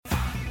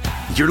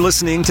You're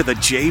listening to The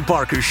Jay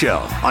Barker Show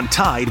on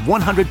Tide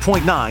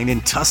 100.9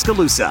 in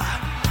Tuscaloosa.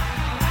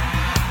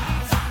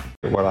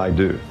 What I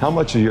do. How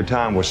much of your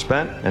time was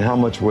spent and how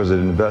much was it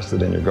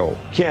invested in your goal?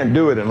 Can't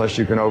do it unless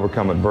you can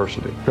overcome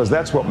adversity, because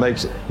that's what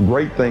makes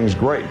great things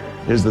great,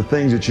 is the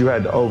things that you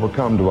had to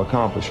overcome to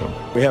accomplish them.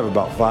 We have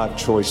about 5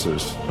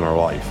 choices in our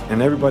life,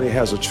 and everybody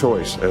has a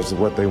choice as to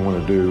what they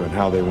want to do and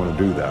how they want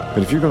to do that.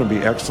 But if you're going to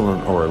be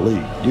excellent or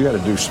elite, you got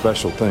to do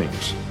special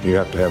things. You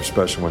have to have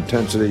special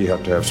intensity, you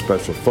have to have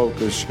special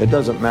focus. It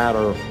doesn't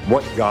matter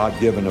what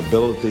God-given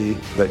ability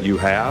that you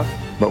have,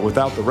 but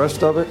without the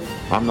rest of it,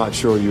 I'm not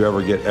sure you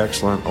ever get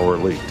excellent or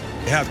elite.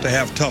 You have to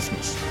have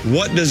toughness.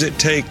 What does it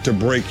take to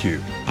break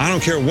you? I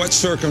don't care what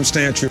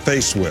circumstance you're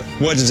faced with.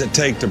 What does it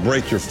take to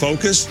break your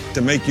focus,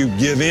 to make you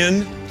give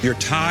in? You're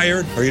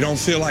tired or you don't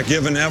feel like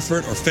giving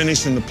effort or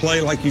finishing the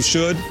play like you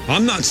should.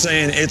 I'm not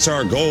saying it's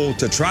our goal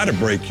to try to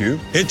break you.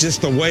 It's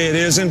just the way it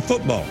is in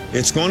football.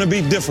 It's going to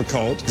be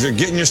difficult because you're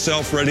getting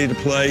yourself ready to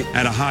play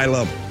at a high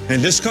level.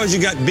 And just because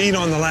you got beat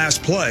on the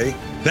last play,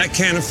 that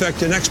can't affect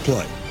the next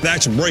play.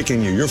 That's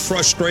breaking you. Your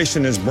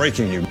frustration is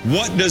breaking you.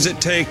 What does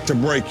it take to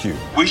break you?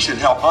 We should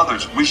help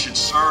others. We should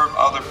serve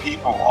other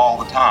people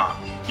all the time.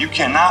 You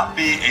cannot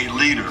be a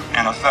leader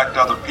and affect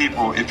other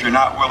people if you're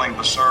not willing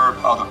to serve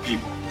other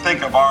people.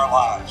 Think of our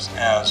lives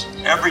as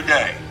every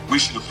day we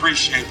should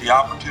appreciate the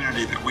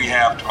opportunity that we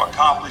have to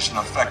accomplish and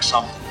affect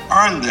something.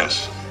 Earn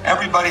this.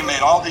 Everybody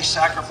made all these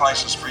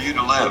sacrifices for you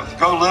to live.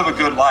 Go live a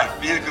good life.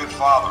 Be a good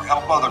father.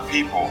 Help other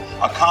people.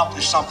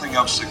 Accomplish something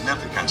of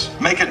significance.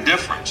 Make a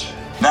difference.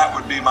 That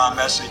would be my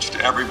message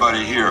to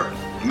everybody here.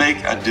 Make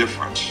a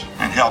difference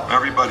and help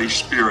everybody's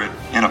spirit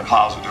in a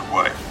positive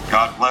way.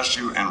 God bless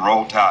you and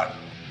roll Tide.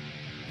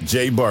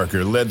 Jay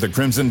Barker led the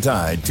Crimson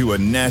Tide to a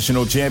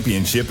national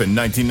championship in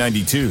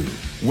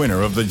 1992,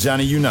 winner of the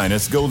Johnny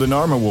Unitas Golden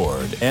Arm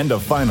Award and a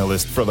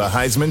finalist for the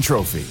Heisman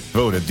Trophy,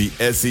 voted the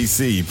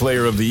SEC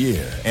Player of the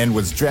Year, and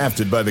was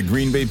drafted by the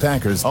Green Bay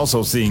Packers,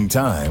 also seeing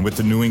time with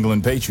the New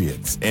England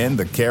Patriots and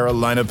the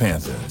Carolina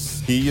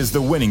Panthers. He is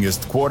the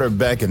winningest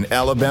quarterback in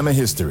Alabama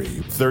history,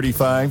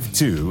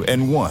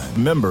 35-2-1,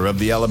 member of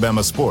the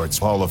Alabama Sports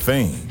Hall of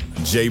Fame.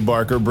 Jay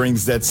Barker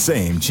brings that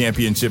same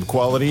championship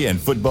quality and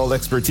football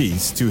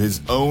expertise to his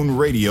own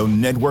radio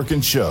network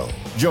and show.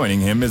 Joining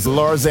him is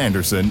Lars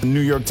Anderson, New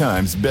York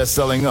Times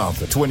best-selling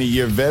author,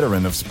 20-year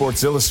veteran of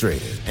Sports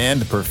Illustrated,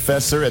 and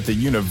professor at the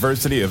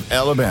University of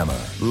Alabama.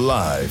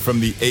 Live from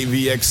the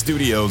AVX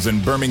studios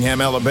in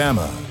Birmingham,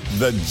 Alabama,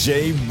 The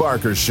Jay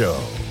Barker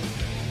Show.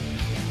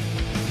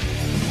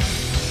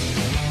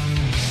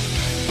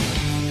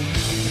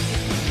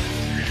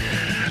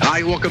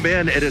 Hi, welcome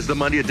in. It is the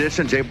Monday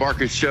edition, Jay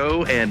Barker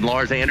Show, and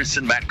Lars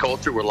Anderson, Matt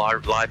Coulter. We're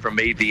live from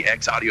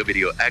AVX Audio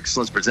Video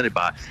Excellence, presented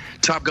by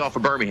Topgolf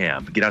of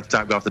Birmingham. Get out to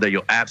Topgolf today.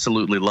 You'll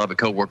absolutely love it.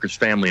 Co-workers,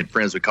 family, and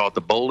friends. We call it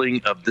the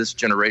bowling of this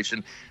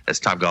generation. That's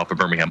Topgolf of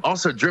Birmingham.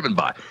 Also driven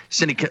by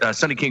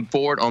Sonny King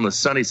Ford on the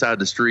sunny side of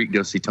the street.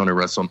 Go see Tony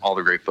Russell and all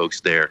the great folks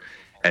there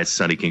at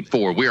Sonny King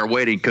Ford. We are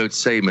waiting Coach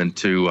Saban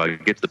to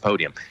get to the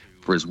podium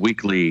for his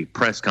weekly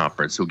press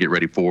conference. We'll get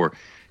ready for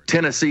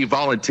Tennessee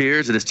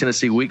Volunteers. It is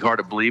Tennessee week. Hard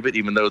to believe it,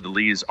 even though the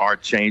leaves are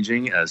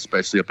changing,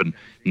 especially up in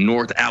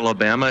North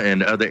Alabama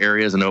and other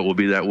areas. I know it will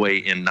be that way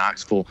in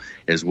Knoxville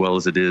as well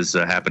as it is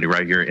happening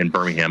right here in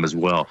Birmingham as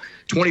well.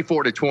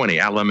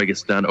 24-20, Alabama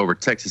gets done over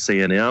Texas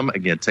A&M.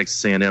 Again,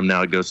 Texas A&M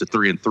now goes to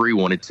 3-3,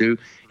 1-2.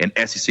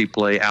 In SEC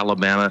play,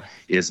 Alabama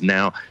is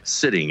now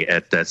sitting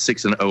at that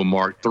 6-0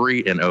 mark,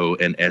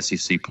 3-0 in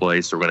SEC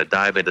play. So we're going to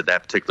dive into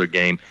that particular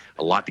game.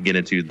 A lot to get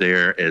into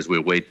there as we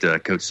await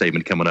Coach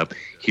Saban coming up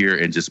here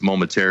in just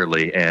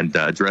momentarily and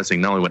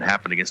addressing not only what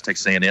happened against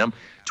Texas A&M,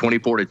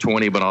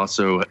 24-20, but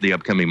also the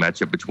upcoming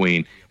matchup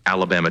between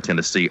Alabama,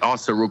 Tennessee.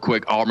 Also, real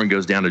quick, Auburn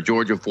goes down to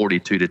Georgia,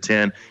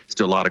 42-10.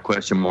 Still a lot of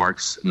question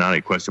marks, not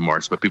any question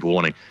marks, but people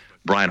wanting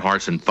Brian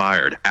Harsin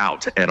fired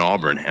out at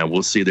Auburn, and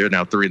we'll see. They're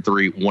now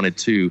 3-3,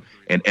 1-2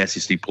 in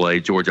SEC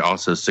play. Georgia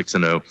also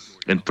 6-0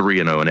 and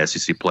 3-0 in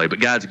SEC play. But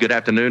guys, good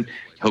afternoon.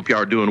 Hope y'all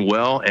are doing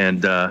well,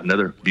 and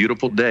another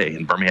beautiful day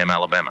in Birmingham,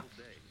 Alabama.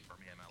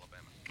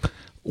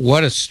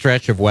 What a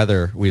stretch of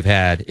weather we've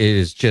had. It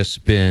has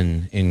just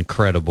been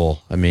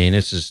incredible. I mean,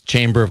 this is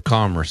Chamber of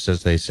Commerce,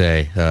 as they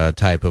say,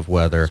 type of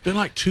weather. It's been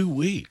like 2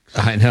 weeks.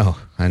 I know.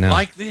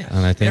 Like this,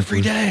 and I think every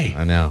day.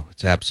 I know.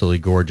 It's absolutely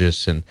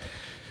gorgeous. And,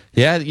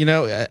 yeah, you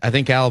know, I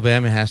think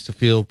Alabama has to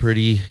feel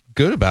pretty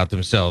good about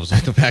themselves.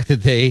 The fact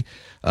that they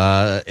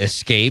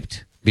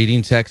escaped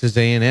beating Texas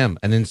A&M,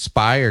 an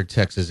inspired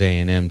Texas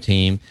A&M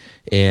team,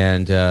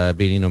 and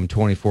beating them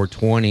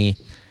 24-20.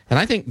 And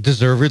I think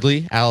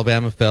deservedly,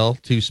 Alabama fell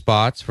 2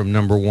 spots from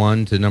number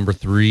 1 to number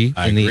 3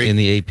 in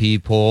the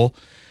AP poll.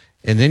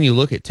 And then you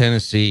look at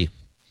Tennessee.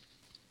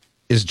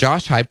 Is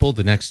Josh Heupel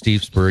the next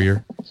Steve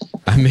Spurrier?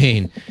 I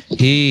mean,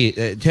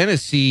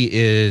 Tennessee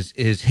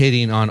is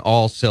hitting on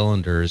all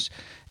cylinders,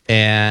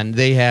 and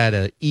they had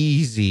an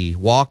easy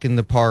walk in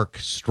the park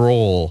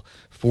stroll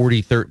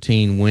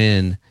 40-13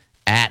 win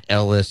at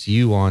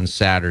LSU on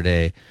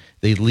Saturday.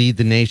 They lead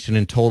the nation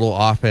in total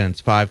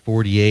offense,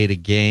 548 a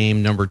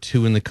game. Number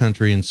 2 in the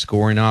country in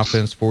scoring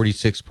offense,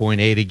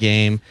 46.8 a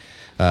game.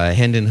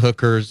 Hendon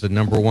Hooker's the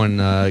number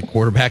 1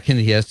 quarterback in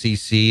the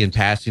SEC in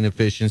passing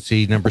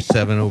efficiency, number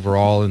 7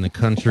 overall in the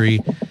country.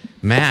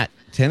 Matt,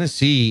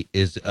 Tennessee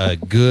is a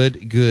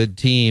good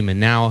team, and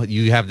now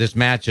you have this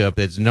matchup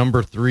that's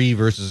number 3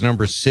 versus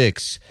number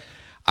 6.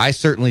 I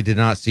certainly did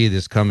not see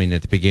this coming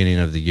at the beginning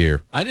of the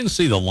year. I didn't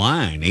see the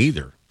line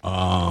either.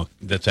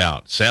 That's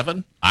out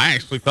 7. I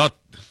actually thought,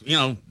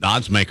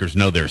 odds makers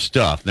know their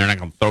stuff. They're not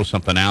going to throw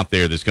something out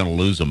there that's going to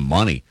lose them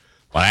money.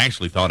 But I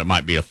actually thought it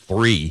might be a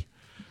 3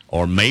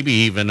 or maybe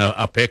even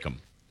a pick 'em.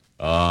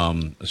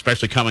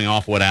 Especially coming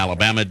off what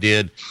Alabama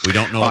did. We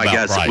don't know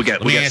about Bryce. We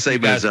got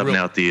savings up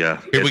now at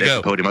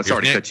the podium. I'm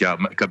sorry to cut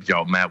you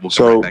out, Matt. We'll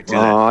come right back to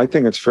that. I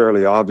think it's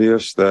fairly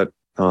obvious that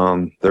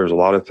there's a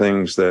lot of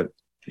things that,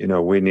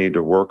 we need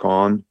to work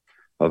on,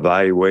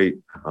 evaluate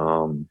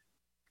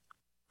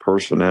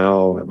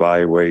personnel,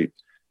 evaluate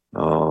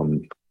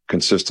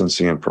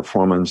consistency and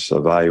performance,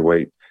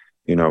 evaluate,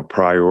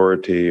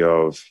 priority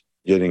of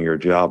getting your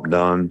job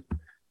done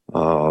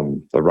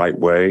the right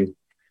way,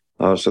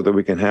 so that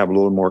we can have a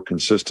little more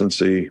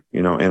consistency,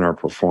 in our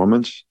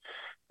performance.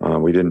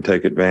 We didn't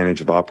take advantage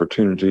of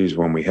opportunities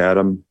when we had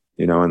them,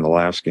 in the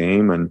last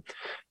game, and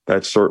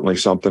that's certainly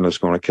something that's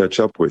going to catch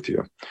up with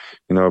you.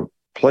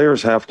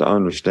 Players have to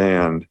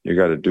understand you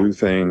got to do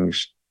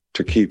things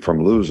to keep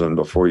from losing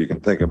before you can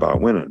think about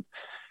winning,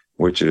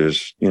 which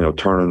is,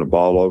 turning the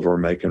ball over,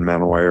 making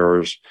mental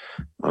errors,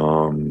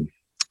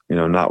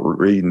 not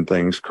reading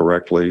things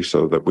correctly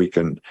so that we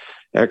can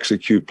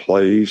execute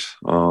plays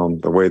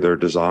the way they're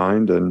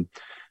designed. And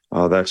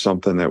that's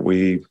something that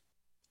we,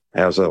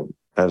 as a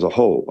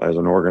whole, as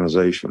an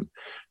organization,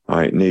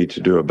 need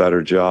to do a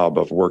better job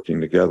of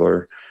working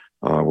together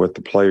with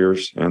the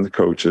players and the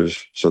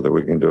coaches so that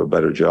we can do a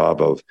better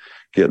job of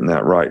getting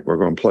that right. We're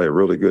going to play a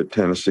really good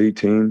Tennessee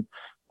team.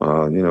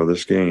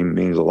 This game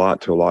means a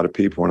lot to a lot of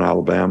people in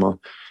Alabama.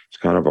 It's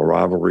kind of a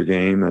rivalry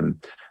game,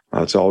 and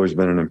it's always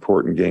been an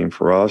important game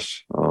for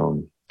us.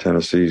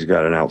 Tennessee's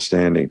got an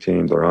outstanding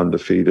team. They're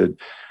undefeated.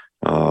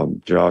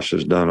 Josh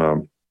has done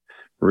a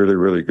really,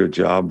 really good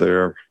job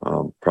there.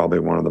 Probably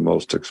one of the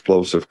most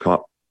explosive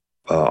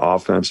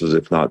offenses,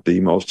 if not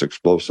the most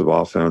explosive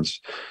offense,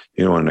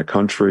 in the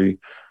country.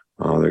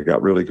 They've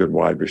got really good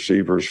wide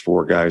receivers.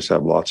 4 guys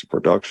have lots of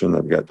production.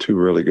 They've got 2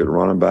 really good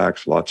running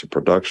backs, lots of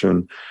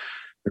production.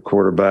 The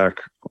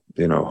quarterback,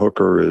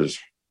 Hooker is,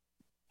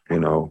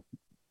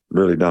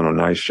 really done a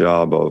nice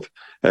job of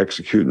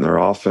executing their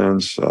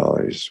offense.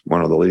 He's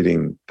one of the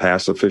leading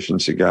pass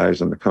efficiency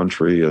guys in the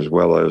country, as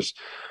well as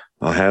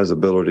has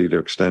ability to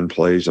extend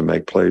plays and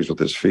make plays with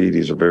his feet.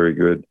 He's a very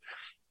good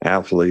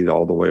athlete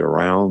all the way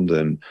around,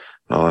 and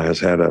has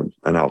had an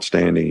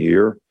outstanding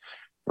year.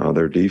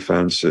 Their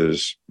defense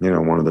is,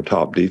 one of the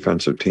top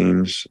defensive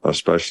teams,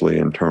 especially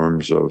in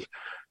terms of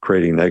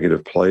creating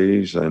negative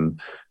plays and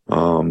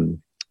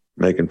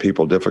making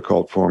people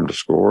difficult for them to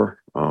score.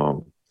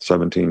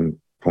 17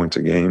 points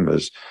a game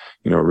is,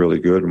 really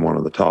good and one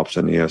of the tops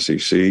in the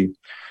SEC.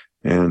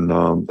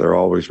 And they're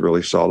always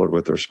really solid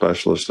with their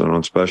specialists and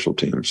on special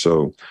teams.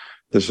 So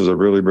this is a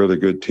really, really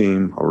good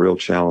team, a real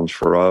challenge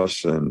for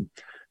us. And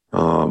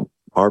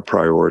our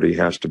priority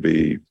has to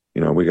be,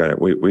 we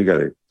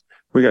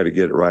got to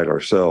get it right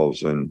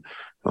ourselves, and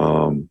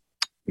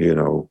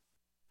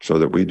so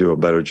that we do a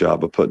better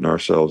job of putting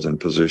ourselves in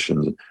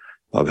positions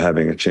of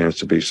having a chance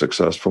to be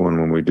successful. And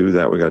when we do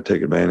that, we got to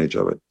take advantage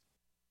of it.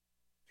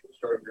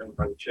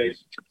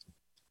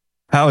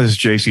 How has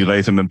J.C.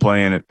 Latham been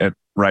playing at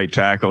right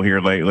tackle here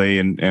lately,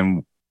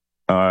 and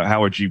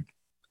how would you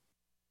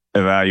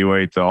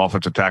evaluate the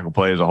offensive tackle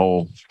play as a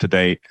whole to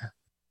date?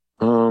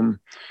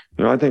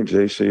 I think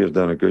J.C. has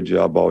done a good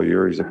job all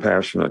year. He's a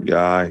passionate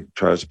guy,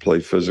 tries to play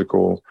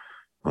physical,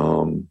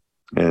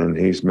 and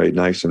he's made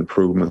nice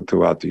improvement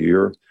throughout the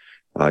year.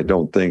 I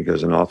don't think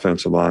as an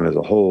offensive line as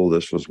a whole,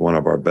 this was one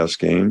of our best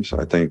games.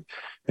 I think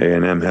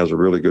A&M has a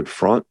really good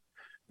front,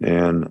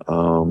 and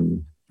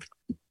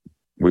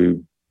we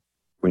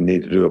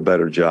need to do a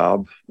better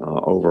job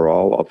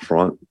overall up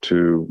front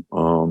to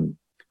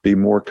be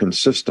more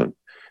consistent.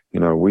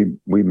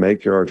 We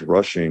make yards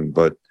rushing,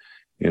 but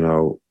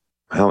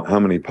how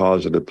many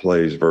positive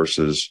plays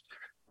versus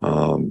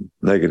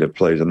negative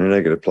plays? And a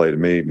negative play to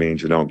me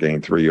means you don't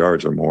gain 3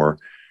 yards or more.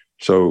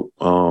 So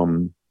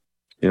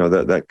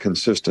that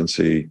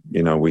consistency,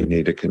 we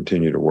need to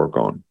continue to work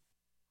on.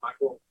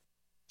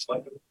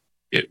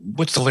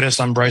 What's the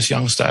latest on Bryce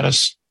Young's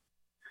status?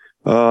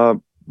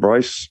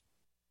 Bryce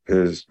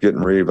is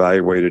getting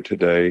reevaluated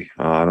today.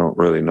 I don't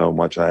really know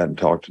much. I hadn't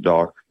talked to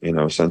Doc,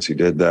 since he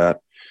did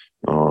that.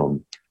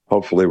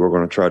 Hopefully we're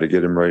going to try to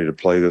get him ready to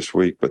play this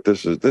week, but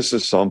this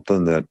is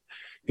something that,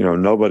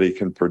 nobody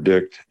can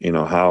predict,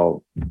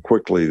 how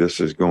quickly this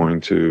is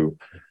going to,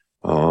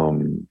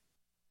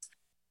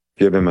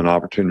 give him an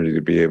opportunity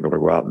to be able to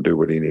go out and do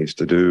what he needs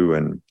to do.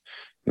 And,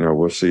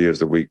 we'll see as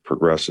the week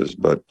progresses,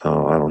 but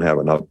I don't have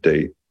an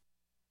update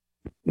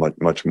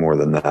much more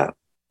than that.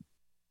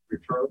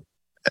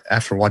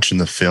 after watching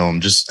the film,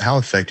 just how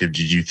effective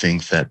did you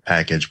think that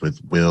package with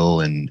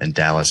Will and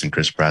Dallas and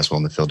Chris Braswell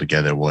in the field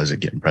together was at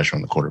getting pressure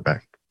on the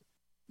quarterback?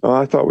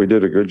 I thought we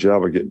did a good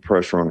job of getting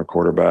pressure on the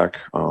quarterback.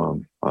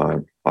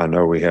 I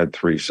know we had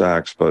 3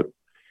 sacks, but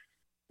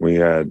we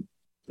had,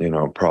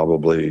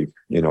 probably,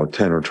 10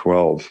 or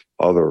 12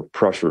 other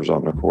pressures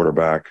on the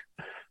quarterback.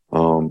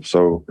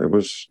 So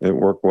it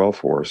worked well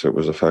for us. It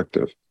was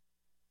effective.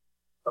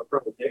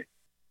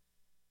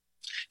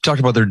 Talked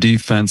about their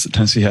defense that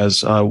Tennessee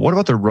has. What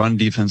about their run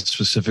defense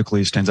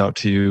specifically stands out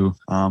to you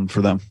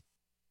for them?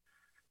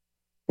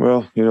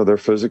 Well, they're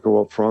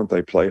physical up front.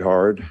 They play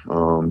hard.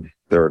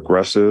 They're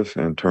aggressive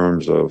in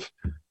terms of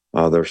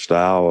their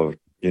style of,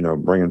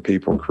 bringing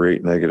people,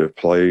 create negative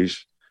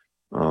plays.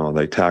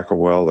 They tackle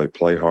well. They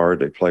play hard.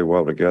 They play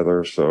well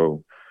together.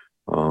 So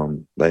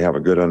they have a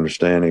good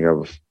understanding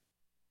of,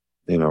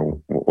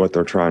 what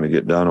they're trying to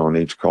get done on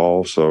each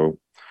call. So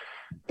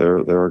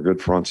they're a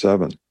good front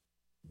seven.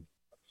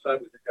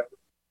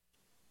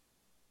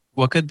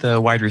 What could the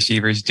wide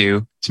receivers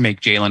do to make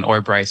Jalen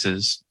or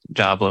Bryce's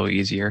job a little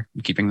easier,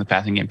 keeping the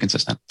passing game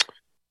consistent?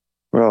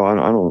 Well, I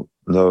don't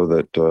know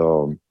that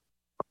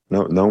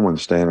no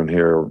one's standing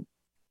here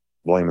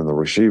blaming the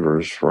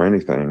receivers for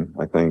anything.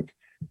 I think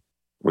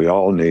we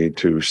all need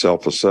to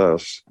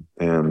self-assess.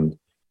 And,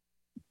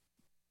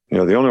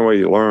 the only way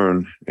you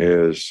learn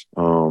is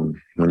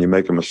when you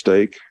make a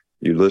mistake,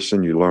 you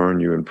listen, you learn,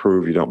 you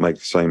improve, you don't make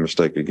the same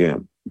mistake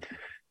again.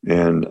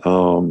 And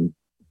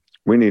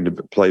we need to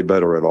play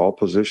better at all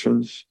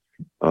positions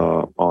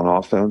on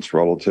offense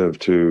relative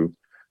to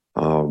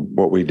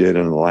what we did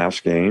in the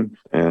last game.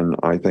 And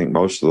I think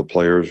most of the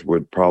players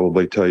would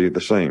probably tell you the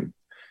same.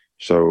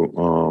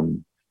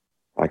 So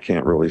I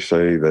can't really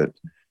say that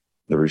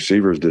the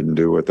receivers didn't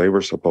do what they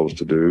were supposed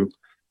to do.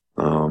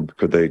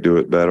 Could they do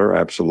it better?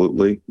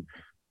 Absolutely.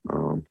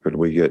 Could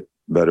we get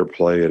better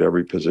play at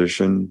every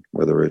position,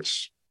 whether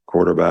it's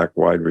quarterback,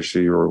 wide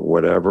receiver,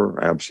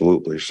 whatever?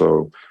 Absolutely.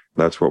 So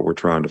that's what we're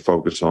trying to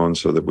focus on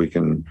so that we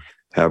can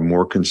have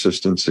more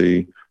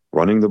consistency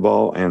running the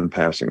ball and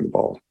passing the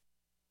ball.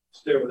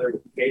 Stay over there,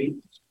 Katie.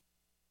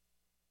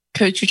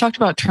 Coach, you talked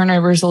about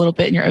turnovers a little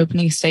bit in your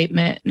opening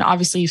statement, and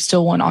obviously you've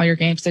still won all your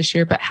games this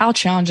year, but how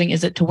challenging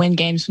is it to win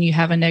games when you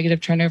have a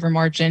negative turnover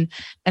margin,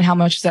 and how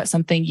much is that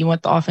something you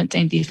want the offense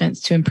and defense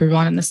to improve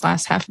on in this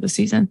last half of the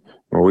season?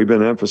 Well, we've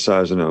been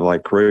emphasizing it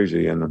like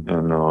crazy,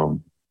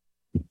 and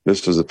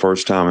this is the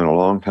first time in a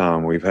long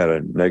time we've had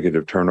a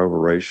negative turnover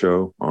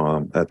ratio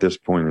at this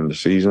point in the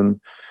season.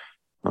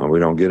 We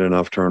don't get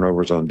enough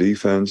turnovers on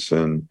defense,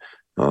 and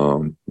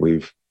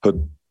we've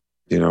given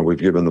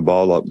the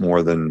ball up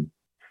more than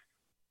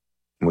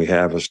we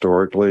have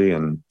historically,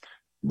 and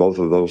both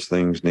of those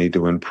things need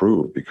to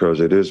improve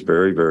because it is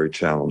very, very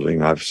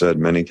challenging. I've said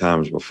many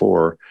times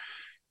before,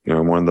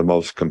 one of the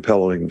most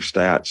compelling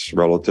stats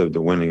relative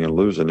to winning and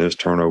losing is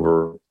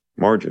turnover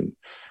margin.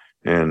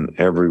 And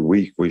every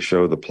week we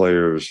show the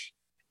players,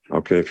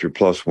 okay, if you're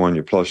 +1,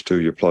 you're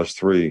 +2, you're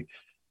 +3,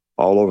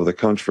 all over the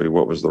country,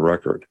 what was the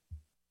record?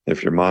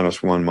 If you're -1,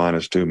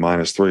 -2,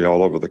 -3,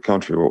 all over the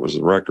country, what was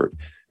the record?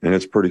 And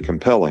it's pretty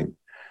compelling.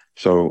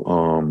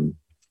 So,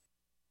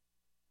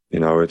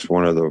 it's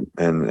one of the,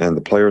 and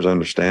the players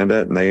understand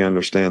that, and they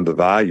understand the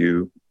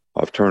value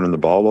of turning the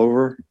ball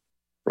over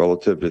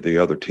relative to the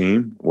other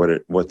team,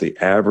 what the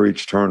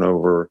average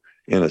turnover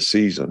in a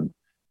season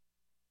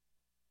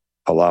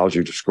allows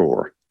you to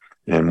score.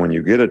 And when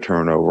you get a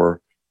turnover,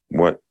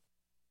 what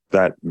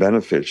that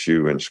benefits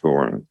you in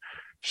scoring.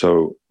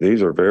 So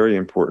these are very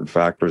important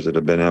factors that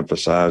have been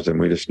emphasized, and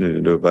we just need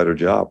to do a better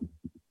job.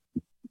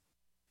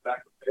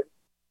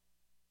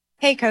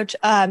 Hey, Coach,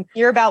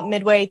 you're about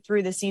midway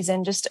through the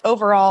season. Just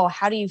overall,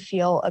 how do you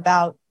feel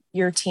about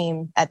your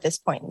team at this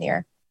point in the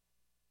year?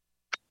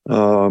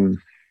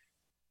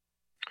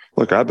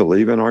 Look, I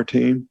believe in our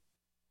team,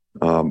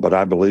 but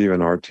I believe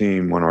in our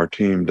team when our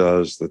team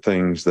does the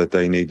things that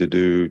they need to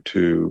do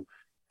to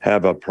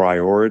have a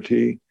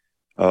priority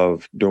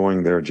of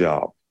doing their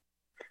job.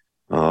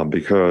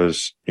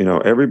 Because,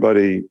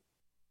 everybody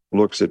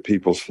looks at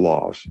people's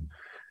flaws,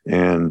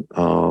 and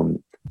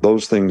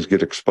those things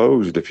get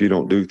exposed if you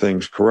don't do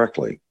things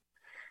correctly.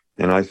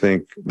 And I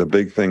think the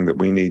big thing that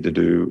we need to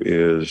do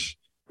is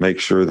make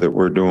sure that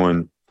we're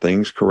doing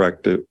things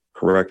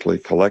correctly,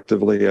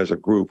 collectively as a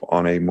group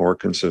on a more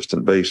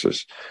consistent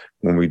basis.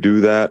 When we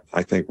do that,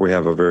 I think we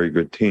have a very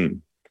good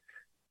team.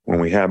 When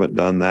we haven't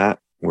done that,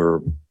 we're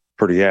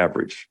pretty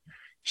average.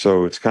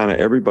 So it's kind of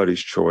everybody's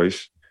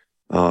choice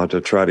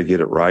to try to get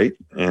it right.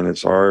 And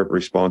it's our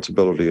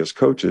responsibility as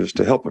coaches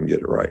to help them get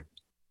it right.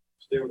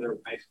 Stay over there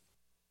with Mason.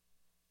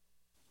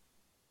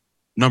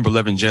 Number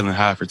 11, Jalen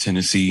Hyatt for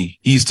Tennessee.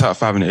 He's top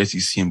 5 in the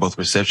SEC in both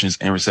receptions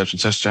and reception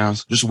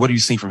touchdowns. Just what do you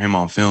see from him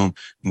on film,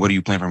 and what do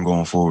you plan for him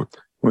going forward?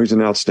 Well, he's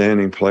an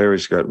outstanding player.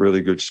 He's got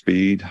really good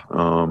speed.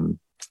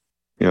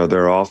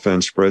 Their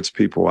offense spreads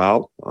people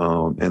out,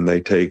 and they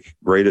take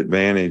great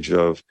advantage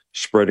of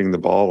spreading the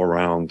ball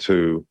around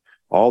to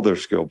all their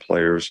skilled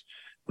players.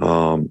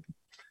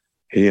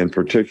 He in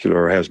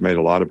particular has made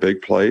a lot of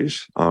big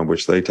plays,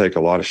 which they take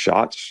a lot of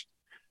shots.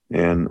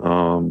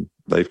 and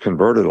they've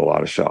converted a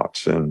lot of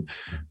shots. And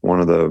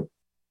one of the,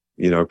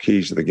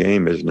 keys to the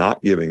game is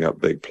not giving up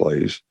big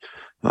plays.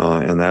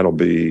 And that'll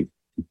be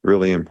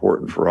really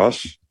important for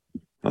us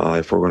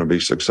if we're going to be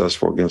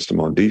successful against them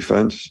on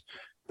defense.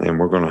 And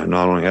we're going to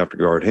not only have to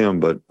guard him,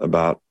 but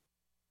about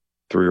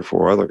 3 or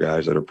 4 other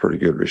guys that are pretty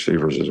good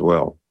receivers as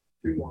well.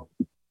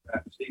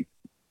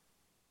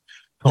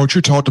 Coach,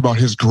 you talked about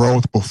his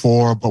growth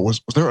before, but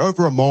was there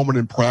ever a moment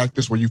in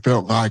practice where you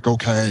felt like,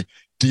 okay,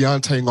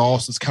 Deontay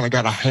Lawson's kind of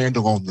got a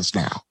handle on this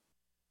now?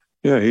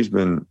 Yeah, he's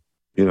been,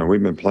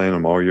 we've been playing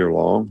him all year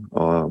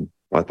long.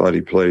 I thought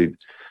he played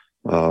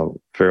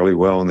fairly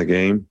well in the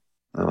game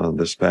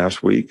this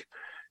past week.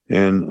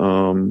 And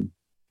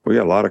we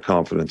got a lot of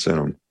confidence in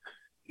him.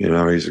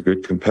 He's a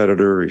good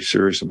competitor. He's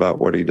serious about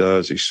what he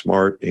does. He's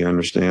smart. He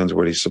understands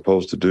what he's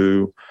supposed to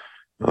do.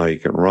 He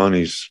can run.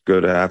 He's a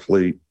good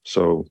athlete.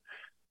 So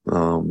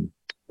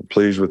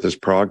pleased with his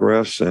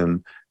progress,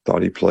 and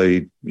thought he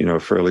played, a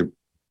fairly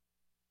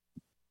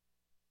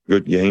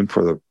good game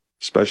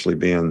especially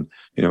being,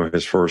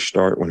 his first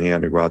start when he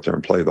had to go out there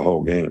and play the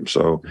whole game.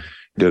 So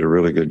he did a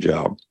really good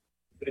job.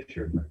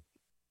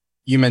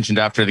 You mentioned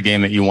after the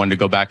game that you wanted to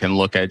go back and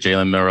look at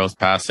Jalen Milroe's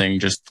passing.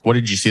 Just what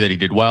did you see that he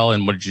did well,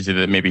 and what did you see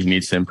that maybe he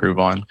needs to improve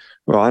on?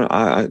 Well,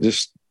 I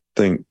just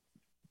think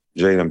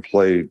Jalen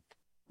played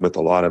with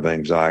a lot of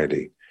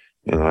anxiety,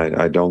 and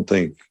I don't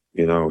think,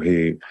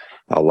 he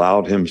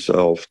allowed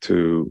himself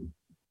to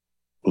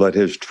let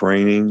his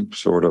training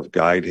sort of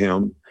guide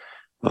him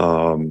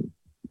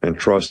and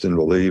trust and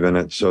believe in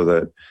it so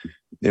that,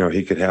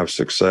 he could have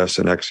success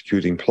in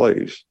executing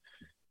plays.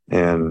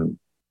 And,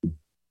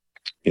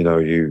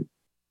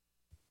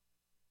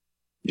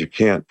 you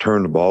can't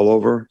turn the ball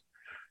over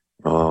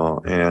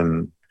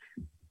and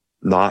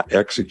not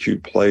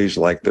execute plays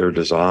like they're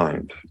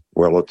designed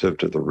relative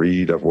to the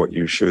read of what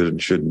you should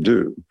and shouldn't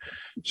do.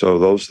 So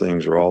those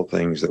things are all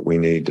things that we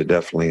need to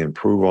definitely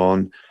improve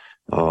on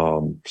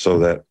so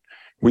that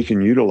we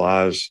can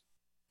utilize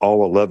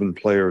all 11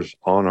 players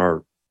on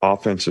our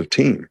offensive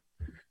team.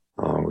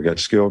 We got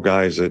skilled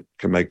guys that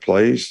can make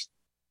plays.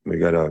 We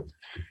got to,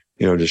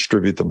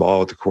 distribute the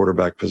ball at the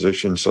quarterback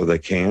position so they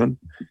can.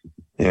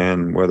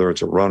 And whether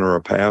it's a run or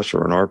a pass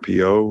or an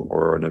RPO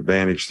or an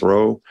advantage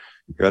throw,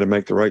 you got to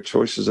make the right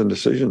choices and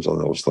decisions on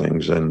those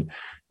things. And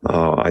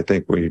I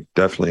think we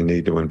definitely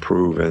need to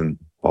improve in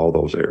all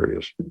those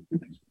areas.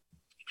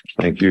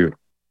 Thank you.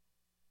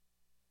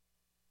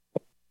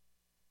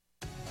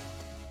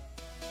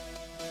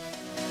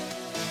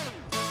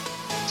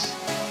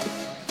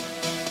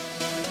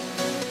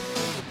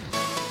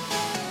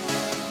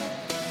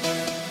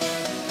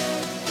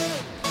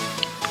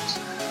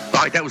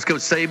 All right, that was Coach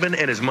Saban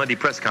and his Monday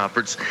press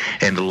conference,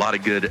 and a lot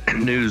of good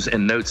news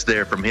and notes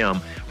there from him.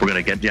 We're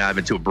going to dive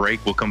into a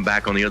break. We'll come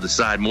back on the other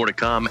side. More to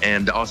come.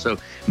 And also,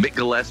 Mick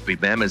Gillespie,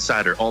 Bama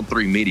Insider on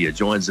 3 Media,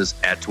 joins us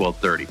at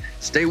 12:30.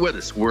 Stay with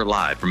us. We're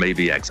live from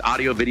AVX.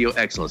 Audio Video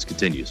Excellence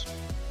continues.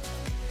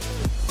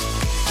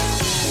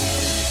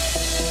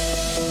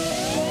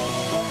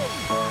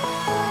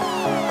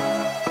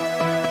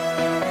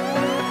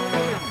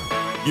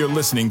 You're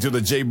listening to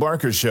The Jay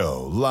Barker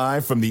Show,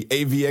 live from the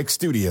AVX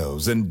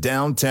studios in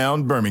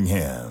downtown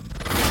Birmingham.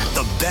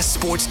 The best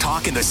sports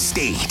talk in the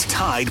state.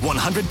 Tide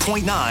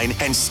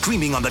 100.9 and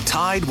streaming on the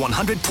Tide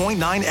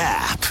 100.9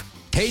 app.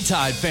 Hey,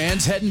 Tide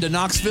fans, heading to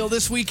Knoxville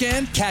this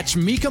weekend? Catch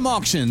Mecum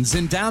Auctions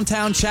in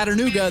downtown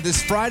Chattanooga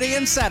this Friday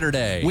and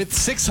Saturday with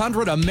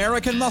 600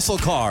 American muscle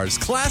cars,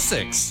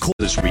 classics.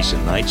 This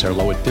recent nights are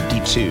low at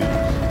 52.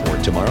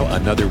 For tomorrow,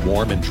 another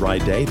warm and dry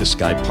day. The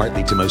sky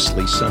partly to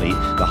mostly sunny,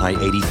 the high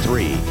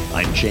 83.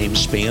 I'm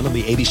James Spann on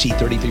the ABC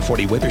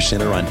 3340 Weather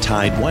Center on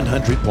Tide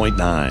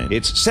 100.9.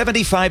 It's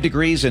 75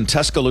 degrees in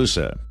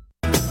Tuscaloosa.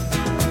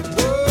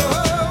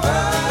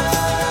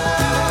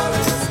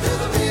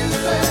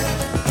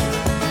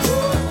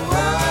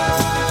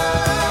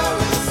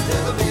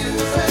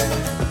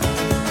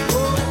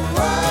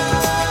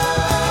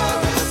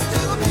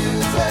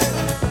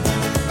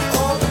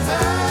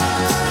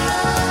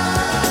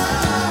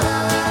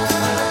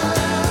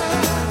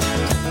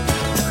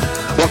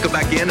 Welcome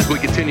back in as we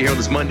continue here on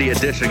this Monday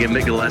edition. Again,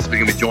 Mick Gillespie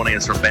going to be joining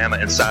us from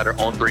Bama Insider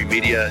on 3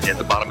 Media at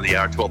the bottom of the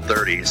hour,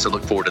 12:30. So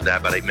look forward to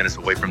that, about 8 minutes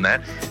away from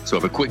that. So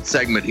I have a quick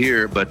segment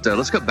here, but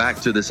let's go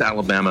back to this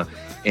Alabama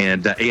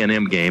and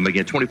A&M game.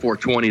 Again,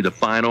 24-20 the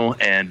final,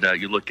 and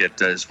you look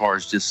at as far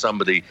as just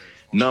some of the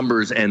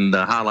numbers and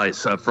the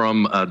highlights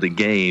from the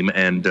game.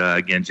 And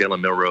again,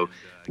 Jalen Milroe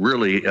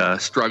really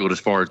struggled as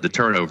far as the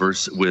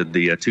turnovers with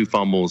the 2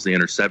 fumbles, the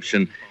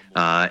interception,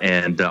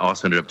 and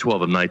also ended up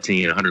 12 of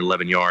 19,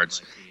 111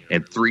 yards.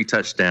 And 3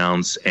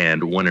 touchdowns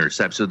and 1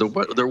 interception.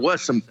 So there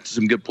was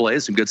some good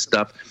plays, some good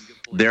stuff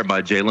there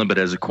by Jalen. But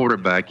as a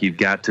quarterback, you've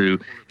got to,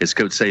 as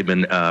Coach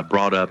Saban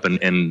brought up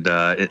and in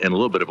a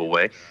little bit of a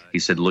way, he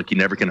said, look, you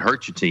never can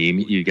hurt your team.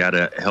 You got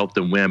to help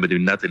them win, but do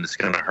nothing that's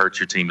going to hurt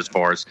your team as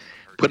far as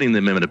putting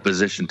them in a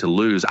position to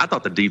lose. I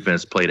thought the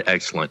defense played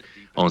excellent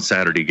on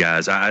Saturday,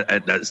 guys.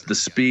 That's the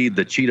speed,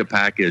 the cheetah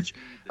package,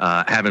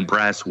 having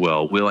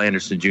Braswell, Will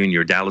Anderson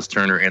Jr., Dallas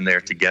Turner in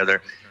there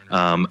together.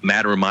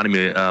 Matt reminded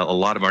me a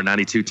lot of our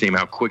 92 team,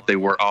 how quick they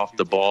were off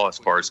the ball as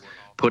far as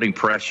putting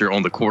pressure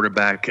on the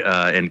quarterback,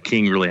 and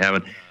King really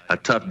having a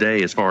tough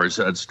day as far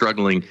as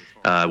struggling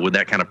with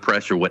that kind of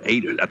pressure. What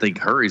 8, I think,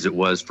 hurries it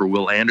was for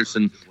Will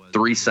Anderson,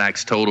 3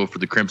 sacks total for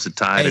the Crimson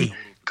Tide, and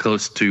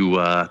close to,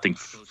 I think,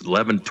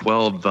 11,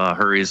 12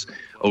 hurries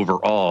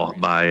overall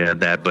by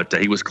that. But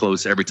he was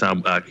close every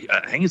time.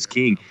 Haynes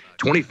King,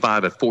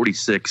 25 of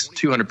 46,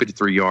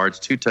 253 yards,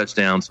 2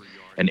 touchdowns,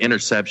 an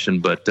interception.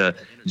 But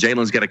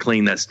Jalen's got to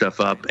clean that stuff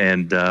up,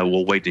 and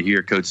we'll wait to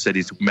hear. Coach said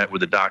he's met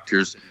with the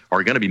doctors,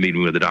 or going to be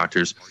meeting with the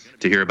doctors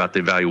to hear about the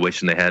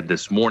evaluation they had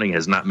this morning.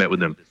 Has not met with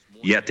them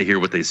yet to hear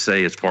what they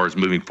say as far as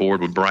moving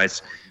forward with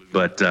Bryce.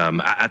 But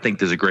I think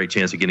there's a great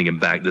chance of getting him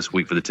back this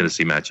week for the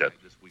Tennessee matchup.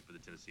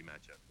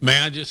 May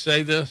I just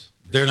say this?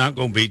 They're not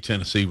going to beat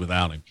Tennessee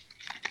without him.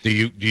 Do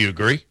you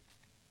agree?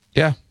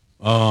 Yeah.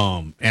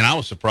 And I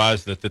was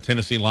surprised that the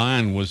Tennessee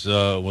line was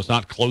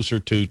not closer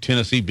to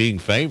Tennessee being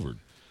favored.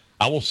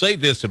 I will say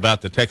this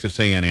about the Texas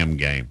A&M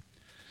game.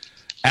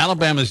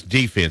 Alabama's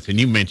defense, and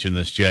you mentioned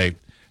this, Jay,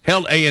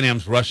 held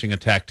A&M's rushing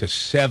attack to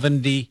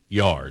 70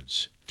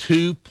 yards,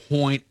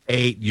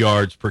 2.8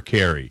 yards per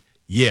carry.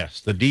 Yes,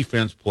 the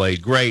defense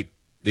played great.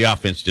 The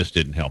offense just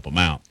didn't help them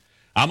out.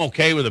 I'm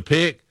okay with a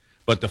pick,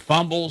 but the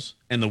fumbles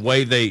and the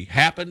way they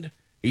happened,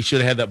 he should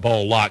have had that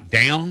ball locked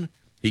down.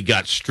 He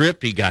got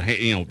stripped.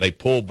 They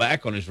pulled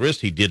back on his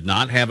wrist. He did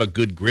not have a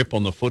good grip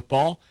on the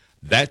football.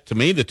 That, to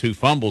me, the 2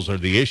 fumbles are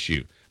the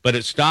issue. But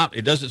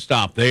it doesn't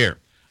stop there.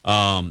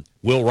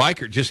 Will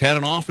Reichert just had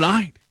an off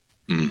night.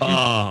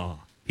 Mm-hmm.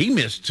 He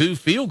missed 2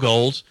 field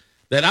goals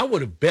that I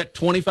would have bet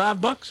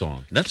 $25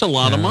 on. That's a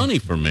lot of money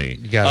for me.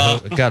 You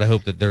gotta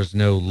hope that there's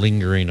no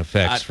lingering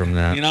effects from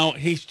that.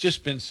 He's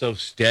just been so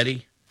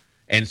steady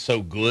and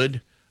so good.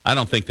 I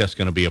don't think that's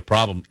going to be a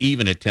problem,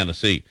 even at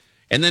Tennessee.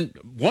 And then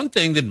one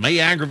thing that may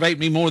aggravate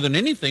me more than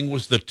anything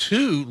was the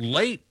 2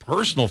 late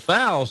personal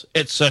fouls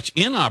at such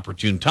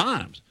inopportune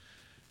times.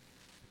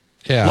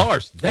 Yeah.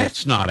 Lars,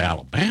 that's not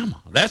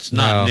Alabama. That's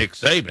not Nick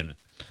Saban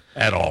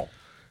at all.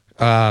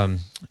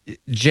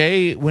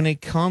 Jay, when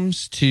it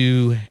comes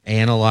to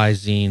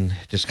analyzing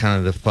just kind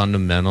of the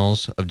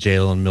fundamentals of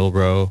Jalen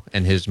Milroe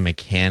and his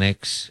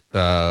mechanics,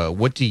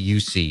 what do you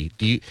see?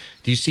 Do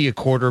you see a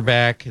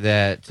quarterback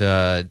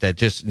that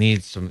just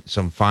needs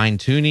some fine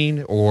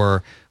tuning,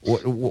 or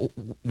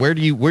where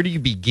do you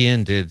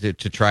begin to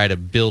try to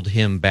build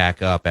him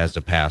back up as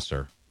a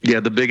passer? Yeah,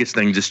 the biggest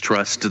thing, just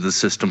trust the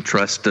system,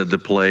 trust the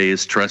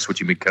plays, trust what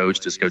you've been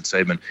coached, as Coach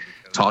Saban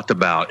talked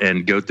about,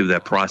 and go through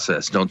that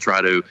process. Don't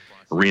try to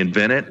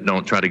reinvent it.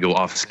 Don't try to go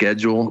off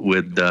schedule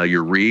with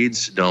your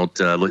reads. Don't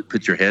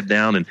put your head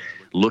down and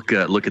look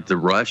at the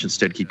rush.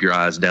 Instead, keep your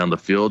eyes down the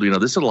field.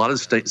 This is a lot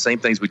of the same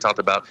things we talked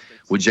about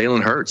with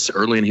Jalen Hurts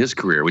early in his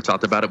career. We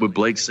talked about it with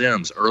Blake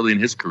Sims early in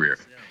his career.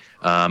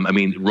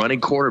 Running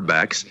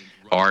quarterbacks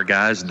are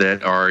guys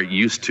that are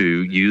used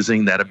to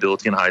using that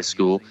ability in high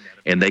school,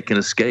 and they can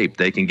escape.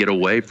 They can get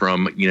away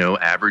from,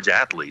 average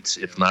athletes,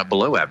 if not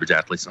below average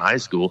athletes in high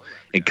school.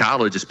 In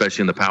college,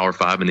 especially in the Power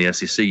 5 and the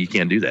SEC, you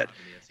can't do that.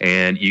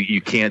 And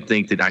you can't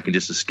think that I can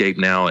just escape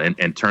now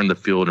and turn the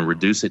field and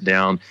reduce it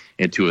down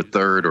into a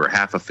third or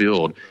half a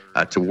field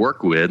to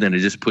work with, and it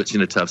just puts you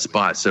in a tough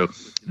spot. So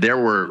there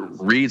were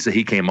reads that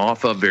he came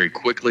off of very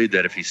quickly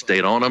that if he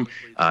stayed on them,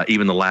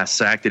 even the last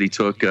sack that he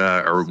took,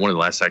 or one of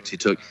the last sacks he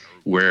took,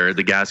 where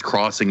the guy's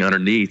crossing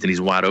underneath and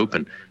he's wide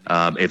open.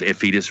 If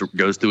he just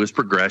goes through his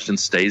progression,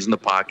 stays in the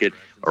pocket,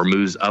 or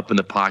moves up in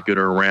the pocket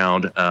or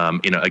around,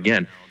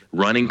 again,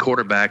 running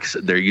quarterbacks,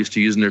 they're used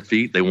to using their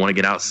feet. They want to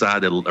get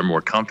outside. They're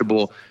more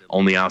comfortable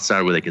on the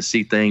outside where they can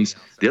see things.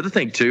 The other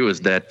thing, too,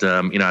 is that,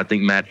 I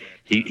think, Matt,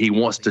 he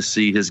wants to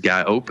see his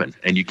guy open,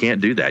 and you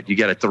can't do that. You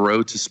got to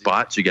throw to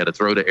spots. You got to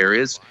throw to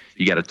areas.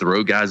 You got to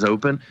throw guys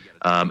open.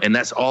 And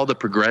that's all the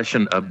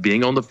progression of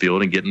being on the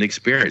field and getting the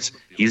experience.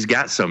 He's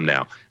got some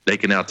now. They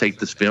can now take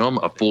this film,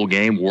 a full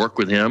game, work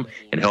with him,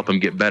 and help him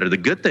get better. The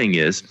good thing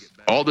is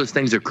all those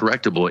things are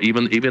correctable,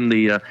 even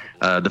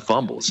the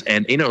fumbles.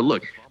 And,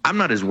 look, I'm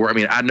not as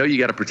worried. I know you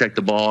got to protect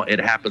the ball. It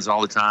happens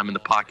all the time in the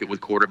pocket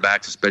with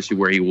quarterbacks, especially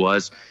where he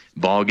was.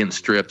 Ball getting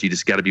stripped. You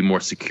just got to be more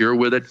secure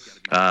with it.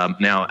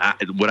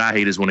 What I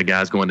hate is when a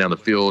guy's going down the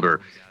field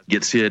or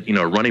gets hit,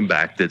 a running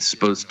back that's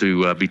supposed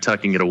to be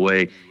tucking it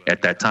away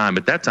at that time.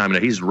 At that time,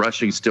 he's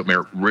rushing, still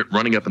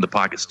running up in the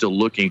pocket, still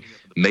looking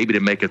maybe to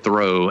make a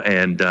throw,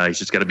 and he's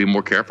just got to be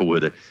more careful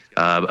with it.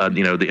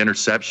 The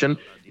interception,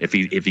 if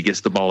he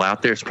gets the ball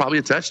out there, it's probably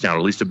a touchdown, or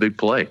at least a big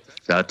play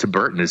to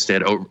Burton.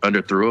 Instead,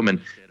 underthrew him,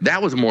 and that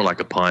was more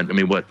like a punt.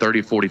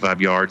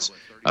 35 yards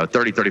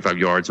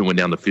and went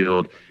down the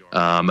field.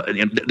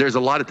 And there's a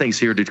lot of things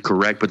here to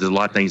correct, but there's a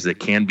lot of things that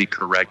can be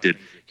corrected.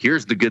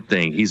 Here's the good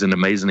thing. He's an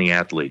amazing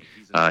athlete.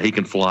 He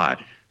can fly.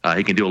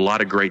 He can do a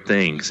lot of great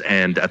things.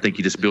 And I think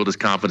you just build his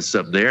confidence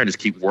up there and just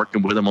keep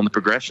working with him on the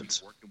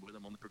progressions.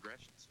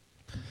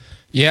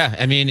 Yeah,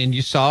 and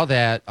you saw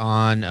that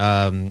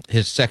on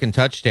his second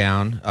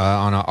touchdown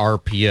on an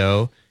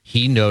RPO.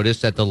 he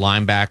noticed that the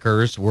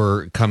linebackers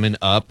were coming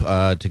up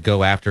to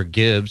go after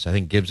Gibbs. I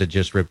think Gibbs had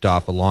just ripped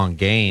off a long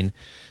gain.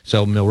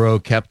 So Milroe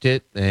kept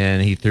it,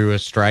 and he threw a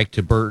strike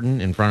to Burton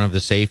in front of the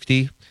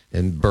safety,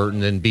 and Burton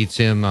then beats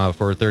him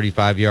for a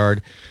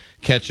 35-yard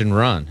catch and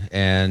run.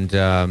 And,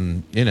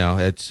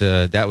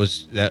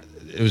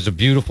 it was a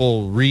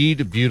beautiful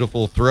read, a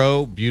beautiful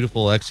throw,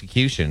 beautiful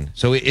execution.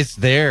 So it's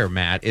there,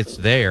 Matt. It's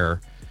there.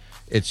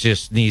 It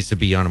just needs to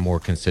be on a more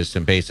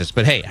consistent basis.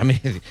 But hey, I mean,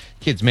 the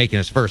kid's making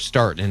his first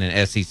start in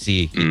an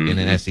SEC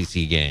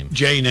game.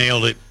 Jay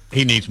nailed it.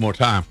 He needs more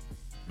time.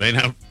 They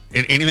know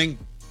anything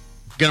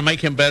going to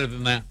make him better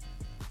than that.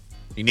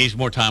 He needs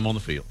more time on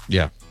the field.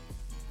 Yeah,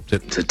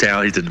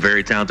 he's a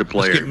very talented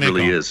player. It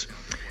really is.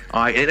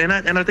 And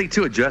I think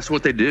too, adjust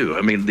what they do.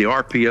 I mean, the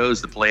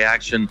RPOs, the play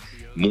action,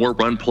 more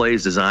run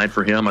plays designed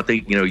for him. I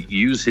think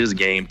use his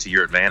game to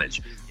your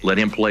advantage. Let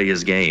him play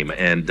his game,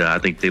 and I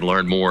think they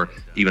learned more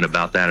even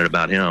about that and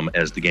about him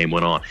as the game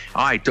went on.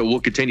 All right, so we'll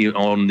continue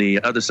on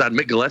the other side.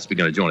 Mick Gillespie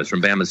going to join us from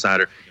Bama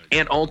Insider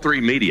and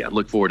On3 Media.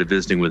 Look forward to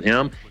visiting with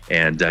him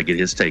and get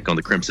his take on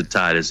the Crimson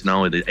Tide. It's not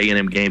only the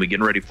A&M game, but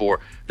getting ready for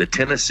the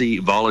Tennessee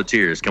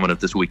Volunteers coming up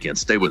this weekend.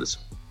 Stay with us.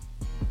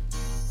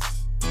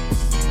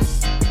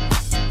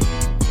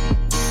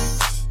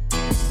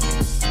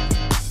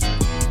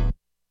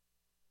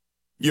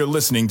 You're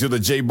listening to The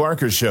Jay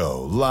Barker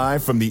Show,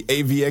 live from the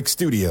AVX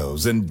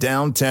studios in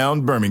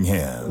downtown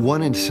Birmingham.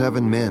 1 in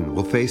 7 men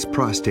will face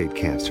prostate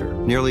cancer.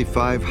 Nearly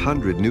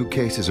 500 new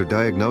cases are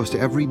diagnosed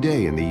every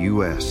day in the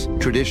U.S.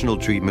 Traditional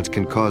treatments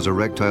can cause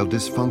erectile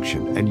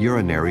dysfunction and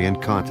urinary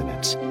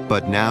incontinence.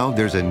 But now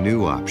there's a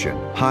new option,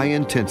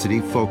 high-intensity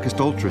focused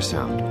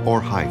ultrasound,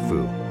 or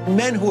HIFU.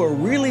 Men who are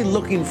really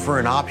looking for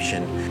an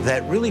option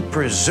that really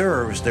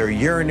preserves their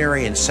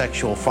urinary and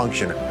sexual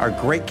function are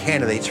great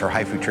candidates for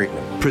HIFU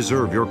treatment.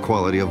 Preserve your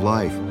quality of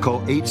life. Call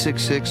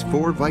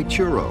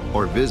 866-4-VITURO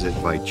or visit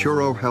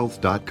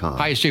VituroHealth.com.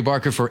 Hi, it's Jay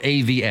Barker for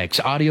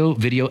AVX, Audio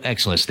Video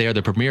Excellence. They are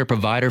the premier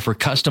provider for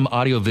custom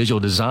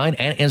audio-visual design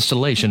and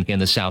installation in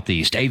the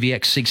Southeast.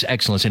 AVX seeks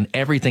excellence in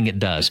everything it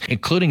does,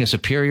 including a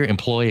superior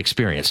employee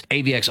experience.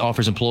 AVX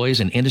offers employees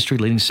an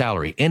industry-leading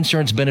salary,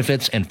 insurance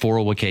benefits, and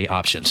 401k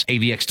options.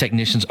 AVX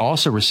technicians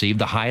also receive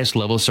the highest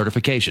level of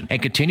certification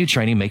and continue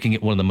training, making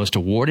it one of the most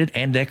awarded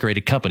and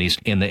decorated companies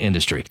in the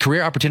industry.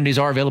 Career opportunities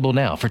are available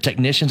now for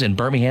technicians in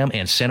Birmingham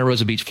and Santa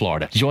Rosa Beach,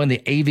 Florida. Join the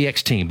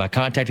AVX team by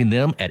contacting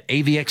them at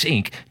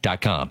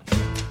avxinc.com.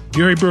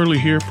 Gary Burley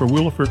here for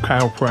Williford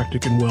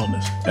Chiropractic and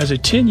Wellness. As a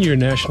 10-year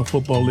National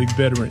Football League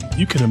veteran,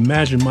 you can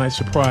imagine my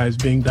surprise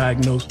being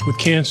diagnosed with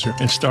cancer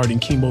and starting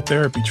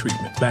chemotherapy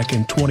treatment back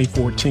in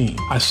 2014.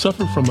 I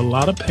suffered from a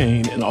lot of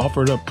pain and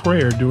offered up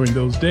prayer during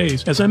those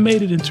days as I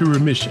made it into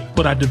remission,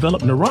 but I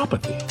developed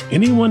neuropathy.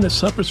 Anyone that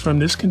suffers from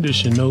this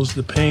condition knows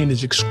the pain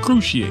is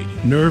excruciating,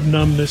 nerve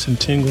numbness and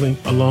tingling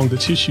along the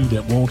tissue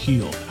that won't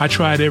heal. I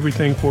tried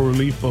everything for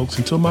relief, folks,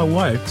 until my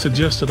wife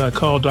suggested I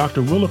call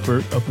Dr.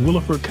 Williford of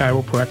Williford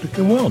Chiropractic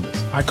and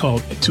Wellness. I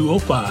called at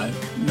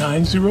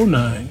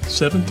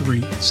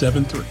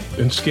 205-909-7373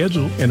 and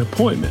scheduled an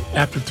appointment.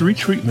 After 3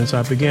 treatments,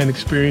 I began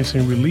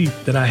experiencing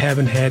relief that I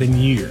haven't had in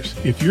years.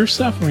 If you're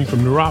suffering from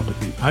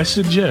neuropathy, I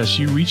suggest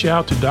you reach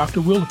out to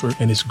Dr. Williford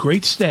and his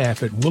great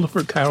staff at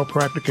Williford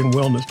Chiropractic and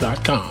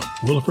Wellness.com.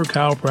 Williford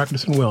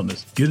Chiropractic and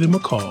Wellness. Give them a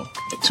call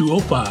at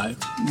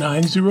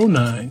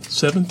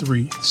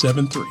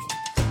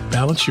 205-909-7373.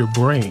 Balance your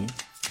brain,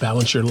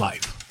 balance your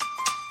life.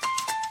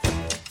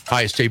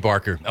 Hi, it's Jay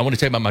Barker. I want to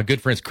tell you about my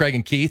good friends Craig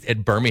and Keith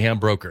at Birmingham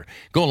Broker.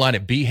 Go online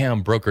at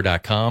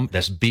bhambroker.com.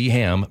 That's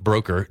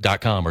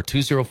bhambroker.com or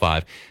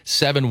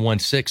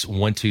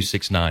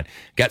 205-716-1269.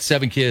 Got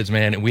 7 kids,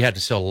 man, and we had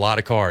to sell a lot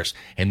of cars.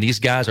 And these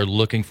guys are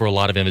looking for a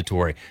lot of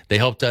inventory. They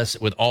helped us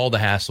with all the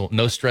hassle.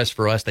 No stress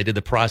for us. They did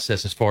the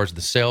process as far as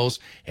the sales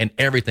and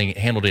everything.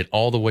 Handled it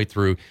all the way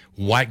through.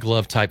 White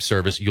glove type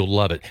service. You'll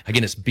love it.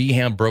 Again, it's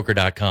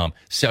bhambroker.com.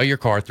 Sell your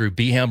car through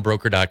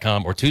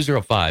bhambroker.com or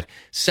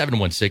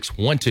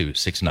 205-716-1269.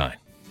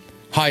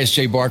 Hi, it's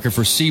Jay Barker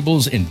for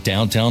Siebel's in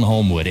downtown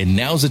Homewood, and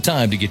now's the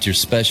time to get your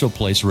special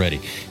place ready.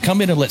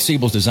 Come in and let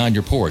Siebel's design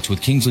your porch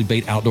with Kingsley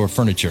Bate outdoor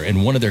furniture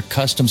and one of their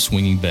custom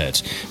swinging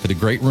beds. For the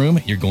great room,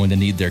 you're going to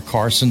need their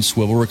Carson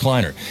swivel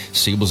recliner.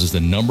 Siebel's is the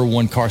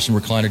 #1 Carson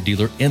recliner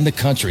dealer in the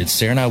country, and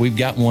Sarah and I, we've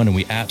got one, and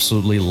we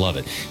absolutely love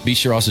it. Be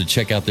sure also to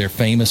check out their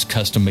famous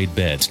custom-made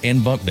beds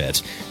and bunk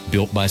beds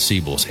built by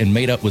Siebel's and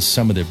made up with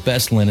some of their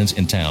best linens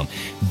in town.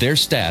 Their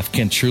staff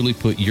can truly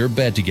put your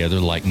bed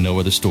together like no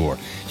other store.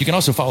 You can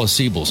also follow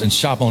Siebel's and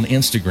shop on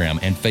Instagram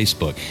and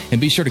Facebook. And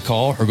be sure to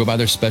call or go by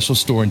their special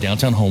store in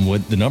downtown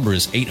Homewood. The number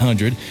is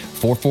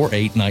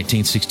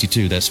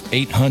 800-448-1962. That's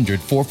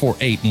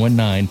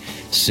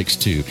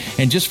 800-448-1962.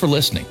 And just for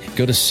listening,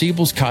 go to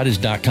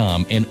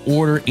SiebelsCottage.com and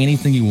order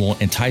anything you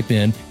want and type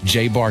in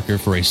Jay Barker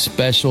for a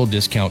special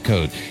discount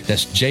code.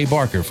 That's Jay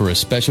Barker for a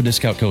special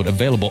discount code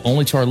available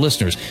only to our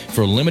listeners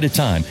for a limited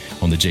time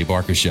on The Jay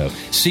Barker Show.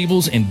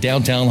 Siebel's in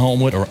downtown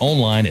Homewood or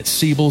online at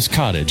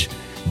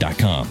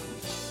SiebelsCottage.com.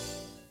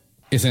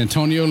 It's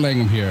Antonio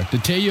Langham here to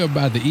tell you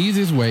about the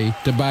easiest way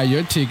to buy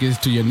your tickets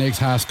to your next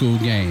high school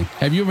game.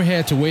 Have you ever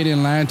had to wait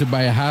in line to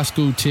buy a high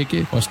school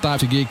ticket or stop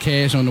to get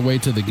cash on the way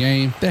to the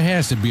game? There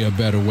has to be a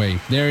better way.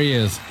 There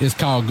is. It's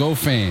called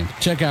GoFan.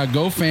 Check out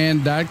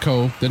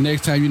GoFan.co the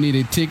next time you need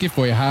a ticket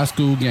for your high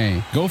school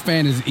game.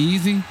 GoFan is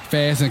easy,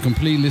 fast, and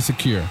completely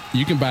secure.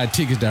 You can buy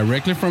tickets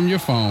directly from your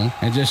phone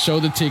and just show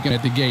the ticket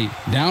at the gate.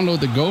 Download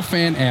the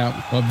GoFan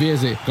app or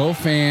visit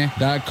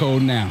GoFan.co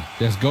now.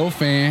 That's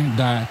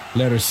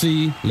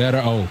GoFan.C.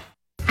 Letter O.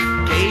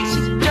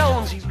 Casey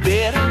Jones, you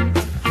better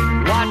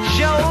watch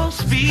your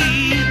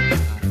speed.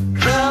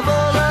 Trouble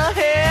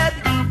ahead,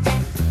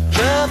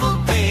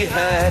 trouble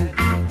behind.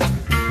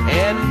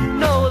 And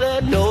know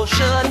that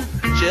notion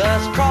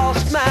just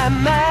crossed my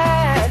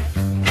mind.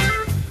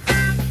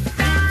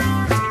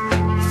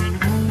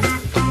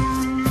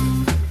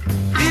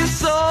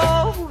 This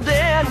old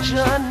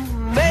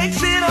engine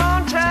makes it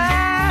on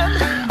time.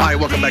 All right,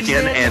 welcome back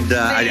in, and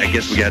I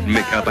guess we got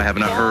Mick up. I have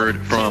not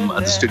heard from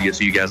the studio,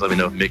 so you guys let me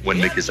know if when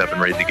Mick is up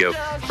and ready to go.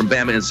 From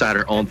Bama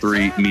Insider on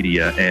 3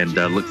 Media, and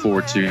look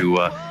forward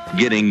to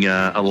getting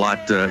a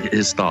lot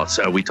his thoughts.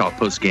 We talked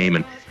post-game,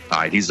 and all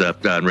right, he's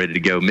up and ready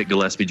to go. Mick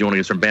Gillespie joining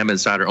us from Bama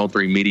Insider on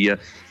 3 Media.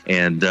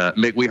 And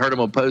Mick, we heard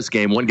him on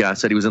post-game. One guy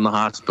said he was in the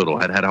hospital,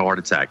 had a heart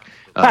attack.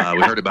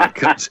 We heard about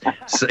Coach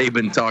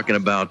Saban talking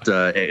about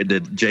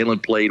that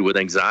Jalen played with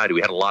anxiety.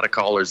 We had a lot of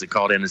callers that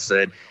called in and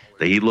said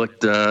that he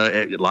looked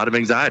a lot of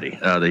anxiety.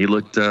 That he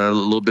looked a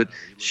little bit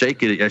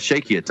shaky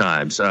at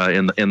times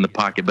in the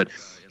pocket. But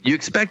you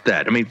expect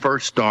that. I mean,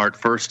 first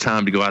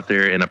time to go out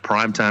there in a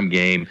primetime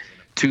game,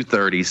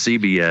 2:30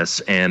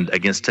 CBS, and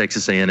against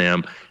Texas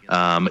A&M.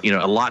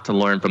 A lot to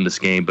learn from this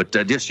game. But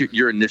just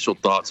your initial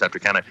thoughts after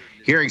kind of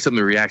hearing some of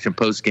the reaction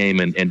post game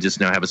and just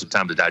now having some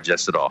time to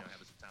digest it all.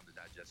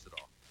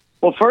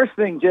 Well, first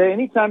thing, Jay,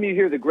 anytime you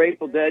hear the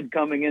Grateful Dead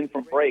coming in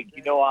from break,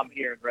 you know I'm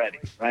here and ready,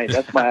 right?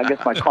 That's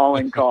my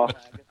calling call.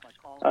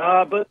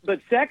 But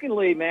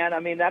secondly, man, I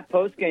mean, that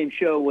post-game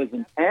show was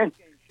intense,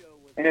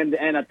 and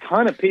a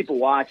ton of people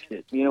watched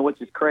it,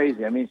 which is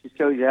crazy. I mean, it just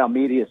shows you how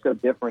media is so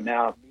different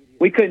now.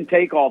 We couldn't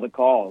take all the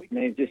calls. I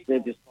mean,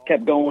 it just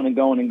kept going and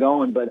going and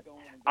going. But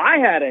I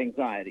had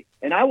anxiety,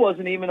 and I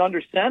wasn't even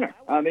under center.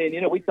 I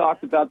mean, we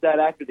talked about that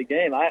after the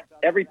game.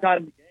 Every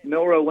time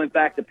Milroe went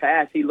back to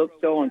pass, he looked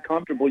so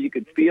uncomfortable. You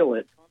could feel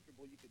it.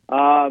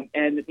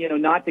 And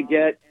not to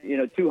get,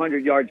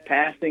 200 yards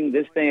passing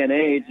this day and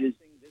age is,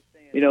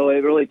 it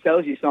really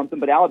tells you something.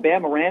 But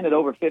Alabama ran it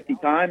over 50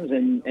 times,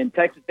 and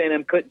Texas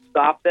A&M couldn't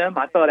stop them.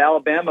 I thought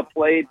Alabama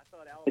played,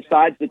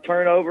 besides the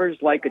turnovers,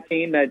 like a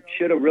team that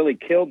should have really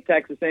killed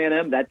Texas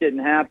A&M. That didn't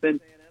happen.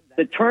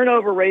 The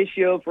turnover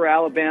ratio for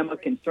Alabama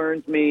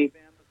concerns me,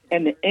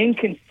 and the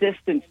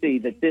inconsistency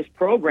that this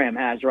program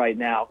has right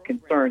now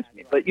concerns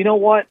me. But you know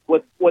what?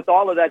 With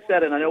all of that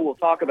said, and I know we'll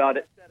talk about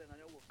it,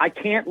 I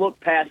can't look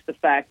past the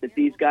fact that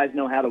these guys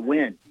know how to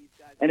win.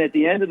 And at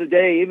the end of the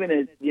day, even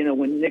as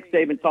when Nick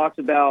Saban talks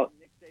about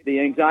the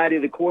anxiety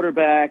of the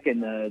quarterback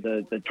and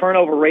the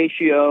turnover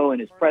ratio in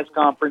his press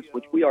conference,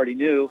 which we already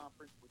knew,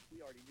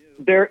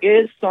 there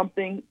is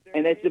something,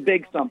 and it's a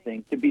big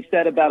something, to be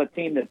said about a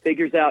team that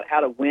figures out how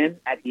to win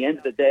at the end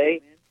of the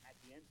day.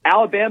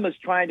 Alabama's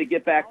trying to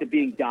get back to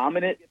being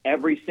dominant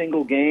every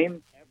single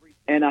game,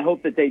 and I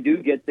hope that they do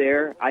get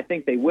there. I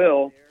think they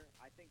will.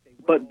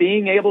 But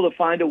being able to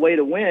find a way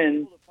to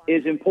win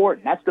is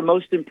important. That's the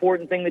most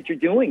important thing that you're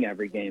doing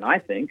every game, I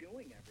think.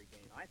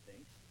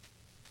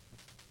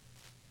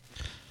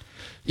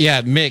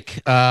 Yeah,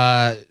 Mick,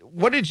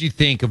 what did you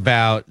think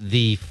about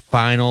the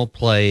final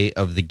play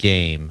of the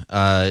game?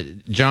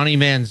 Johnny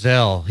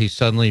Manziel, he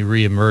suddenly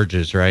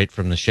reemerges, right,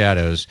 from the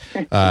shadows.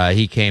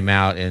 He came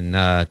out and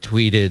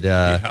tweeted,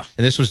 and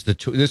this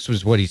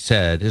was what he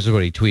said. This is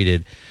what he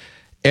tweeted.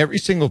 Every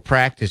single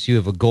practice, you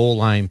have a goal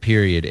line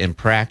period and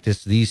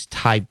practice these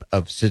type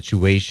of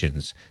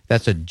situations.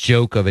 That's a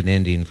joke of an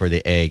ending for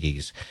the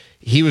Aggies.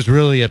 He was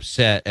really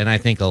upset, and I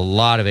think a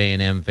lot of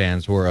A&M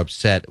fans were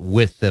upset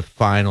with the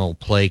final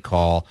play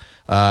call.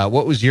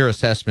 What was your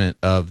assessment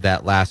of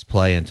that last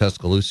play in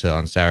Tuscaloosa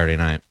on Saturday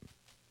night?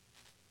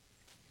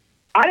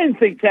 I didn't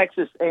think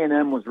Texas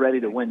A&M was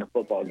ready to win the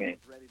football game.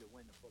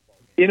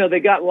 They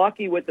got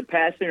lucky with the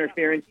pass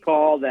interference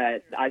call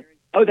that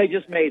they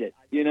just made it,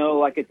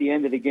 like at the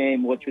end of the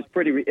game, which was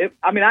pretty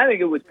I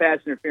think it was pass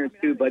interference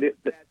too, but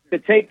to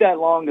take that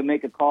long to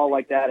make a call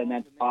like that in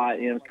that spot,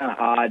 it's kind of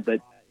odd,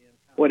 but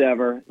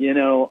whatever, they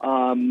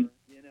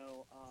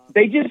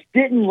just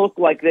didn't look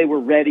like they were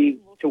ready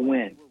to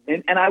win.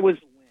 And I was,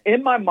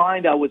 in my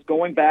mind, I was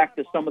going back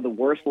to some of the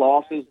worst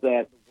losses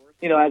that,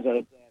 as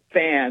a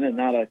fan and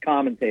not a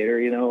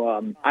commentator,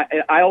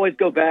 I always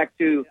go back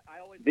to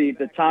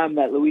the time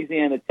that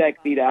Louisiana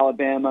Tech beat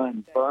Alabama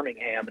in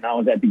Birmingham, and I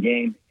was at the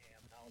game.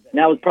 And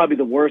that was probably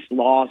the worst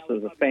loss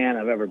as a fan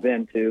I've ever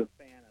been to.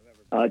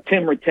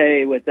 Tim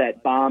Rattay with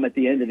that bomb at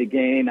the end of the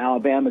game.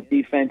 Alabama's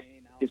defense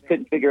just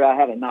couldn't figure out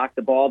how to knock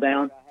the ball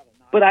down.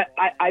 But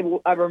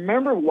I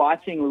remember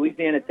watching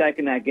Louisiana Tech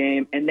in that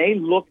game, and they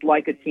looked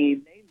like a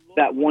team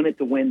that wanted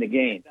to win the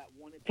game.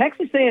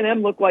 Texas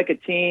A&M looked like a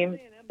team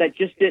that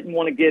just didn't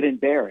want to get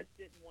embarrassed.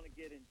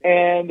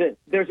 And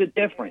there's a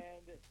difference.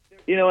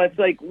 You know, it's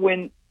like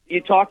when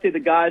you talk to the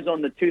guys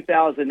on the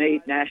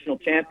 2008 national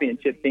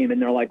championship team,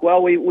 and they're like,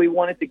 well, we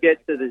wanted to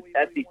get to the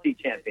SEC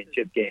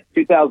championship game.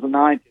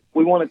 2009,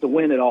 we wanted to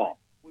win it all.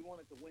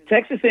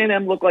 Texas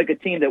A&M looked like a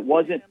team that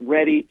wasn't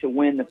ready to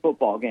win the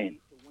football game.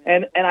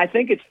 And I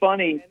think it's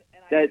funny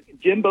that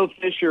Jimbo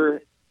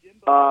Fisher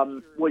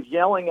was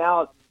yelling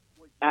out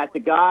at the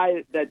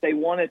guy that they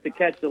wanted to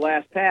catch the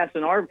last pass,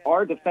 and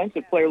our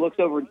defensive player looks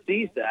over and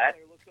sees that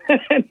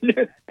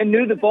and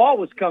knew the ball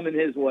was coming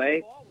his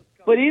way.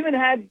 But even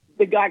had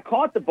the guy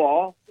caught the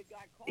ball,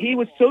 he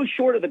was so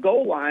short of the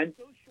goal line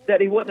that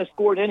he wouldn't have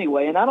scored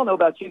anyway. And I don't know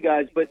about you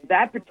guys, but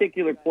that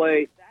particular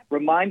play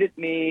reminded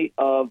me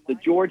of the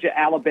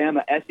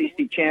Georgia-Alabama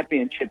SEC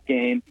championship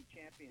game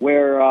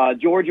where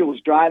Georgia was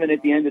driving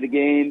at the end of the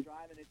game.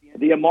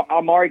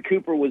 Amari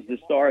Cooper was the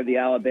star of the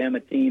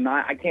Alabama team.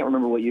 I can't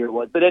remember what year it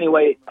was. But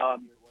anyway,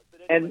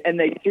 and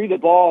they threw the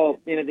ball,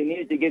 you know, they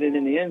needed to get it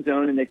in the end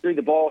zone, and they threw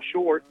the ball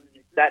short.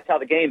 That's how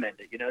the game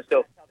ended, you know.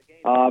 So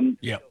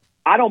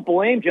I don't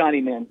blame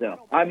Johnny Manziel.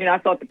 I mean, I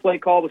thought the play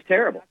call was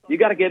terrible. You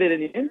got to get it in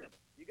the end zone.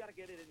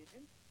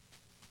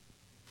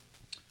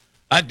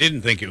 I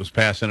didn't think it was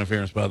pass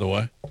interference, by the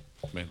way.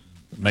 I mean,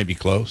 maybe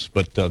close,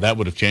 but that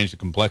would have changed the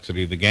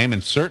complexity of the game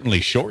and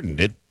certainly shortened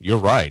it. You're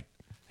right.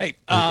 Hey,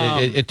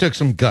 it took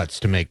some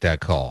guts to make that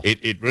call.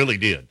 It really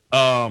did.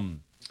 I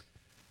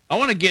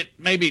want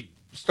to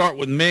start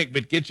with Mick,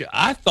 but get you.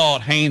 I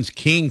thought Haynes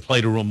King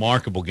played a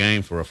remarkable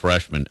game for a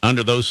freshman.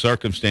 Under those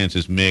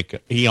circumstances, Mick,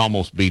 he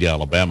almost beat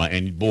Alabama,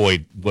 and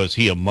boy, was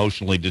he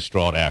emotionally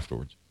distraught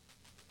afterwards.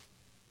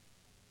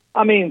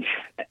 I mean,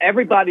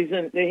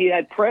 he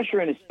had pressure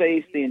in his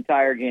face the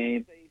entire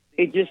game.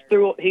 He just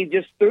threw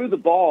the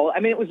ball. I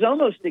mean, it was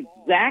almost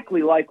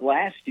exactly like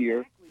last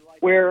year,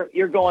 where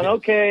you're going,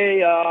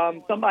 okay,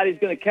 somebody's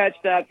going to catch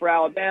that for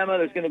Alabama.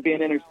 There's going to be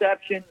an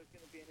interception.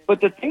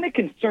 But the thing that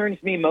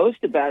concerns me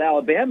most about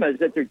Alabama is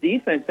that their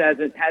defense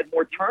hasn't had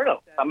more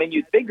turnovers. I mean,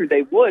 you'd figure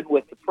they would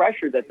with the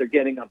pressure that they're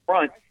getting up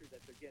front.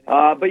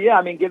 But, yeah,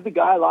 I mean, give the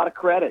guy a lot of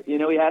credit. You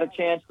know, he had a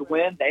chance to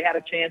win. They had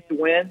a chance to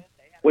win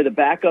with a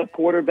backup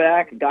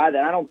quarterback, a guy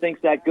that I don't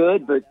think's that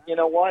good. But you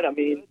know what? I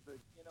mean,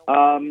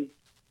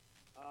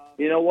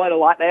 you know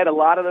what? They had a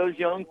lot of those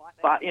young,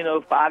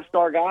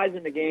 five-star guys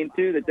in the game,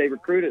 too, that they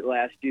recruited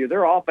last year.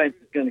 Their offense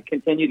is going to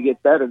continue to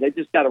get better. They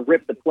just got to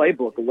rip the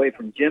playbook away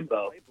from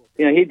Jimbo.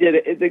 You know, he did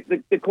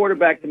it. The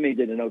quarterback, to me,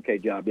 did an okay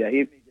job. Yeah,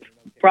 he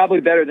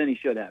probably better than he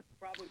should have.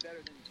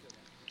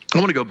 I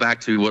want to go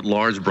back to what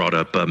Lars brought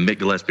up. Mick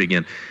Gillespie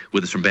again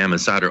with us from Bama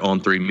Insider on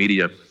 3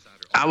 Media.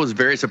 I was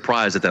very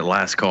surprised at that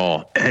last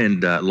call,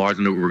 and Lars,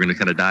 I know we're going to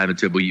kind of dive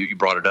into it, but you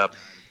brought it up.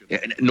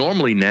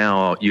 Normally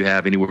now you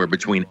have anywhere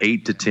between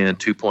 8 to 10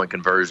 two-point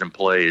conversion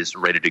plays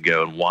ready to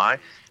go. And why?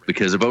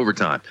 Because of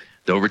overtime.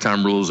 The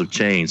overtime rules have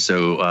changed.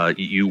 So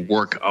you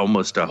work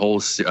almost a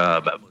whole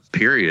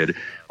period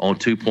on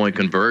two-point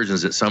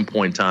conversions at some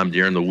point in time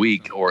during the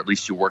week, or at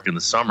least you work in the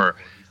summer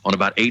on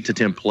about 8 to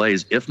 10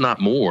 plays, if not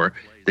more,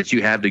 that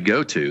you have to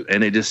go to.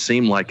 And it just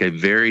seemed like a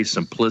very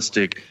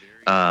simplistic,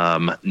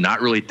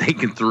 not really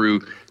thinking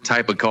through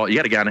type of call. You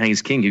got a guy in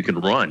Haynes King who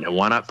can run, and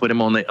why not put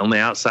him on the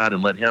outside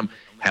and let him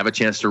have a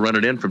chance to run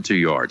it in from 2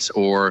 yards,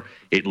 or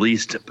at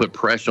least put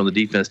pressure on the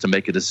defense to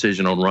make a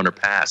decision on run or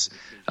pass.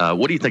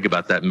 What do you think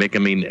about that, Mick? I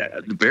mean,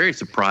 very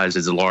surprised,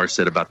 as Lars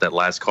said, about that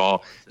last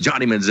call.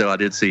 Johnny Manziel, I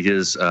did see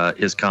his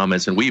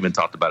comments, and we even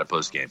talked about it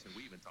post game.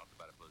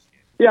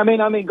 Yeah,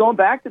 I mean, going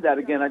back to that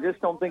again, I just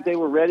don't think they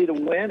were ready to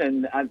win,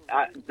 and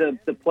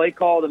the play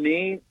call to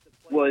me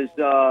was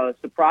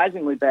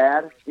surprisingly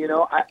bad. You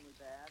know,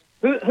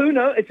 who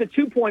knows? It's a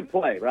 2-point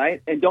play,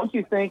 right? And don't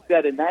you think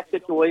that in that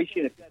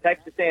situation, if it's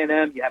Texas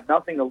A&M, you have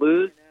nothing to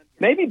lose,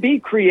 maybe be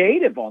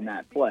creative on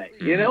that play.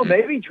 You know,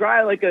 maybe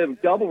try like a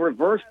double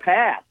reverse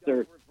pass,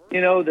 or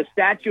the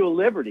Statue of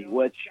Liberty,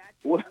 which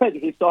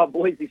he saw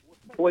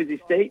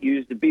Boise State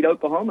use to beat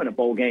Oklahoma in a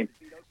bowl game.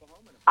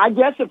 I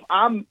guess if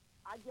I'm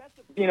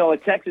a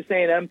Texas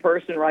A&M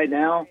person right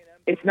now,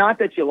 it's not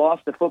that you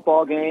lost the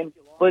football game,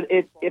 but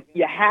if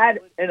you had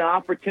an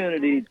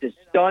opportunity to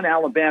stun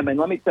Alabama, and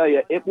let me tell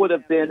you, it would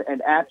have been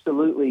an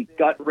absolutely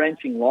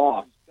gut-wrenching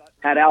loss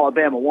had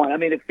Alabama won. I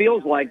mean, it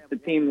feels like the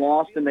team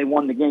lost and they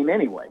won the game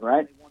anyway,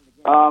 right?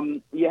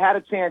 You had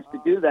a chance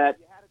to do that,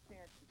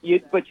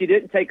 but you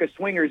didn't take a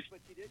swinger's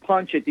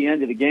punch at the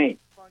end of the game.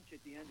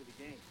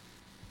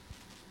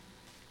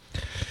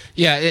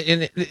 Yeah,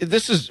 and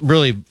this is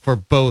really for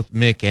both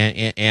Mick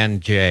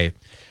and Jay.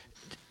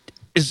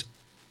 Is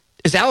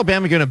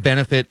Alabama going to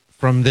benefit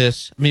from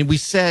this? I mean, we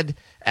said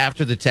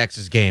after the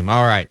Texas game,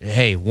 all right,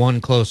 hey,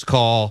 one close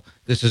call.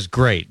 This is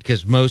great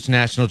because most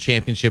national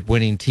championship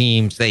winning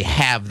teams, they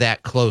have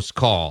that close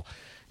call.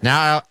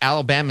 Now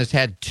Alabama's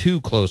had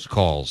 2 close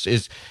calls.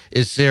 Is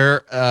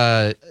there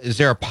a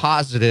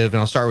positive,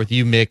 and I'll start with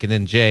you, Mick, and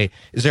then Jay,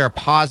 is there a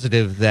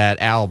positive that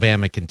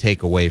Alabama can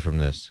take away from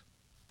this?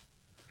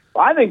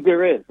 I think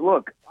there is.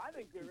 Look,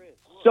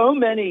 so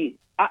many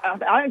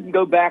I can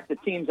go back to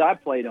teams I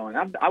played on.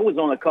 I was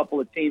on a couple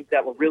of teams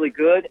that were really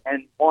good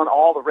and won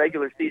all the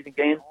regular season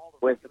games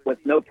with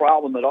no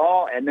problem at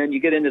all. And then you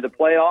get into the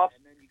playoffs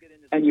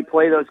and you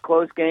play those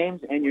close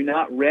games and you're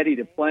not ready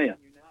to play them.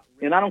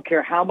 And I don't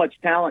care how much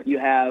talent you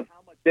have,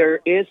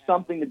 there is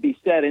something to be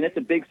said, and it's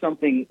a big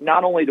something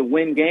not only to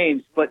win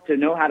games, but to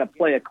know how to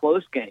play a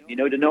close game,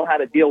 to know how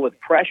to deal with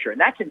pressure. And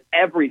that's in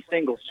every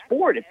single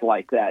sport. It's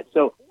like that.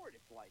 So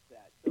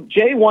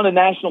Jay won a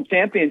national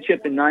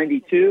championship in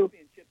 92.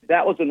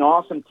 That was an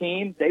awesome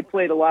team. They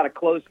played a lot of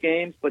close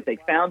games, but they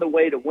found a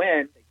way to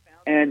win,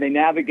 and they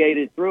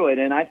navigated through it.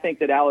 And I think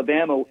that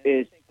Alabama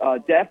is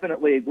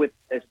definitely, with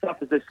as tough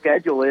as this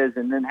schedule is,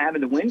 and then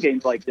having to win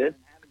games like this,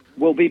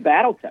 will be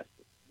battle-tested.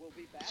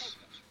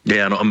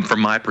 Yeah, and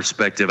from my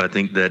perspective, I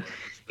think that,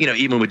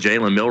 even with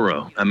Jalen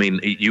Milroe, I mean,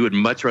 you would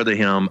much rather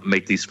him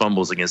make these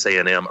fumbles against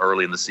A&M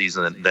early in the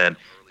season than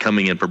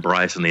coming in for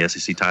Bryce in the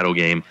SEC title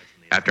game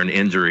after an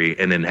injury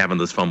and then having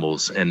those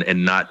fumbles and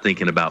not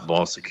thinking about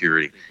ball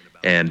security.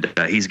 And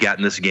he's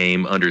gotten this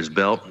game under his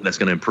belt. That's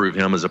going to improve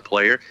him as a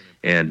player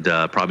and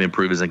probably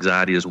improve his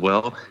anxiety as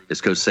well, as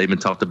Coach Saban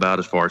talked about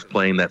as far as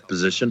playing that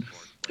position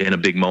in a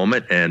big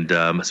moment. And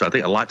so I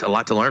think a lot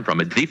to learn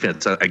from it.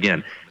 Defense,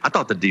 again, I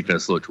thought the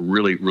defense looked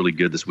really, really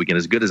good this weekend,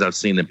 as good as I've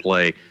seen them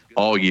play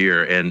all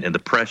year. And the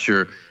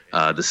pressure,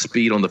 the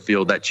speed on the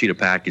field, that cheetah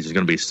package is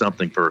going to be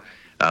something for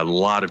a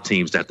lot of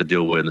teams to have to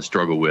deal with and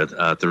struggle with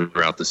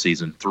throughout the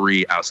season.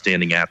 3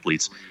 outstanding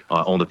athletes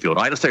on the field.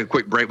 All right, let's take a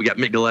quick break. We got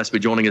Mick Gillespie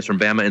joining us from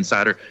Bama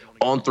Insider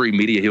on 3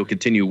 Media. He'll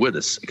continue with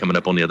us coming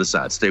up on the other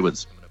side. Stay with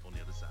us.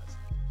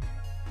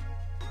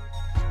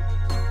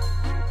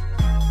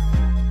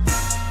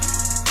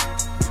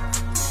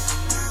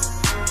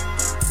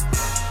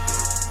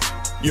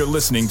 You're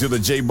listening to The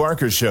Jay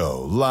Barker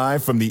Show,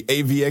 live from the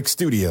AVX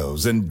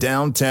studios in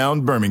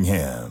downtown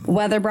Birmingham.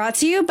 Weather brought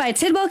to you by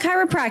Tidwell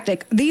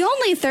Chiropractic, the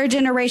only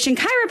third-generation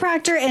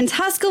chiropractor in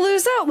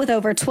Tuscaloosa with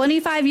over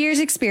 25 years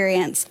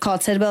experience. Call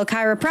Tidwell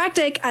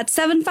Chiropractic at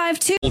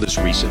 752. This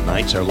recent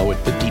nights are low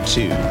at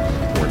 52.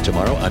 For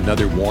tomorrow,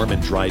 another warm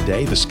and dry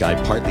day. The sky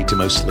partly to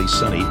mostly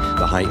sunny,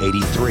 the high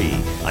 83.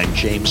 I'm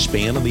James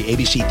Spann on the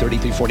ABC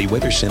 3340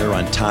 Weather Center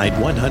on Tide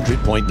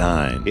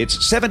 100.9.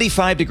 It's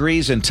 75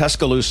 degrees in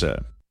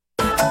Tuscaloosa.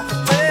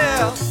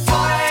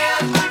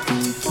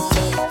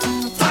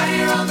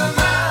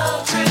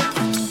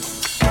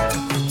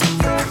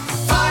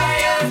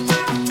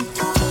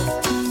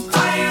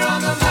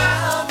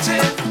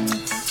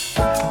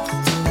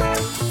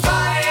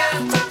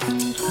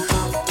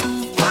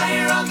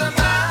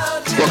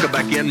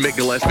 Again, Mick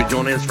Gillespie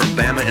joining us from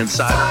Bama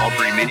Insider, all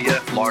 3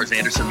 Media. Lars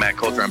Anderson, Matt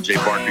Coulter, I'm Jay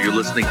Barker. You're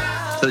listening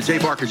to the Jay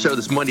Barker Show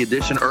this Monday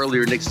edition.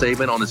 Earlier, Nick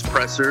Saban on his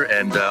presser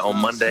and on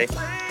Monday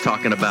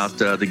talking about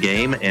the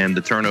game and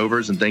the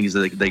turnovers and things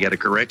that they got to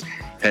correct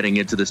heading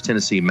into this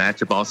Tennessee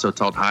matchup. Also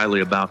talked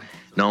highly about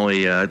not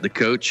only the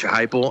coach,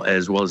 Heupel,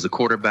 as well as the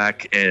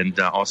quarterback and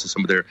also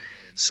some of their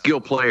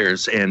skill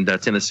players, and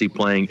Tennessee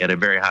playing at a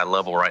very high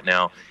level right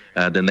now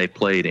than they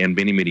played in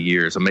many, many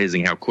years.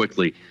 Amazing how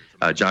quickly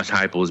Josh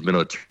Heupel has been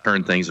able to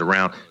turn things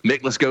around.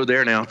 Mick, let's go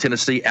there now.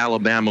 Tennessee,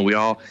 Alabama. We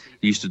all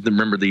used to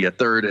remember the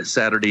third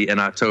Saturday in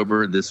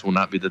October. This will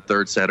not be the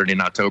third Saturday in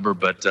October,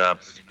 but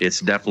it's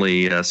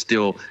definitely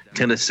still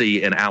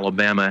Tennessee and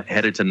Alabama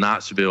headed to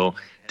Knoxville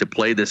to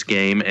play this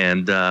game.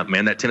 And,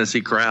 man, that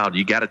Tennessee crowd,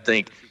 you got to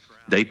think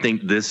they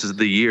think this is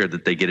the year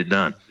that they get it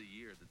done.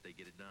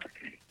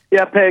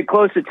 Yeah, pay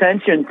close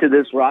attention to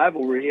this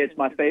rivalry. It's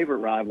my favorite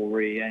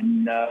rivalry.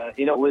 And,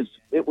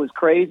 it was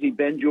crazy.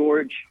 Ben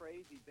George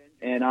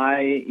and I,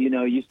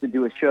 used to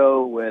do a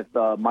show with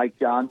Mike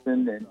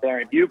Johnson and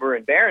Baron Huber,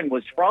 and Baron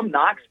was from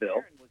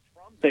Knoxville,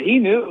 so he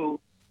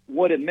knew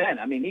what it meant.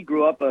 I mean, he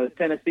grew up a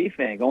Tennessee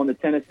fan, going to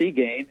Tennessee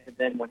games, and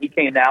then when he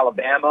came to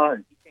Alabama,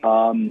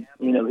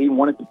 he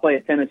wanted to play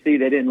at Tennessee.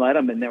 They didn't let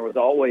him, and there was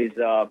always,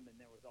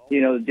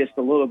 just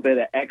a little bit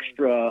of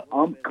extra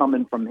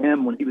coming from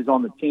him when he was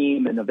on the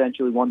team and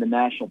eventually won the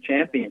national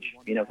championship.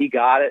 He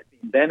got it.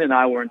 Ben and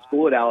I were in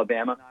school at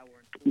Alabama,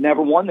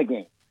 never won the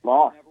game,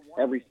 lost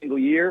every single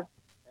year.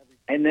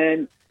 And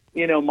then,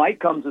 Mike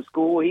comes to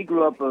school. He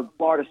grew up a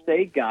Florida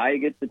State guy. He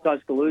gets to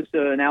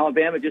Tuscaloosa, and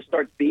Alabama just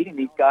starts beating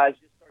these guys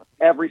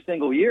every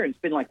single year. And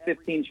it's been like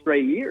 15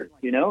 straight years,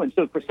 And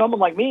so for someone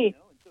like me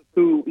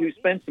who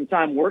spent some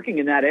time working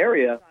in that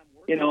area,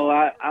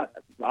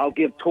 I'll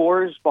give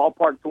tours,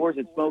 ballpark tours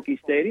at Smoky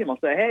Stadium. I'll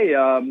say, hey,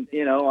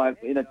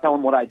 tell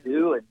them what I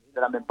do and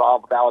that I'm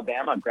involved with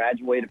Alabama. I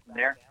graduated from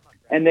there.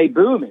 And they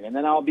boo me, and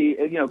then I'll be,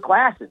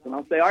 classes, and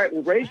I'll say, all right,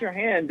 well, raise your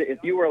hand if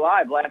you were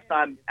alive last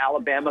time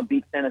Alabama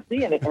beat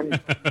Tennessee. And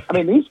I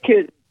mean, these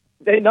kids,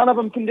 none of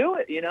them can do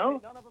it,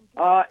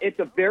 It's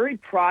a very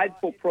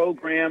prideful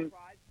program.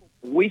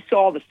 We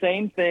saw the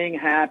same thing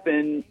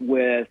happen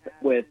with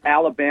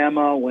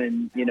Alabama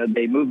when,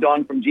 they moved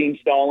on from Gene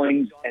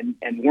Stallings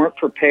and weren't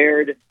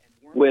prepared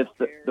with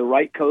the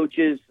right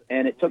coaches,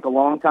 and it took a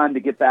long time to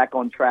get back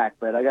on track.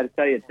 But I got to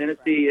tell you,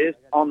 Tennessee is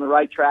on the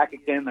right track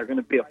again. They're going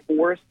to be a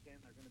force.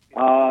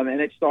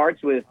 And it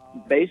starts with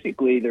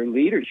basically their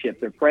leadership.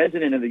 Their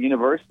president of the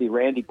university,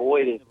 Randy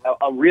Boyd, is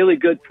a really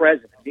good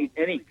president.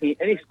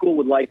 Any school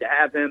would like to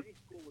have him.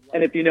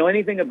 And if you know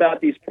anything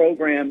about these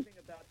programs,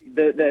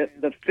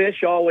 the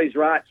fish always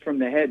rots from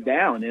the head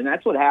down, and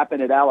that's what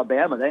happened at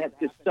Alabama. They had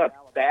just such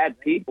bad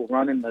people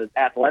running the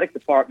athletic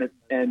department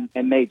and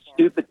made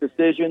stupid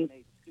decisions.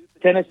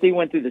 Tennessee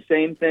went through the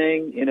same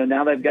thing.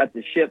 Now they've got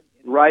the ship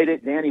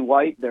righted. Danny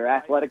White, their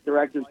athletic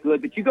director, is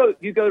good. But you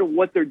go to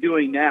what they're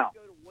doing now.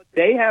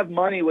 They have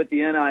money with the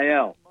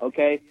NIL,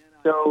 okay?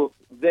 So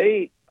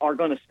they are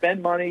going to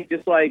spend money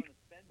just like,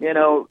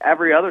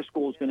 every other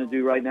school is going to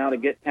do right now to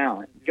get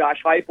talent.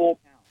 Josh Heupel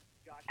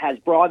has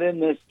brought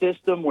in this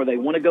system where they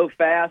want to go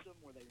fast,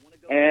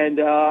 and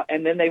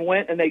then they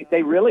went and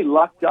they really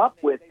lucked up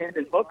with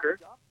Hendon Hooker,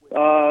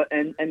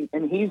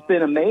 and he's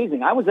been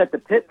amazing. I was at the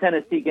Pitt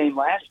Tennessee game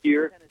last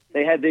year.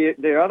 They had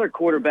their other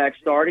quarterback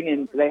starting,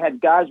 and they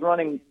had guys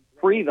running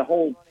free the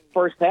whole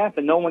first half,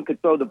 and no one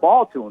could throw the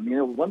ball to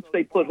him. Once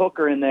they put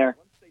Hooker in there,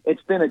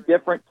 it's been a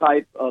different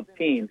type of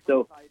team.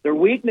 So their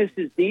weakness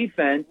is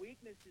defense.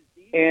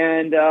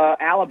 And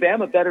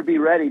Alabama better be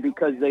ready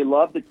because they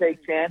love to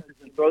take chances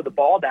and throw the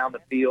ball down the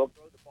field.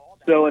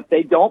 So if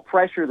they don't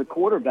pressure the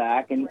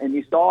quarterback, and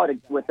you saw it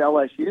with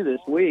LSU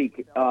this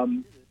week,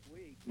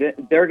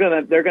 they're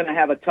gonna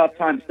have a tough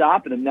time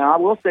stopping him. Now I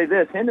will say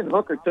this: Hendon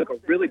Hooker took a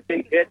really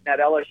big hit in that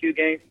LSU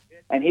game,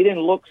 and he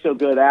didn't look so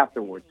good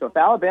afterwards. So if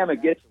Alabama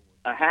gets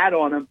a hat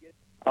on him,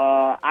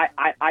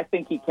 I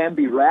think he can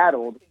be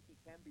rattled.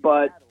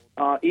 But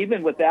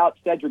even without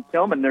Cedric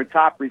Tillman, their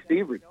top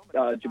receiver,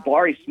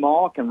 Jabari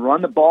Small, can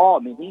run the ball. I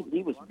mean,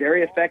 he was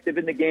very effective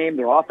in the game.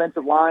 Their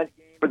offensive line,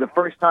 for the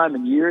first time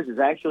in years, is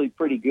actually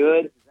pretty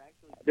good.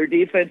 Their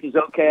defense is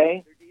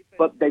okay,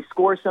 but they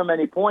score so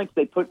many points,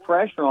 they put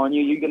pressure on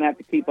you. You're going to have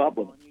to keep up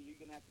with them.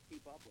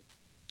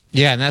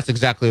 Yeah, and that's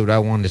exactly what I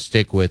wanted to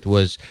stick with,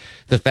 was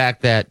the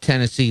fact that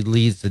Tennessee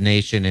leads the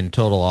nation in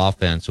total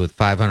offense with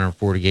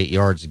 548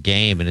 yards a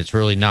game, and it's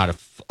really not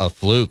a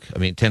fluke. I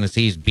mean,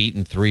 Tennessee's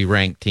beaten 3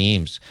 ranked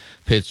teams,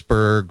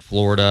 Pittsburgh,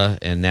 Florida,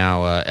 and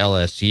now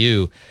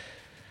LSU.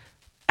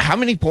 How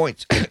many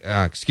points,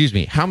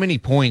 how many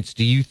points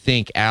do you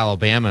think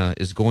Alabama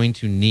is going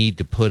to need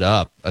to put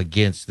up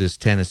against this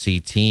Tennessee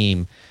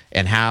team,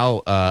 and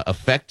how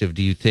effective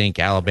do you think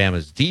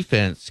Alabama's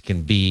defense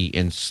can be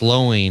in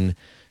slowing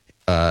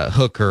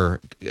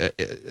Hooker,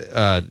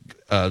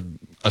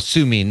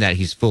 assuming that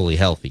he's fully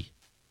healthy?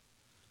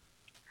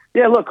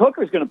 Yeah, look,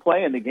 Hooker's going to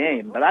play in the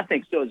game, but I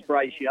think so is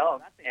Bryce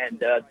Young.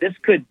 And this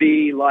could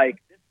be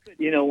like,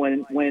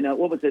 when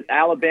what was it,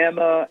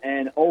 Alabama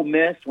and Ole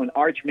Miss, when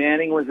Arch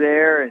Manning was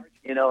there, and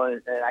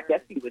I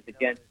guess he was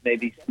against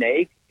maybe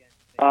Snake.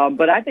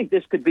 But I think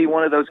this could be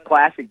one of those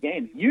classic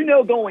games.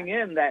 Going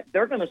in that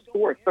they're going to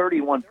score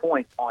 31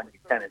 points on you,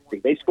 Tennessee.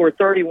 They score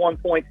 31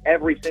 points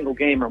every single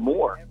game or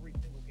more,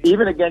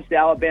 even against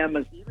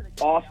Alabama's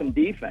awesome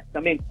defense. I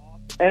mean,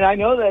 and I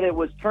know that it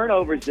was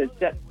turnovers that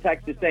set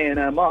Texas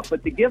A&M up,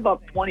 but to give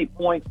up 20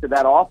 points to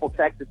that awful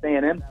Texas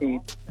A&M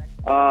team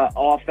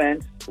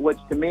offense, which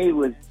to me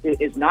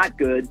is not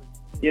good,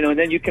 and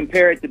then you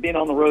compare it to being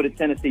on the road at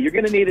Tennessee, you're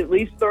going to need at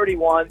least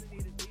 31.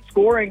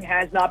 Scoring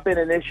has not been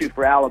an issue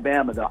for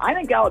Alabama, though. I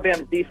think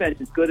Alabama's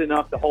defense is good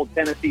enough to hold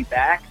Tennessee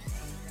back,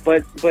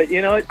 but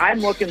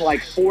I'm looking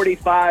like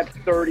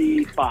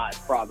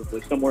 45-35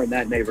 probably, somewhere in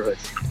that neighborhood.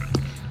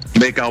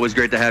 Mick, always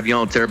great to have you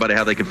on. Tell everybody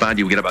how they can find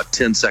you. We get about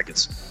 10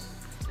 seconds.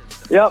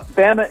 Yep,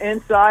 Bama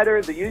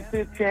Insider, the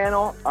YouTube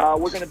channel.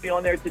 We're going to be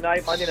on there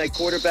tonight, Monday Night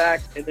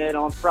Quarterback. And then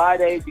on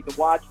Fridays, you can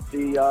watch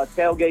the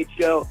Tailgate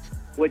Show,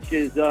 which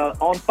is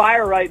on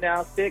fire right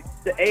now. 6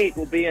 to 8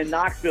 will be in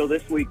Knoxville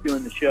this week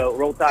doing the show.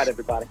 Roll Tide,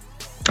 everybody.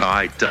 All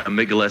right,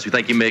 Mick Gillespie.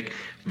 Thank you, Mick.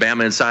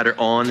 Bama Insider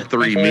on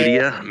 3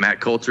 Media.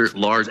 Matt Coulter,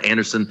 Lars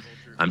Anderson.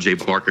 I'm Jay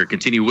Barker.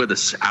 Continue with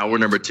us. Hour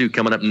number 2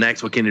 coming up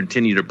next. We'll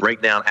continue to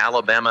break down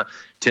Alabama,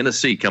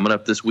 Tennessee coming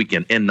up this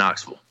weekend in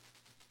Knoxville.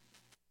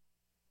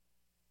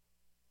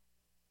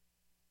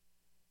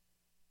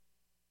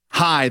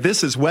 Hi,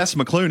 this is Wes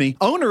McClooney,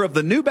 owner of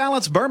the New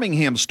Balance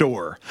Birmingham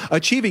store.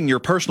 Achieving your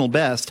personal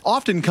best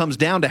often comes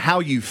down to how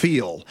you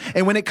feel.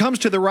 And when it comes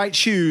to the right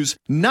shoes,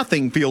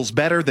 nothing feels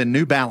better than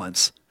New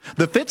Balance.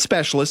 The fit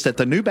specialists at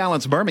the New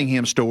Balance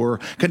Birmingham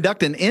store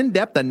conduct an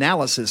in-depth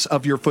analysis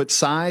of your foot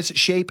size,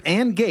 shape,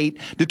 and gait,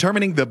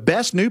 determining the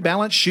best New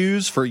Balance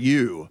shoes for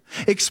you.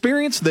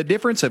 Experience the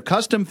difference of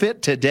custom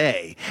fit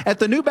today at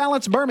the New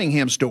Balance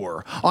Birmingham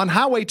store on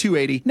Highway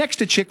 280 next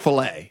to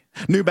Chick-fil-A.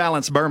 New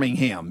Balance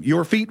Birmingham,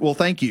 your feet will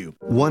thank you.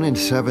 1 in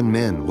 7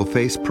 men will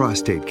face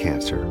prostate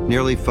cancer.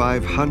 Nearly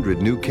 500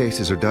 new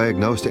cases are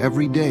diagnosed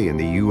every day in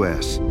the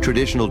U.S.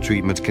 Traditional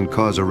treatments can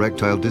cause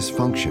erectile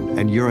dysfunction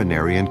and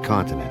urinary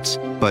incontinence.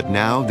 But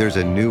now there's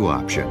a new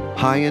option,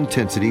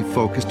 high-intensity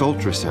focused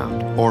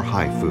ultrasound, or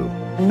HIFU.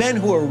 Men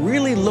who are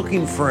really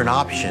looking for an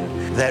option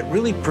that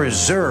really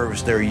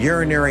preserves their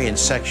urinary and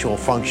sexual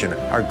function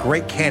are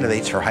great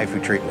candidates for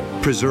HIFU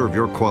treatment. Preserve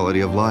your quality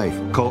of life.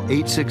 Call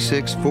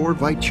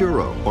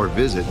 866-4-VITURO or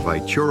visit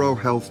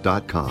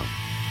VituroHealth.com.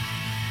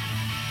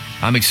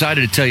 I'm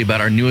excited to tell you about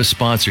our newest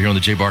sponsor here on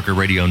the Jay Barker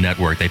Radio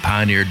Network. They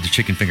pioneered the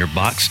Chicken Finger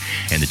Box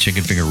and the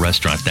Chicken Finger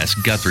Restaurant. That's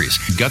Guthrie's.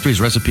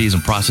 Guthrie's recipes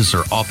and process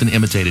are often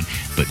imitated,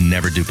 but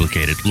never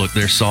duplicated. Look,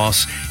 their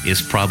sauce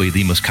is probably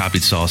the most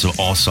copied sauce of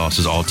all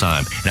sauces all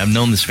time. And I've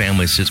known this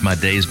family since my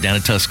days down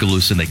in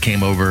Tuscaloosa, and they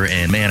came over,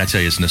 and man, I tell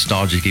you, it's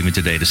nostalgic even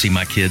today to see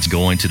my kids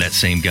going to that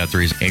same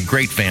Guthrie's. And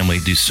great family,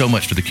 do so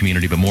much for the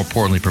community, but more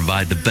importantly,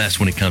 provide the best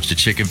when it comes to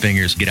chicken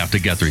fingers. Get out to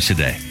Guthrie's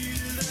today.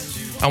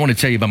 I want to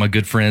tell you about my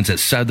good friends at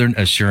Southern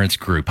Assurance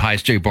Group. Hi,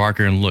 it's Jay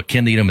Barker, and look,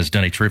 Ken Needham has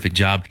done a terrific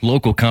job.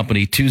 Local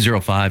company,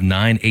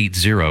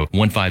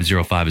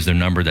 205-980-1505 is their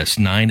number. That's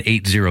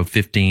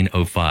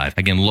 980-1505.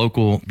 Again,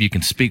 local, you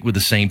can speak with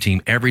the same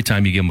team every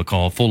time you give them a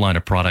call. Full line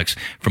of products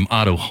from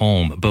auto,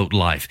 home, boat,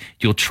 life.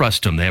 You'll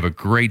trust them. They have a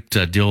great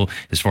deal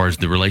as far as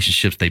the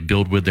relationships they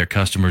build with their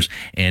customers,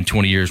 and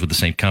 20 years with the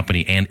same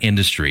company and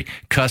industry.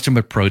 Custom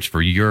approach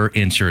for your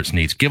insurance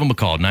needs. Give them a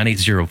call,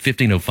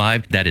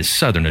 980-1505. That is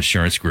Southern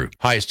Assurance Group.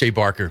 Hi, it's Jay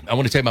Barker. I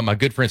want to tell you about my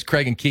good friends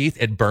Craig and Keith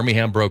at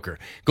Birmingham Broker.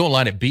 Go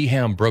online at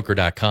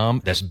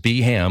BHAMBroker.com. That's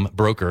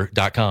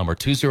BHAMBroker.com or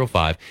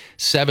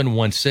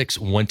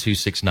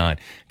 205-716-1269.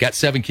 Got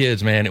 7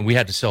 kids, man, and we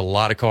had to sell a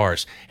lot of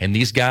cars. And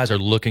these guys are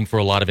looking for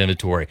a lot of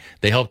inventory.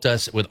 They helped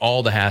us with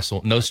all the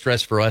hassle. No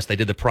stress for us. They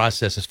did the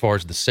process as far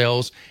as the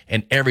sales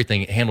and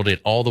everything. Handled it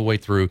all the way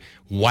through.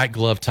 White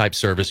glove type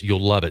service. You'll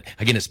love it.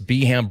 Again, it's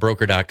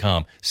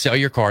BHAMBroker.com. Sell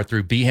your car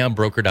through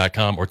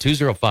BHAMBroker.com or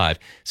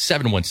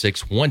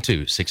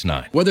 205-716-1269.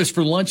 Whether it's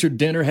for lunch or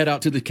dinner, head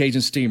out to the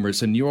Cajun Steamer.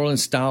 It's a New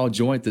Orleans-style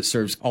joint that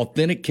serves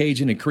authentic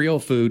Cajun and Creole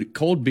food,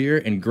 cold beer,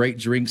 and great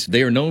drinks.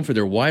 They are known for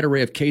their wide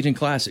array of Cajun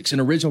classics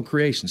and original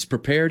creations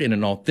prepared in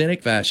an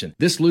authentic fashion.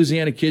 This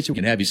Louisiana kitchen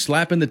can have you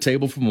slapping the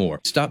table for more.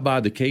 Stop by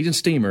the Cajun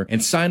Steamer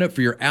and sign up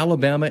for your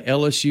Alabama,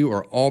 LSU,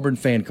 or Auburn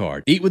fan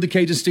card. Eat with the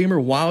Cajun Steamer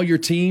while your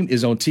team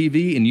is on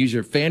TV and use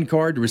your fan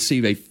card to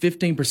receive a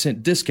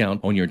 15% discount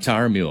on your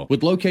entire meal.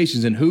 With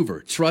locations in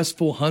Hoover,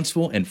 Trustful,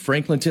 Huntsville, and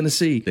Franklin,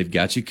 Tennessee, they've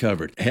got you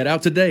covered. Head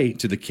out today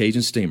to the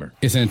Cajun Steamer.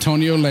 It's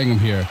Antonio Langham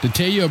here to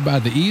tell you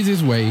about the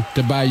easiest way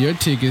to buy your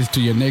tickets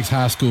to your next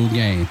high school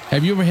game.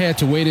 Have you ever had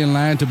to wait in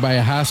line to buy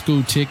a high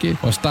school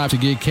ticket or stop to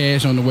get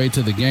cash on the way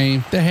to the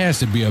game? There has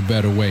to be a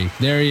better way.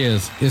 There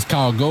is. It's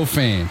called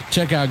GoFan.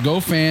 Check out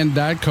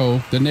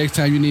GoFan.co the next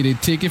time you need a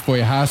ticket for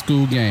your high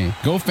school game.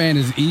 GoFan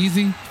is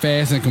easy,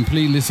 fast, and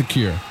completely secure.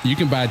 You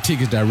can buy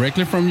tickets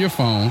directly from your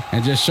phone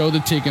and just show the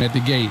ticket at the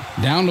gate.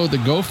 Download the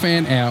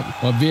GoFan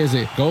app or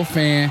visit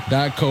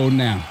GoFan.co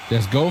now.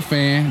 That's GoFan.C.O.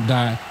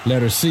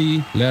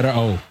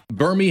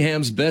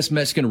 Birmingham's best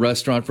Mexican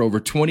restaurant for over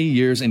 20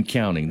 years and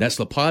counting. That's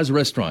La Paz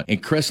Restaurant in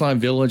Crestline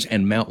Village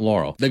and Mount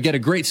Laurel. They've got a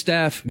great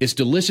staff, its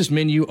delicious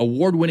menu,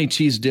 award-winning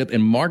cheese dip,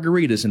 and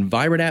margaritas and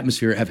vibrant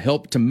atmosphere have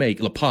helped to make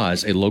La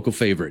Paz a local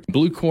favorite.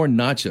 Blue corn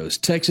nachos,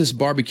 Texas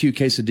barbecue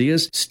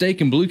quesadillas,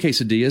 steak and blue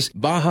quesadillas,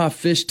 Baja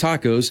fish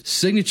tacos,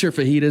 signature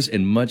fajitas,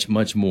 and much,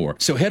 much more.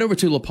 So head over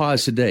to La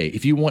Paz today.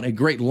 If you want a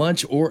great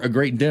lunch or a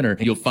great dinner,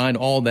 you'll find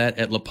all that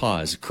at La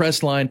Paz,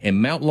 Crestline,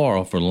 and Mount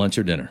Laurel for lunch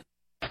or dinner.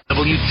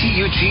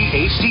 WTUG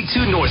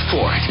HD2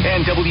 Northport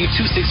and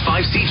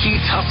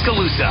W265CG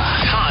Tuscaloosa.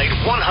 Tide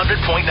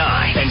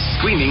 100.9 and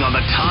streaming on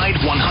the Tide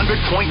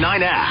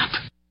 100.9 app.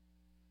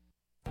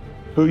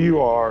 Who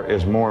you are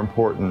is more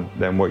important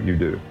than what you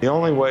do. The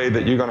only way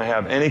that you're going to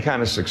have any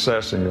kind of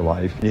success in your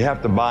life, you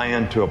have to buy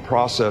into a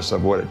process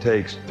of what it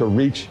takes to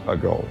reach a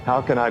goal.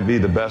 How can I be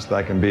the best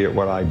I can be at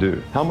what I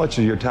do? How much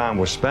of your time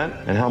was spent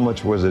and how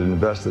much was it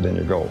invested in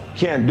your goal? You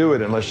can't do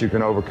it unless you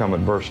can overcome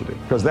adversity,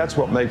 because that's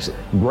what makes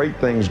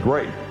great things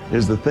great,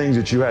 is the things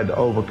that you had to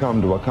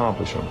overcome to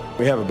accomplish them.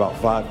 We have about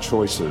 5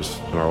 choices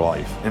in our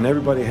life, and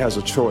everybody has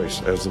a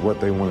choice as to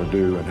what they want to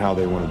do and how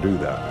they want to do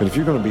that. But if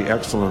you're going to be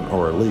excellent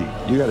or elite,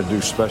 you got to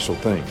do special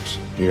things.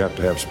 You have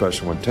to have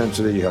special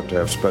intensity, you have to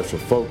have special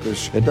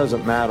focus. It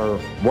doesn't matter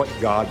what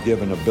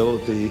God-given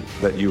ability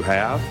that you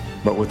have,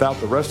 but without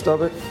the rest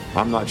of it,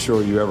 I'm not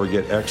sure you ever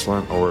get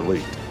excellent or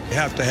elite. You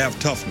have to have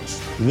toughness.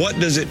 What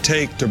does it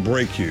take to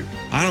break you?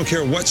 I don't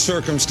care what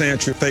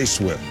circumstance you're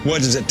faced with. What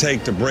does it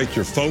take to break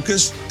your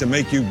focus, to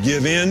make you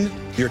give in?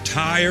 You're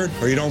tired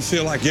or you don't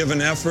feel like giving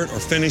effort or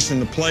finishing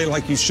the play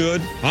like you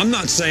should. I'm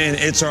not saying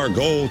it's our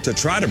goal to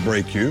try to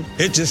break you.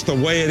 It's just the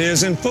way it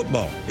is in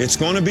football. It's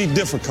going to be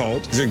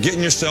difficult if you're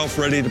getting yourself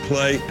ready to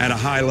play at a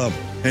high level.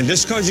 And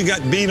just because you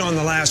got beat on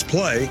the last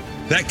play,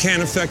 that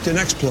can't affect the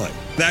next play.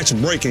 That's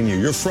breaking you.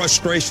 Your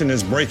frustration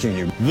is breaking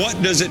you.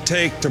 What does it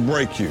take to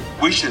break you?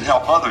 We should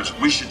help others.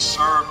 We should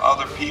serve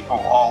other people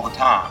all the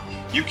time.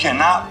 You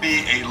cannot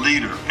be a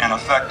leader and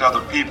affect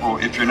other people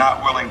if you're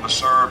not willing to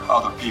serve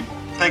other people.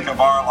 Think of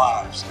our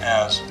lives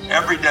as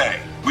every day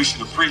we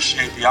should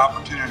appreciate the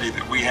opportunity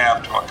that we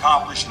have to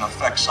accomplish and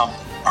affect something.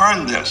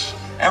 Earn this.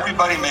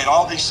 Everybody made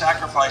all these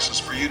sacrifices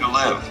for you to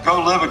live.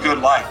 Go live a good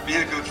life. Be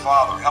a good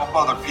father. Help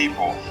other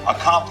people.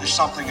 Accomplish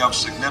something of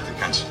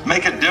significance.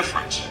 Make a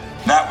difference.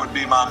 That would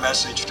be my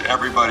message to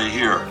everybody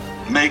here.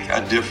 Make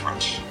a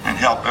difference and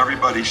help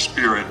everybody's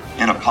spirit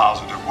in a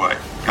positive way.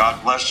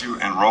 God bless you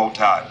and roll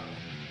Tide.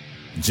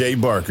 Jay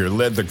Barker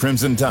led the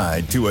Crimson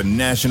Tide to a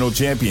national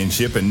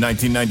championship in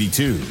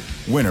 1992,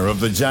 winner of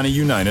the Johnny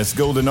Unitas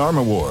Golden Arm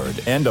Award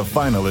and a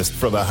finalist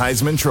for the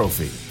Heisman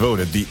Trophy,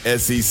 voted the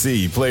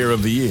SEC Player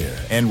of the Year,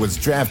 and was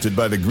drafted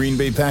by the Green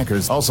Bay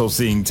Packers, also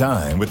seeing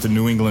time with the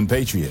New England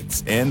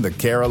Patriots and the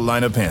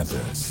Carolina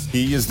Panthers.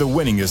 He is the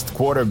winningest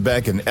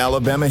quarterback in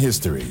Alabama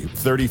history,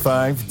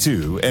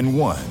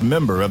 35-2-1,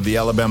 member of the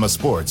Alabama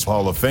Sports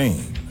Hall of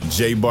Fame.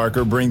 Jay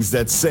Barker brings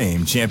that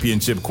same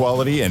championship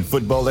quality and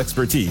football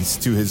expertise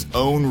to his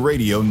own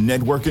radio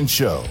network and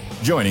show.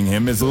 Joining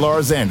him is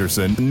Lars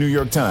Anderson, New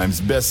York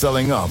Times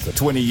best-selling author,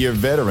 20-year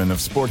veteran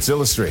of Sports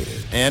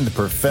Illustrated, and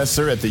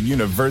professor at the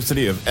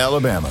University of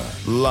Alabama.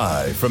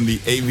 Live from the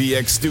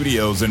AVX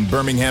studios in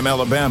Birmingham,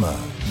 Alabama,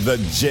 The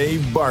Jay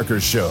Barker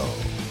Show.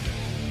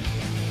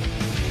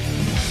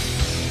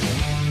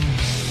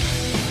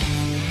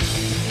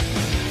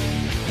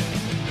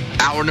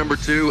 Hour number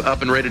 2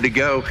 up and ready to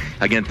go.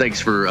 Again,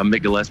 thanks for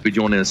Mick Gillespie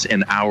joining us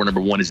in hour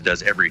number 1, as he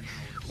does every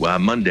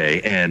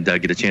Monday, and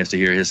get a chance to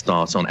hear his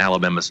thoughts on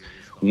Alabama's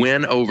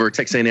win over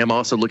Texas A&M.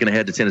 Also looking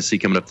ahead to Tennessee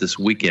coming up this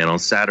weekend on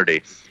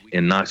Saturday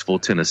in Knoxville,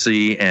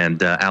 Tennessee,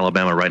 and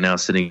Alabama right now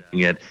sitting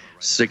at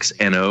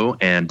 6-0,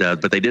 and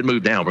but they did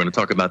move down. We're going to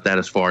talk about that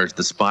as far as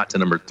the spot to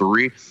number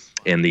 3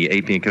 in the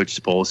AP and Coaches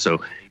Poll. So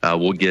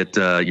we'll get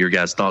your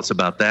guys' thoughts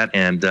about that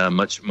and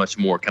much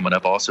more coming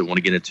up. Also want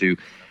to get into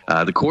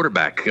the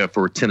quarterback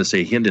for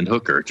Tennessee, Hendon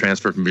Hooker,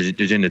 transferred from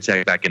Virginia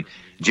Tech back in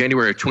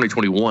January of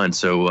 2021.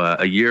 So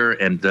a year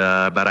and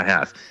about a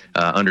half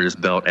under his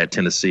belt at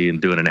Tennessee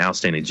and doing an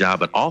outstanding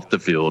job. But off the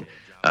field,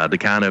 the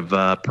kind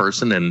of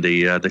person and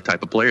the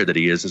type of player that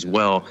he is as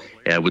well,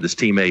 with his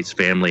teammates,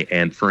 family,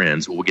 and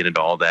friends. We'll get into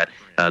all that,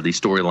 the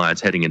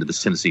storylines heading into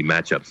this Tennessee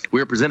matchup.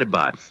 We are presented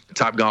by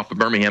Topgolf of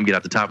Birmingham. Get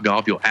out to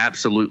Topgolf. You'll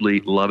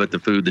absolutely love it. The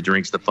food, the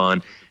drinks, the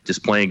fun.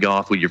 Just playing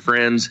golf with your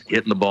friends,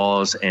 hitting the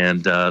balls,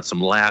 and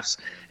some laughs,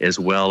 as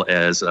well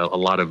as a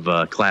lot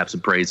of claps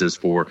and praises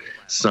for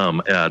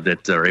some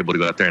that are able to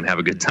go out there and have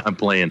a good time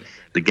playing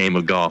the game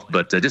of golf.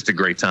 But just a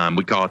great time.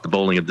 We call it the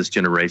bowling of this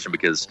generation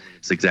because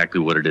it's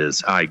exactly what it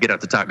is. All right, get out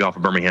to Topgolf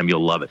of Birmingham.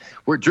 You'll love it.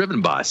 We're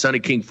driven by Sonny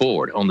King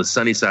Ford on the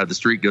sunny side of the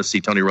street. Go see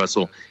Tony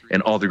Russell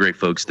and all the great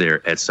folks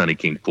there at Sonny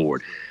King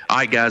Ford. All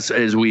right, guys,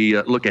 as we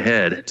look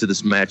ahead to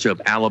this matchup,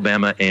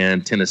 Alabama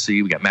and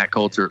Tennessee, we got Matt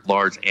Coulter,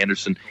 Lars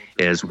Anderson,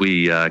 as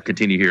we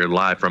continue here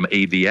live from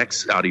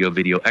AVX, Audio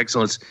Video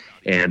Excellence.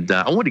 And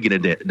I want to get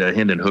into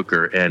Hendon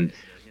Hooker. And,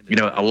 you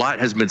know, a lot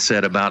has been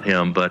said about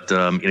him, but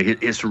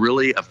it's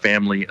really a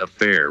family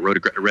affair. Read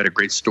a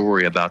great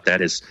story about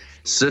that. His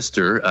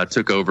sister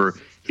took over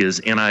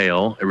his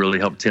NIL. It really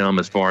helped him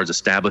as far as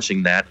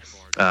establishing that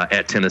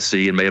at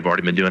Tennessee, and may have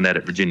already been doing that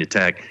at Virginia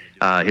Tech.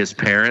 His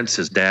parents,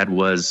 his dad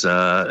was,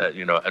 a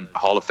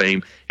Hall of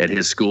Fame at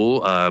his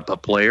school, a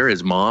player.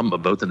 His mom,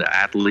 both of the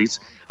athletes.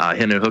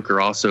 Hendon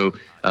Hooker also,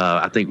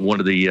 I think one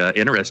of the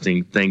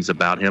interesting things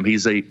about him,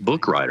 he's a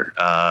book writer.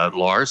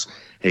 Lars,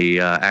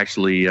 he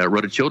actually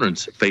wrote a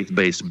children's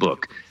faith-based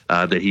book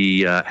that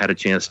he had a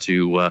chance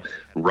to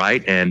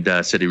write, and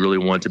said he really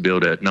wanted to be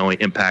able to not only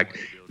impact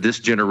this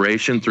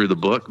generation through the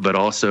book, but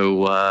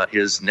also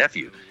his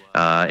nephew.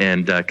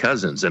 And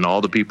cousins and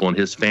all the people in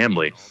his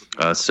family.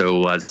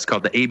 So it's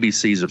called the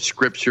ABCs of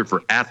Scripture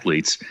for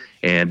Athletes.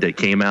 And it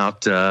came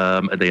out,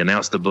 they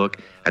announced the book,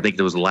 I think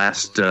it was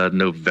last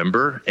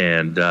November.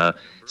 And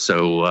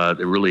so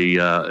they really,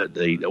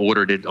 they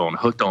ordered it on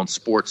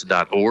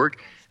hookedonsports.org.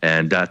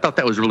 And I thought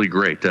that was really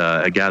great.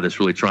 A guy that's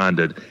really trying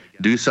to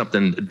do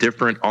something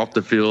different off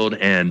the field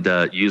and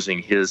using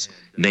his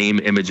name,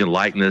 image, and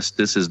likeness.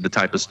 This is the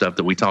type of stuff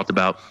that we talked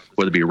about,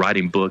 whether it be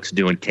writing books,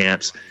 doing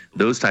camps,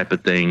 those type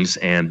of things.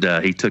 And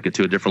he took it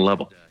to a different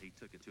level.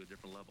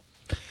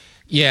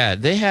 Yeah,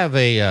 they have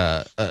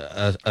a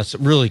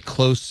really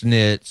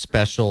close-knit,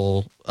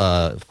 special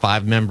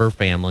 5-member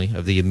family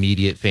of the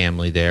immediate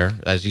family there.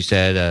 As you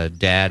said,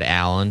 Dad,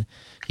 Allen,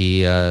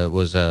 he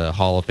was a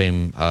Hall of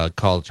Fame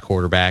college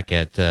quarterback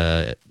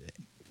at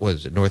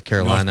was it North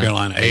Carolina? North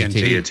Carolina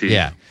A&T.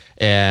 Yeah.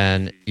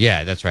 And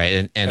yeah, that's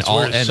right. And that's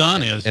where his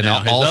son is now.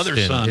 His Alston,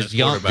 other son is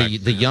quarterback.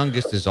 The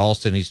youngest is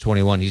Alston. He's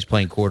 21. He's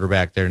playing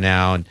quarterback there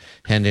now. And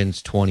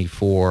Hendon's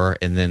 24.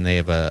 And then they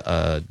have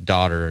a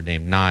daughter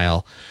named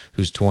Niall,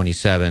 who's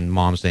 27.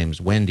 Mom's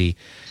name's Wendy.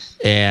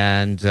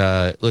 And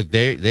look,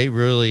 they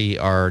really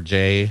are,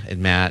 Jay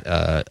and Matt,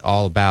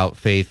 all about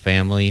faith,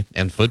 family,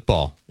 and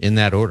football in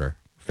that order.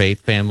 Faith,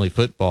 family,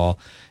 football.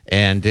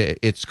 And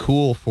it's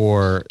cool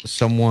for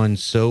someone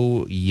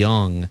so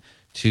young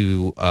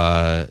to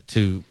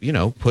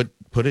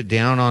put it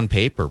down on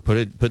paper,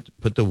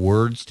 put the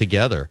words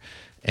together,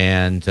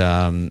 and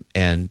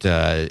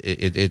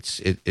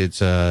it's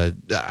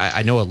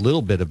I know a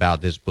little bit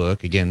about this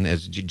book. Again,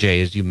 as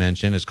Jay, as you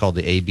mentioned, it's called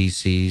the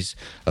ABCs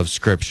of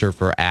Scripture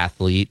for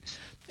Athlete,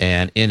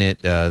 and in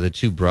it, the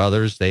two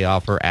brothers, they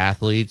offer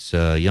athletes,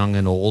 young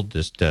and old,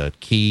 just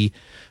key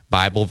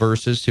Bible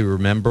verses to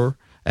remember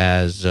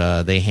as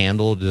they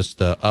handle just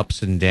the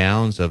ups and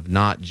downs of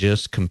not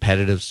just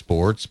competitive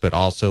sports, but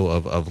also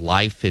of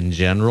life in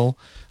general.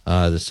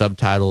 The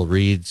subtitle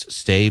reads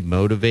 "Stay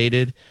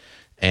Motivated."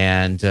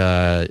 And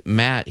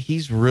Matt,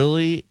 he's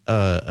really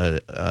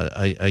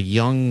a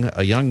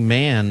young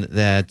man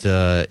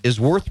that is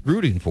worth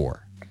rooting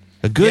for.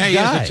 A good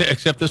guy,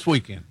 except this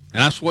weekend.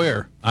 And I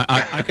swear,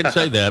 I can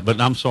say that,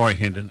 but I'm sorry,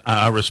 Hendon.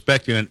 I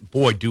respect you, and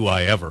boy, do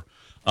I ever.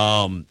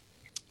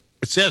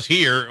 It says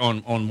here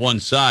on one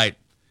site,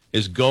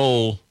 his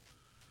goal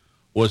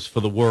was for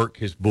the work,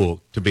 his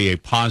book, to be a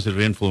positive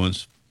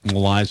influence in the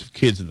lives of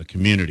kids in the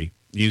community.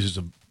 He uses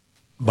a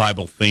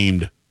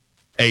Bible-themed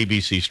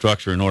ABC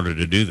structure in order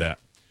to do that.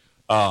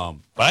 But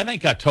I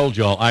think I told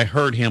y'all I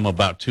heard him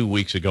about 2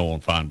 weeks ago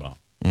on Feinbaum.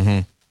 Mm-hmm.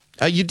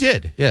 You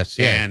did, yes.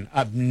 Yeah. And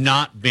I've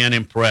not been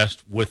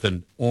impressed with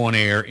an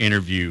on-air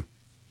interview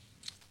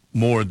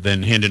more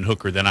than Hendon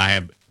Hooker than I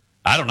have.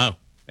 I don't know.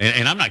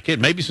 And I'm not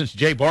kidding. Maybe since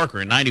Jay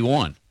Barker in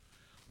 91.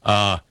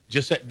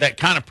 Just that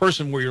kind of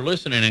person where you're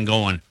listening and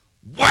going,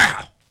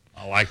 wow,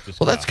 I like this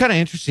guy. That's kind of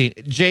interesting.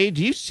 Jay,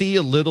 do you see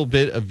a little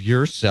bit of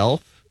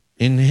yourself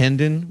in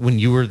Hendon when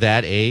you were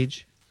that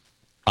age?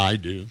 I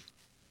do.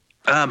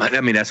 I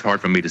mean, that's hard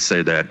for me to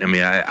say that. I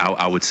mean,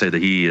 I would say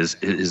that he is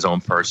his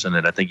own person,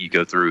 and I think you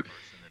go through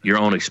your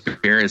own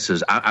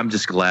experiences. I'm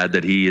just glad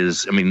that he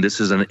is. I mean, this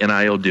is an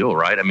NIL deal,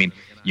 right? I mean,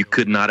 you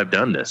could not have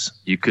done this.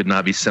 You could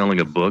not be selling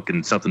a book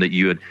and something that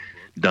you had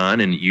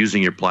done and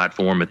using your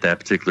platform at that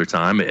particular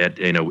time at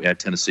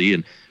Tennessee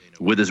and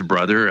with his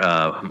brother,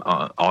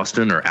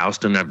 Austin or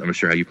Alston. I'm not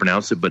sure how you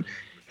pronounce it, but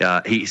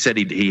he said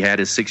he had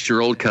his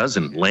 6-year-old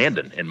cousin,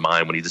 Landon, in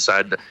mind when he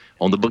decided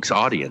on the book's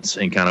audience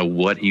and kind of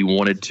what he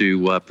wanted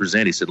to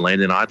present. He said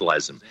Landon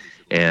idolized him,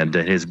 and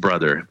his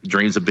brother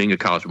dreams of being a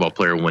college football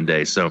player one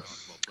day. So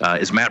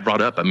as Matt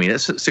brought up, I mean,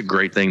 it's a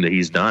great thing that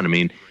he's done. I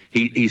mean,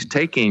 he's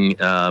taking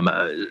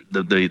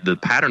the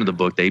pattern of the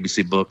book, the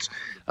ABC books,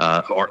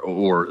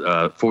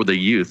 or for the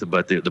youth,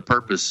 but the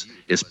purpose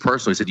is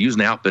personal. He said, use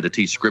an outfit to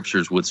teach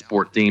scriptures with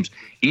sport themes.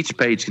 Each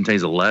page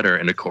contains a letter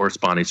and a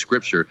corresponding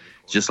scripture,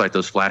 just like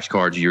those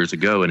flashcards years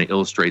ago, and it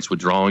illustrates with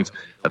drawings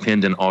of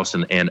Hendon,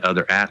 Austin, and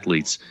other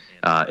athletes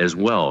as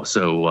well.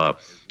 So,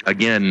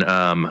 again,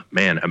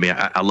 man, I mean,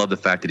 I love the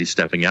fact that he's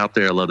stepping out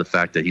there. I love the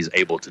fact that he's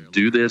able to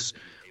do this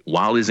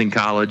while he's in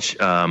college.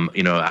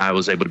 I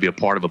was able to be a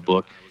part of a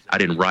book. I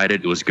didn't write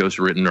it. It was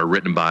ghostwritten or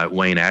written by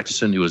Wayne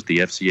Atchison, who was the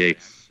FCA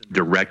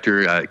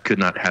director. I could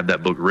not have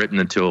that book written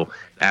until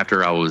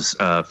after I was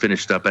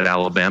finished up at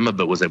Alabama,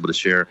 but was able to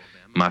share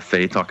my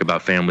faith, talk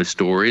about family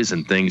stories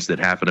and things that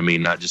happened to me,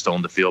 not just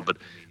on the field,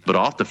 but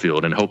off the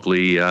field. And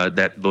hopefully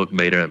that book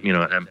made an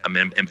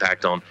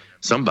impact on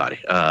somebody.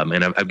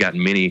 And I've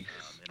gotten many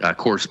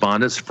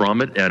correspondence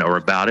from it or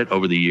about it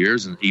over the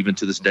years. And even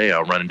to this day,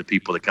 I'll run into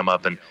people that come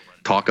up and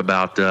talk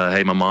about,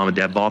 hey, my mom and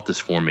dad bought this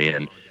for me.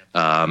 And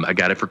I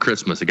got it for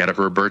Christmas. I got it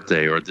for a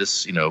birthday, or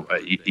this,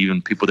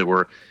 even people that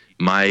were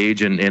my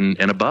age and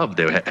above,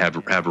 they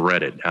have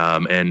read it.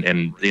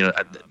 And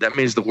that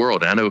means the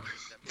world. And I know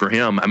for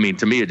him, I mean,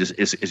 to me,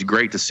 it's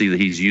great to see that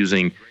he's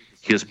using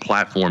his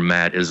platform,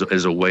 Matt,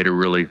 as a way to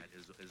really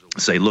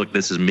say, look,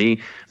 this is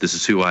me. This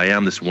is who I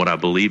am. This is what I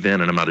believe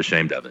in, and I'm not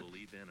ashamed of it.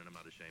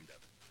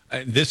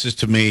 This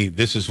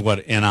is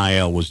what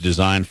NIL was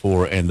designed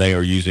for, and they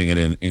are using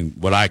it in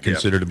what I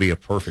consider to be a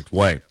perfect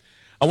way.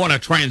 I want to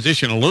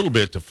transition a little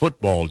bit to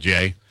football,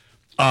 Jay.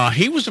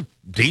 He was a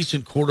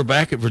decent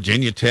quarterback at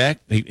Virginia Tech.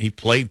 He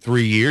played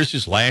 3 years.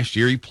 His last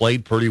year, he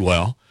played pretty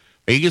well.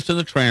 He gets in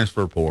the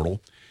transfer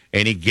portal,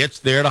 and he gets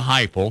there to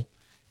Heupel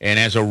and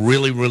has a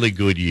really, really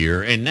good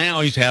year. And now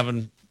he's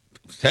having,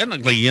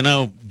 technically,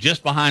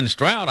 just behind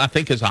Stroud, I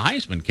think, as a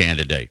Heisman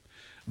candidate.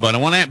 But I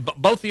want to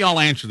both of y'all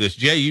answer this.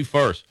 Jay, you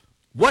first.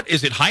 What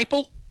is it,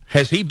 Heupel?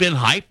 Has he been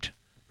hyped?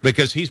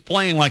 Because he's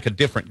playing like a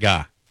different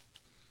guy.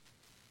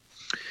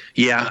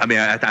 Yeah, I mean,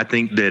 I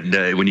think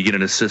that when you get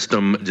in a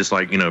system, just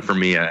like, for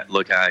me, I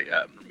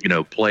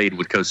played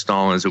with Coach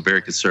Stallings, a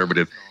very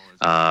conservative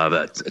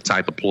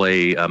type of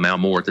play.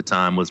 Mount Moore at the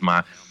time was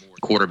my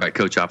quarterback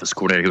coach, office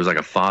coordinator. He was like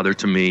a father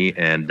to me.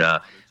 And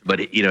but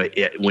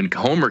when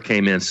Homer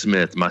came in,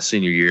 Smith, my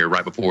senior year,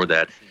 right before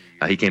that,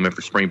 he came in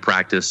for spring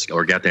practice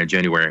or got there in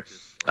January.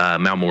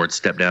 Mount Moore had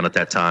stepped down at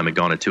that time and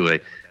gone into a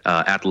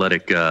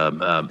athletic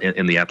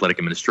in the athletic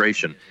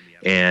administration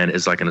and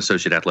is like an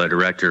associate athletic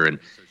director. And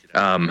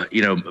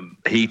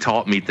he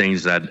taught me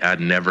things that I'd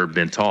never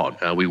been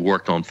taught. We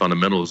worked on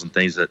fundamentals and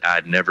things that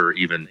I'd never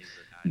even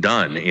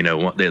done,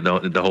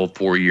 the whole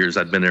 4 years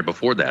I'd been there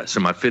before that. So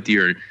my 5th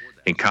year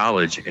in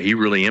college, he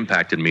really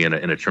impacted me in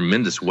a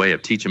tremendous way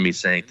of teaching me,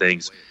 saying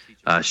things,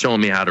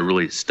 showing me how to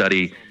really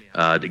study,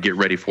 to get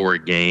ready for a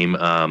game.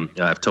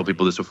 I've told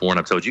people this before, and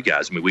I've told you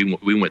guys. I mean,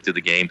 we went through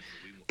the game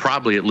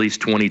probably at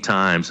least 20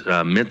 times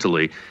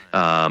mentally,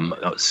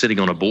 sitting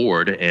on a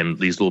board and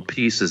these little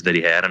pieces that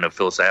he had. I know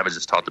Phil Savage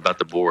has talked about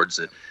the boards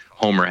that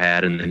Homer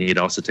had, and then he'd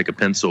also take a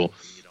pencil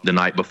the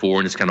night before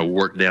and just kind of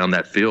work down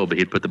that field. But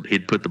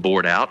he'd put the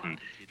board out and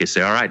he'd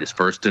say, all right, it's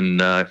first and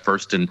 10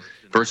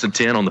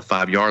 on the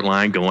 5-yard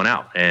line going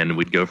out, and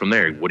we'd go from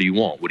there. What do you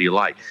want? What do you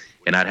like?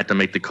 And I'd have to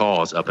make the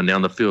calls up and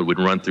down the field. We'd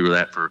run through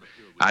that for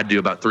I'd do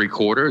about 3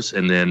 quarters,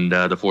 and then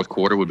the fourth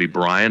quarter would be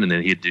Brian, and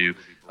then he'd do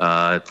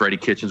Freddie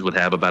Kitchens would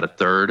have about a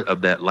third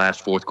of that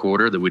last fourth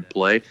quarter that we'd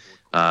play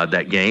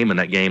that game, and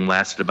that game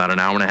lasted about an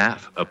hour and a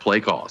half of play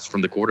calls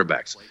from the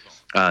quarterbacks.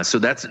 So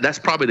that's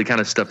probably the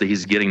kind of stuff that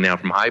he's getting now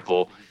from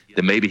Heupel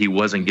that maybe he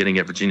wasn't getting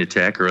at Virginia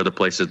Tech or other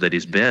places that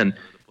he's been.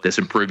 That's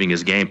improving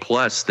his game.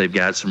 Plus, they've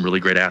got some really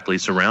great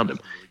athletes around him,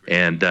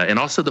 and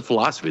also the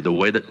philosophy, the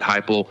way that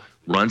Heupel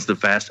runs the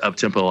fast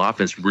up-tempo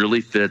offense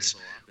really fits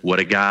what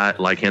a guy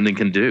like Hendon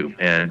can do.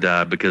 And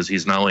because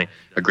he's not only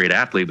a great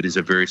athlete, but he's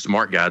a very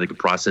smart guy that can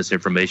process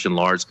information,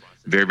 Lars,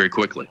 very, very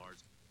quickly.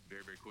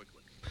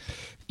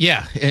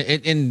 Yeah,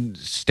 and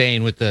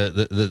staying with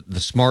the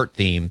smart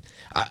theme,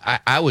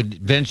 I would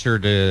venture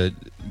to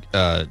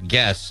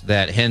guess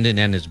that Hendon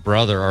and his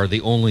brother are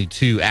the only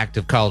 2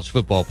 active college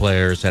football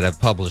players that have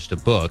published a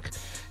book.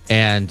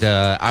 And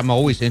I'm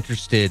always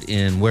interested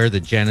in where the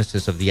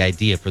genesis of the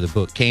idea for the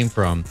book came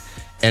from.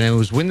 And it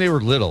was when they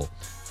were little.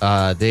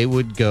 They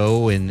would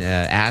go and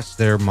ask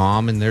their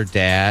mom and their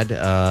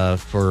dad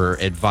for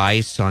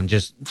advice on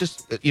just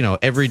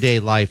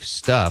everyday life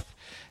stuff.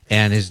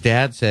 And his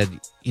dad said,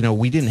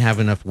 we didn't have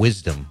enough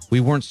wisdom. We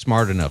weren't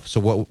smart enough. So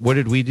what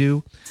did we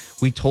do?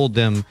 We told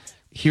them,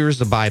 here's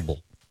the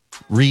Bible.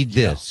 Read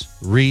this.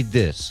 Read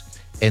this.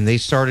 And they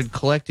started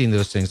collecting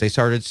those things. They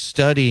started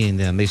studying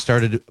them. They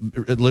started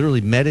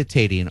literally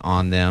meditating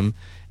on them.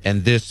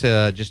 And this,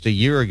 just a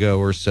year ago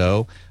or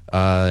so,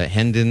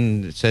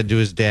 Hendon said to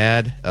his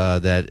dad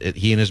that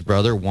he and his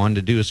brother wanted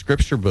to do a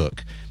scripture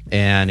book.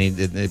 And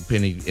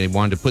he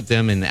wanted to put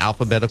them in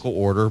alphabetical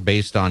order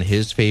based on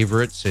his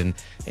favorites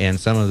and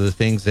some of the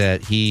things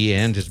that he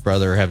and his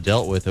brother have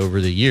dealt with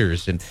over the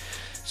years. And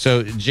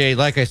so, Jay,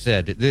 like I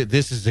said,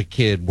 this is a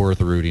kid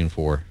worth rooting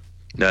for.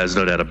 There's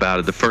no doubt about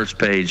it. The first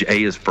page,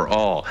 A is for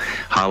all,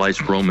 highlights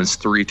Romans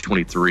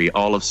 3:23.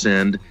 All have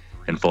sinned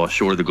and fall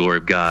short of the glory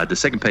of God. The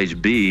second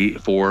page, B,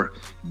 for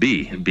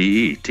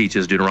B,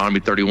 teaches Deuteronomy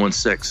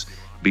 31:6.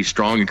 Be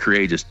strong and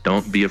courageous.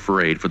 Don't be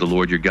afraid, for the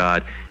Lord your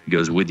God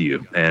goes with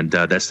you. And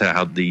that's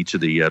how each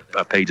of the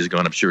pages go.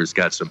 I'm sure it's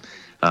got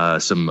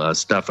some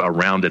stuff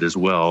around it as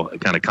well,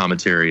 kind of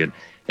commentary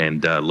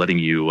and letting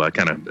you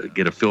kind of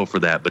get a feel for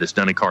that. But it's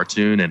done in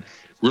cartoon and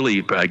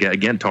really,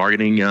 again,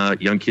 targeting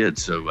young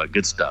kids. So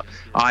good stuff.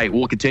 All right,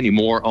 we'll continue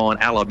more on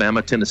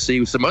Alabama, Tennessee,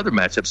 with some other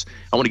matchups.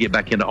 I want to get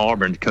back into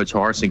Auburn, Coach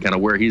Harsin, kind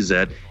of where he's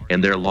at,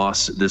 and their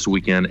loss this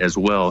weekend as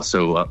well.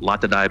 So a lot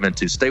to dive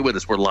into. Stay with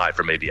us. We're live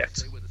from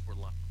AVX.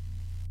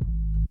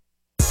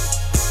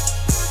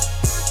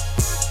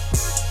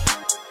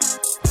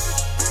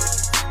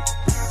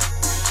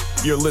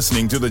 You're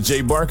listening to The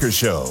Jay Barker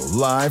Show,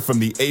 live from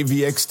the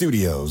AVX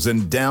studios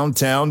in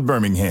downtown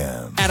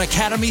Birmingham. At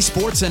Academy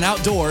Sports and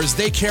Outdoors,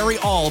 they carry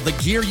all the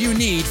gear you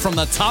need from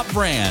the top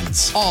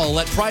brands, all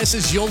at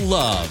prices you'll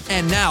love.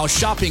 And now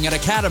shopping at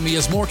Academy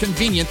is more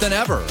convenient than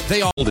ever.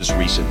 They all This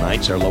recent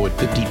nights are low at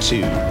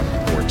 52.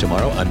 For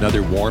tomorrow,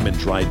 another warm and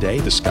dry day.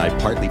 The sky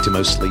partly to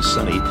mostly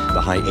sunny,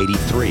 the high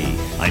 83.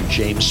 I'm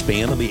James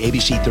Spann on the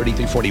ABC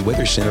 3340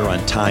 Weather Center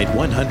on Tide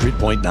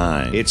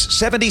 100.9. It's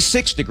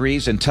 76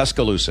 degrees in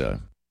Tuscaloosa.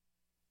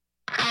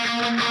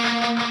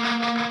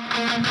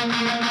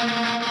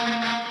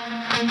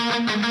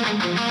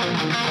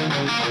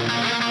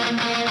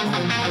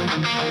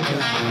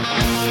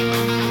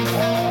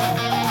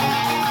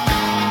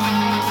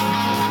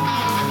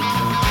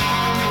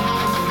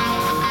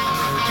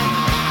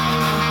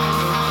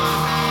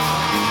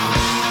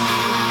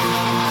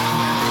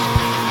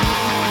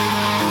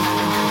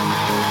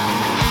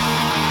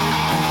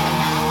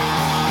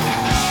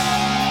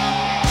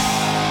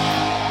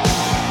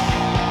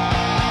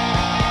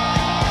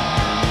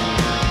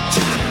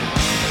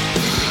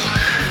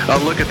 A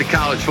look at the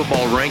college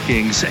football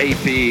rankings,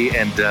 AP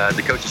and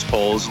the coaches'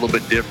 polls, a little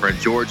bit different.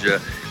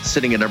 Georgia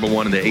sitting at number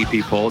 1 in the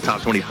AP poll,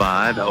 top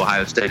 25.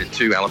 Ohio State at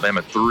 2,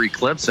 Alabama at 3.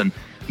 Clemson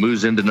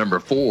moves into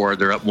number 4.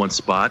 They're up 1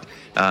 spot.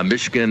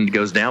 Michigan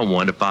goes down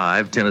 1 to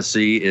 5.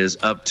 Tennessee is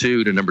up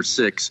 2 to number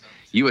 6.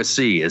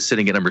 USC is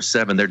sitting at number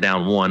 7. They're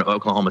down 1.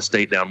 Oklahoma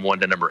State down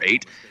 1 to number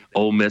 8.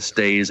 Ole Miss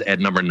stays at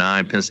number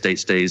 9. Penn State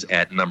stays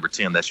at number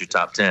 10. That's your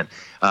top 10.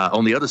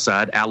 On the other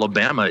side,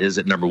 Alabama is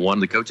at number 1 in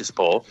the coaches'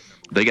 poll.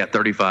 They got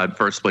 35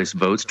 first-place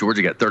votes.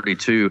 Georgia got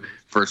 32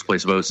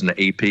 first-place votes in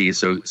the AP,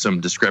 so some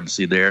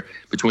discrepancy there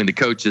between the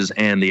coaches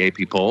and the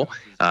AP poll.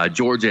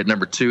 Georgia at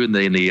number 2 in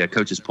the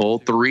coaches' poll.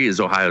 3 is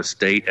Ohio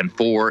State, and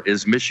 4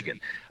 is Michigan.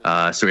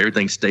 So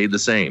everything stayed the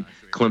same.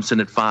 Clemson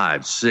at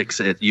 5, 6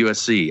 at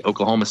USC.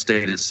 Oklahoma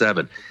State at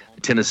 7.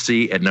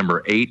 Tennessee at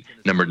number 8.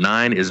 Number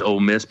 9 is Ole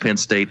Miss. Penn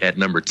State at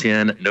number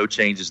 10. No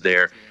changes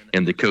there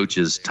in the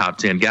coaches' top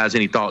 10. Guys,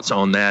 any thoughts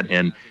on that?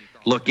 And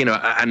look,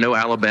 I know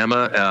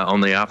Alabama on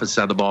the offensive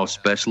side of the ball,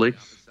 especially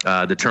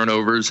the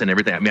turnovers and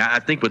everything. I mean, I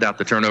think without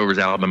the turnovers,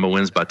 Alabama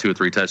wins by 2 or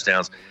 3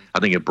 touchdowns. I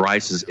think if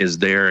Bryce is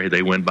there,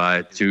 they win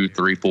by 2,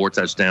 3, 4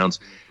 touchdowns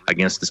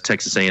against this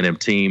Texas A&M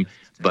team.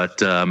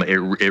 But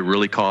it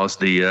really caused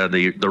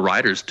the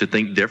writers to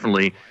think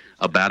differently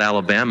about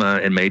Alabama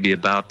and maybe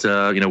about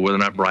whether or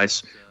not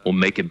Bryce will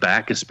make it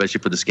back,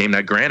 especially for this game.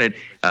 Now, granted,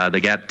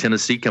 they got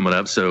Tennessee coming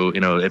up, so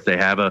if they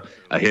have a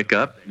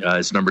hiccup,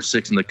 it's number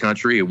 6 in the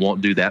country. It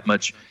won't do that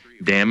much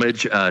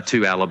damage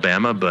to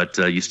Alabama, but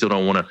you still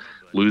don't want to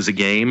lose a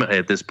game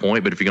at this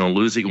point. But if you're going to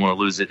lose it, you want to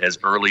lose it as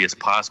early as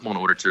possible in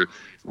order to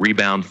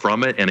rebound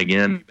from it. And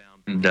again,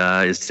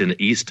 it's in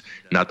the East,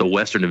 not the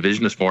Western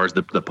Division as far as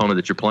the opponent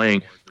that you're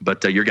playing.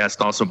 But your guys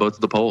thoughts on both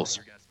of the polls.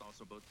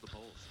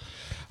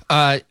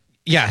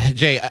 Yeah,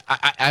 Jay,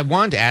 I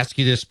wanted to ask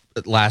you this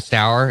last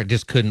hour. I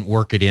just couldn't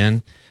work it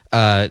in.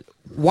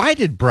 Why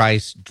did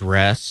Bryce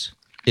dress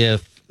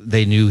if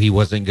they knew he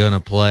wasn't going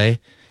to play?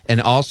 And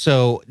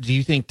also, do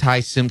you think Ty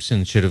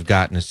Simpson should have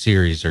gotten a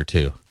series or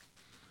two?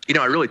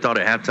 I really thought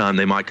at halftime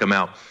they might come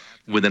out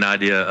with an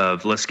idea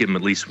of let's give him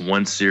at least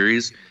one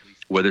series,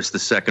 whether it's the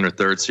second or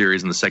third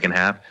series in the second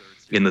half,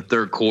 in the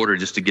third quarter,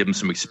 just to give him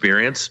some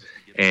experience.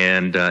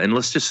 And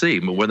let's just see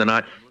whether or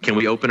not can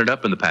we open it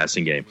up in the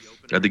passing game.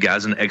 The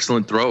guy's an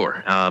excellent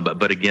thrower,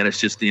 but again, it's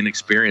just the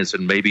inexperience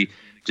and maybe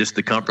just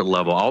the comfort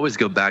level. I always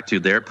go back to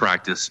their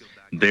practice.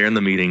 They're in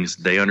the meetings.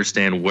 They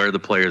understand where the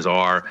players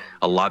are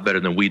a lot better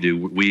than we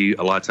do. We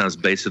a lot of times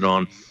base it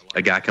on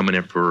a guy coming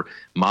in for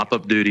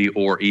mop-up duty,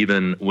 or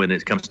even when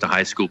it comes to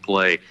high school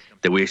play,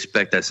 that we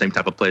expect that same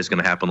type of play is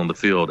going to happen on the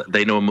field.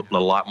 They know a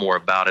lot more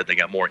about it. They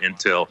got more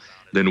intel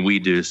than we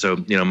do.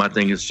 So, my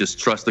thing is just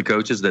trust the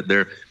coaches that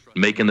they're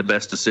making the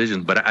best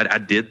decisions. But I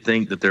did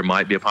think that there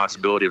might be a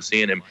possibility of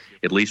seeing him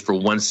at least for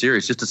one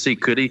series, just to see,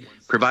 could he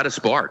provide a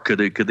spark? Could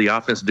the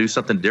offense do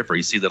something different?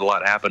 You see that a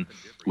lot happen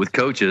with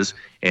coaches,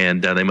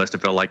 and they must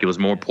have felt like it was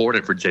more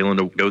important for Jalen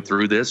to go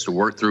through this, to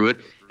work through it,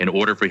 in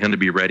order for him to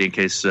be ready in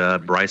case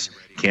Bryce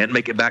can't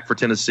make it back for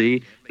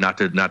Tennessee, not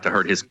to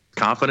hurt his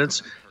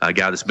confidence. A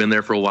guy that's been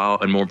there for a while,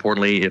 and more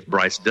importantly, if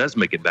Bryce does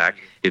make it back,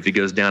 if he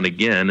goes down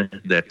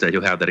again, that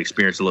he'll have that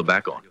experience to look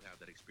back on.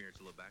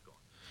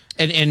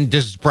 And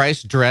does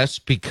Bryce dress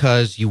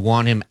because you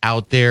want him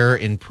out there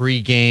in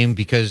pregame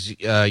because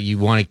you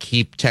want to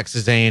keep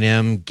Texas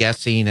A&M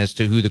guessing as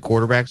to who the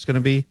quarterback's going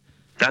to be?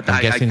 I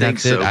think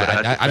so.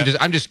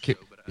 I'm just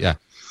yeah.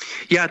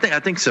 Yeah, I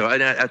think so.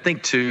 I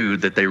think too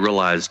that they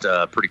realized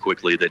pretty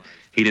quickly that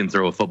he didn't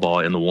throw a football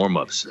in the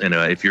warm-ups. And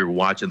if you're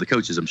watching, the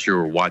coaches, I'm sure,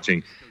 were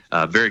watching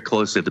very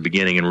closely at the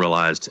beginning and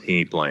realized he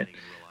ain't playing.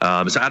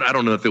 So I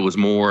don't know if it was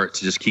more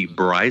to just keep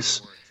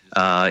Bryce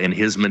and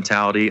his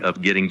mentality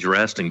of getting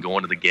dressed and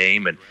going to the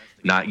game and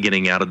not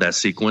getting out of that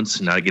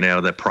sequence, not getting out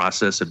of that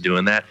process of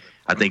doing that.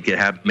 I think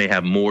it may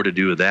have more to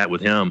do with that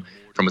with him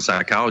from a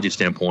psychology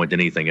standpoint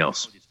than anything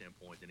else.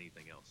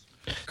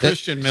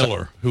 Christian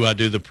Miller, who I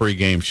do the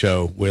pregame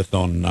show with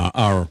on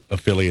our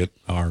affiliate,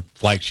 our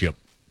flagship,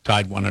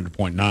 Tide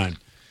 100.9,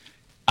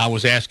 I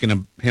was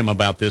asking him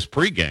about this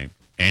pregame,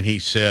 and he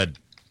said,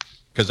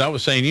 because I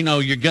was saying,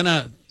 you're going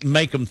to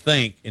make them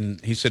think,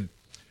 and he said,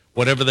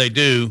 whatever they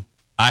do,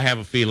 I have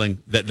a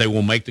feeling that they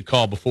will make the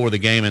call before the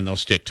game and they'll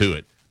stick to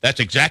it. That's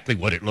exactly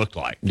what it looked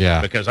like.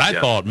 Yeah. Because I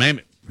thought,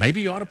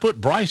 maybe you ought to put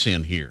Bryce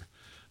in here.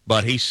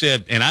 But he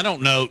said, and I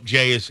don't know,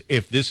 Jay,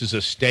 if this is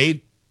a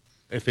state,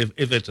 if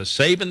it's a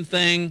Saban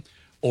thing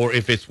or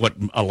if it's what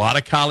a lot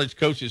of college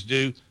coaches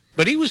do.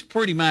 But he was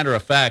pretty matter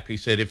of fact. He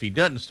said, if he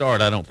doesn't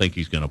start, I don't think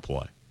he's going to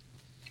play.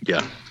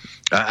 Yeah.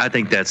 I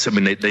think that's,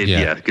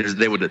 because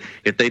they would,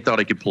 if they thought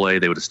he could play,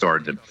 they would have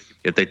started him.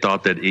 If they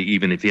thought that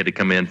even if he had to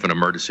come in for an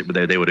emergency,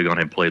 they would have gone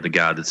ahead and played the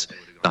guy that's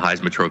the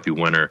Heisman Trophy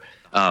winner.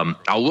 I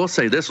will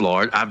say this,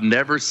 Lars, I've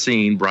never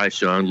seen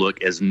Bryce Young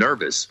look as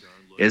nervous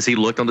as he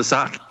looked on the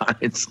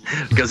sidelines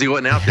because he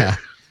wasn't out there.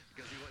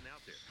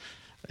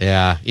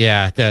 Yeah.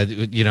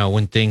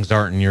 When things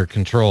aren't in your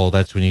control,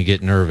 that's when you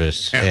get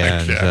nervous.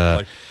 Yeah, and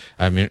exactly.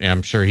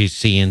 I'm sure he's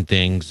seeing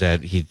things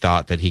that he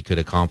thought that he could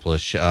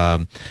accomplish.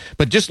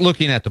 But just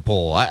looking at the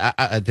poll,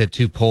 the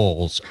two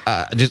polls,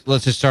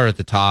 let's just start at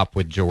the top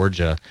with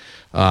Georgia.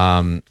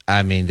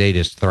 They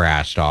just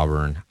thrashed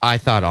Auburn. I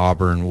thought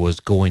Auburn was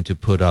going to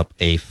put up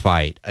a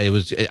fight. It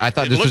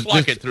looked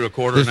like it through a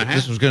quarter and a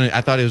half. I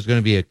thought it was going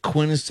to be a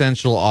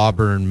quintessential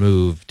Auburn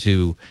move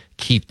to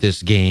keep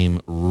this game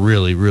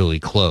really, really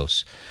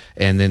close.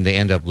 And then they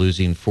end up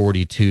losing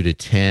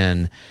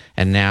 42-10.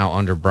 And now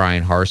under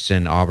Brian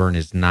Harsin, Auburn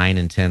is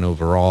 9-10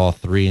 overall,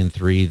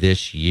 3-3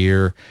 this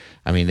year.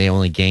 They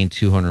only gained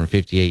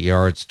 258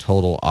 yards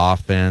total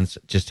offense,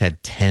 just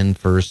had 10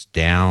 first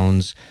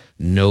downs,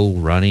 no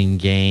running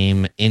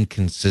game,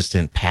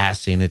 inconsistent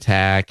passing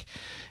attack.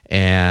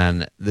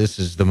 And this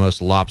is the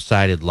most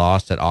lopsided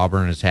loss that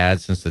Auburn has had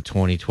since the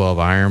 2012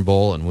 Iron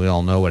Bowl. And we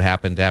all know what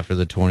happened after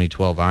the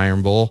 2012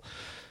 Iron Bowl.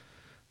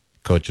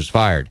 Coach was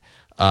fired.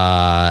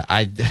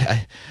 I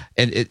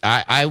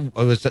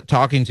was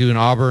talking to an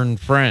Auburn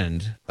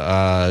friend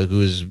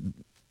who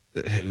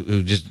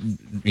just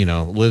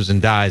lives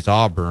and dies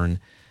Auburn,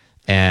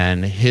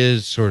 and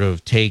his sort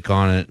of take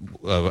on it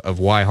of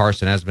why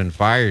Harsin hasn't been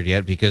fired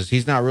yet, because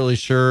he's not really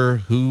sure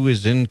who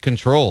is in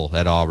control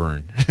at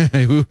Auburn,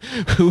 who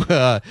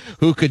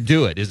could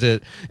do it. Is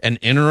it an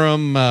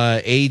interim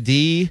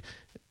AD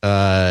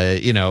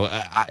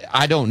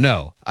I don't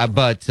know.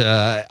 But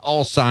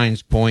all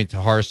signs point to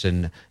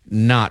Harsin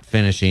not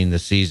finishing the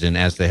season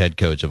as the head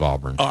coach of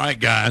Auburn. All right,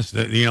 guys.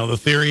 The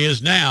theory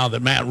is now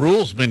that Matt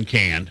Rule's been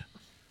canned.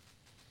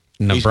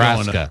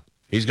 Nebraska.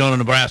 He's going to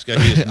Nebraska.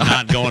 He is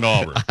not going to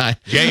Auburn.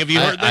 Jay, have you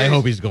heard this? I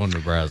hope he's going to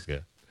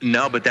Nebraska.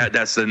 No, but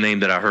that's the name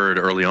that I heard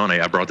early on.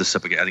 I brought this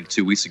up again, I think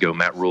 2 weeks ago.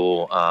 Matt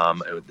Rule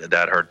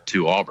that heard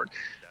to Auburn,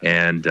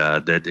 and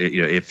that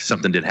if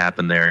something did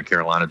happen there in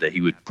Carolina, that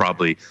he would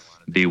probably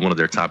be one of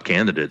their top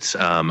candidates.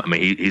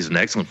 He's an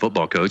excellent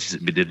football coach. He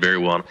did very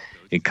well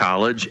in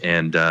college,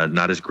 and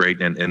not as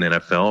great in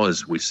NFL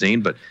as we've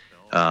seen. But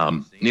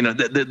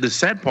the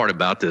sad part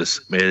about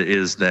this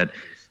is that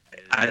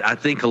I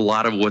think a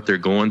lot of what they're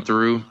going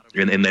through,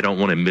 and they don't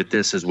want to admit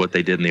this, is what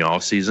they did in the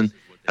offseason.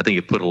 I think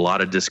it put a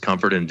lot of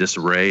discomfort and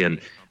disarray,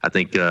 and I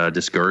think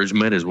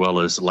discouragement as well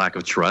as lack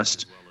of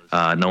trust,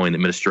 not only in the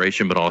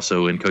administration but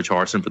also in Coach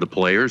Harsin for the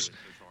players,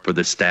 for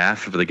the staff,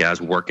 for the guys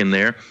working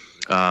there.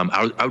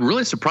 I was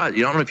really surprised. I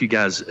don't know if you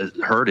guys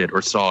heard it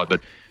or saw it,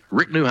 but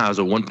Rick Neuhaus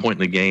at one point in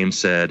the game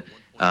said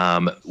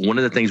one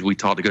of the things we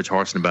talked to Coach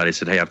Harsin about, he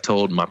said, hey, I've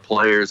told my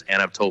players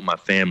and I've told my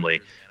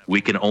family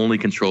we can only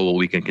control what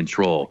we can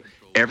control.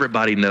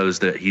 Everybody knows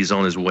that he's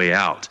on his way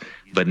out,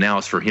 but now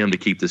it's for him to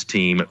keep this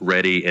team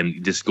ready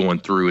and just going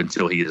through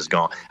until he is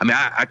gone.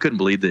 I couldn't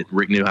believe that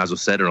Rick Neuhaus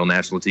said it on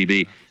national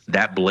TV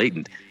that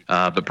blatant,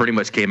 but pretty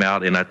much came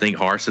out, and I think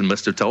Harsin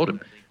must have told him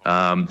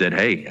that,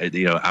 hey,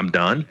 I'm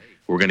done.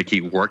 We're going to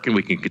keep working.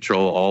 We can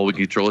control all we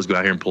can control is go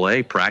out here and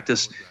play,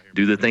 practice,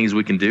 do the things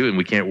we can do, and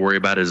we can't worry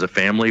about it as a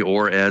family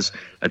or as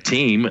a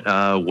team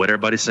what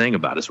everybody's saying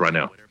about us right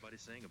now.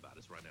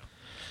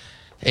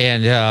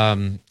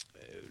 And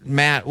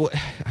Matt,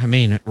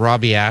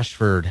 Robbie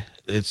Ashford,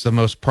 it's the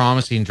most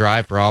promising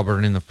drive for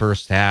Auburn in the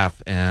first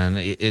half, and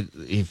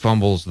he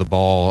fumbles the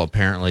ball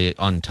apparently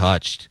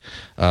untouched,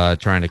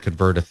 trying to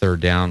convert a third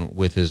down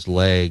with his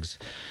legs.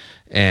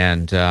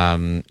 And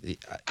I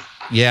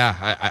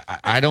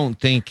don't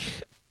think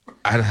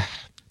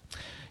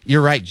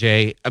you're right,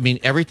 Jay.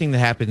 Everything that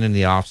happened in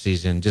the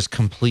offseason just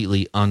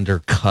completely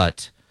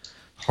undercut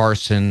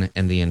Harsin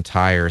and the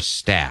entire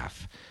staff.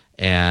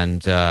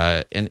 And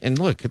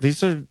look,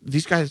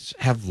 these guys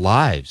have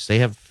lives. They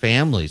have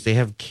families. They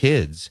have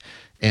kids.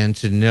 And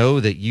to know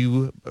that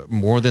you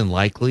more than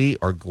likely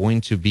are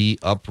going to be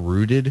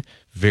uprooted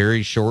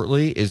very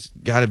shortly is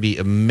got to be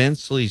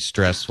immensely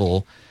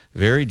stressful,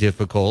 very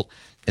difficult.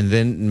 And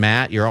then,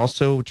 Matt, you're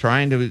also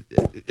trying to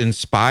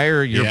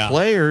inspire your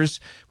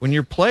players when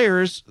your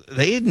players,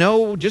 they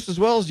know just as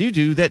well as you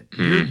do that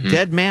you're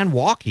dead man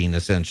walking,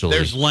 essentially.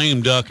 There's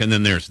lame duck, and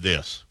then there's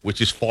this,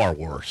 which is far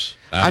worse.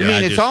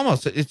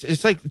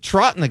 It's like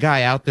trotting the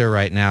guy out there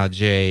right now,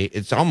 Jay.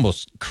 It's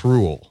almost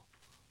cruel.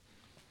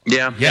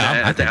 Yeah.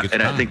 I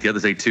think the other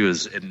thing, too,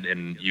 is,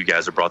 and you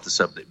guys have brought this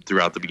up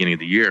throughout the beginning of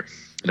the year,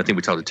 and I think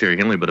we talked to Terry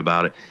Henley a bit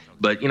about it.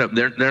 But,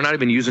 they're not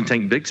even using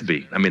Tank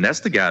Bigsby. That's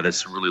the guy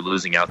that's really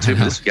losing out, too.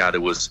 This guy that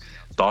was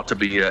thought to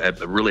be a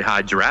really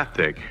high draft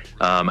pick.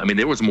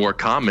 There was more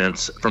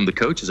comments from the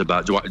coaches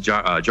about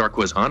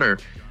Jarquez Hunter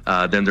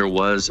than there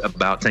was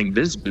about Tank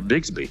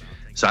Bigsby.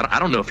 So I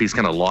don't know if he's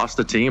kind of lost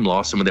the team,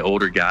 lost some of the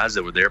older guys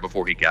that were there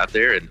before he got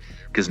there. And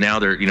because now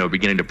they're,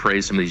 beginning to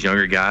praise some of these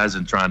younger guys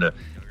and trying to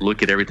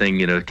look at everything,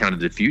 kind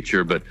of the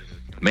future. But,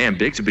 man,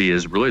 Bigsby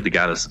is really the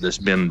guy that's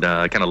been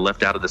kind of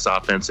left out of this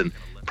offense and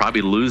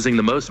probably losing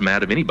the most,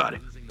 Matt, of anybody.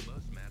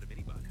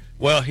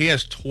 Well, he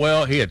had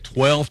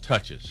 12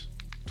 touches,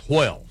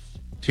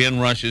 10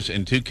 rushes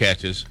and 2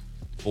 catches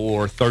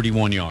for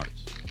 31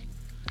 yards.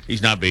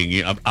 He's not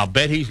being, I'll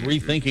bet he's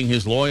rethinking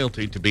his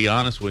loyalty, to be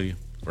honest with you,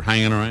 for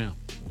hanging around.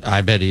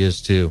 I bet he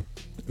is too.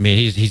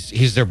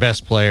 He's their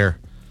best player.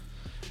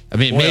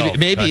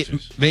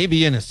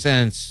 Maybe in a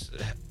sense,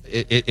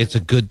 it's a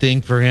good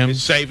thing for him.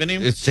 It's saving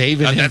him. It's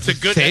saving him. That's a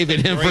good.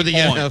 Saving him for the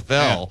NFL.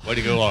 Yeah. Way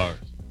to go, Lars.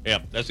 Yeah,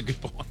 that's a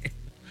good point.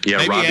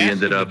 Yeah,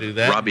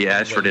 Robbie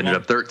Ashford ended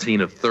up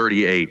 13 of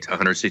 38,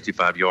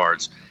 165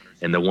 yards,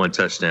 and the 1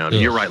 touchdown.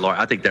 And you're right, Lars.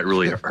 I think that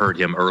really hurt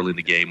him early in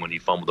the game when he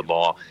fumbled the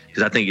ball,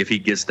 because I think if he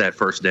gets that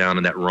first down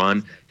and that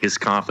run, his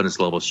confidence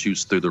level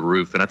shoots through the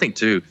roof. And I think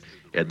too,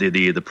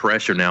 the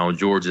pressure now on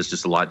Georgia is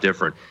just a lot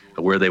different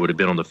where they would have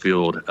been on the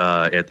field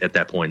at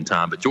that point in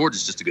time. But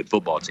Georgia's just a good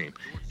football team,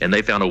 and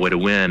they found a way to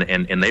win.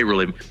 And they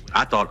really,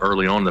 I thought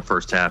early on in the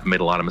first half, made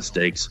a lot of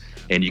mistakes,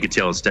 and you could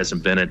tell in Stetson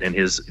Bennett and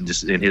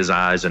in his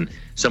eyes and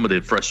some of the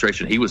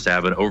frustration he was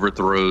having,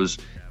 overthrows,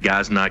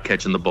 guys not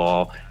catching the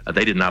ball.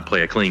 They did not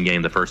play a clean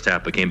game the first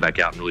half, but came back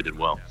out and really did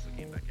well.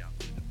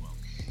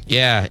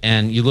 Yeah,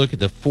 and you look at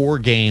the 4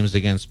 games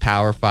against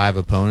Power 5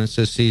 opponents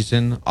this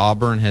season,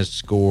 Auburn has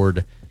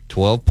scored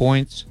 12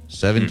 points,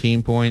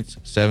 17 points,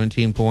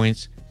 17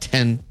 points,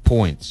 10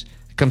 points.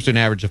 It comes to an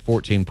average of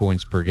 14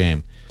 points per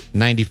game.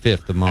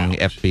 95th among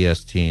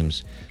FBS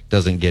teams.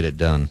 Doesn't get it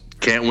done.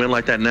 Can't win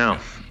like that now.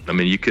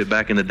 You could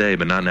back in the day,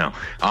 but not now.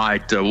 All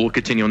right, we'll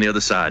continue on the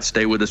other side.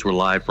 Stay with us. We're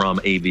live from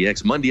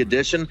AVX Monday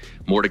edition.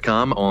 More to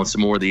come on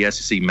some more of the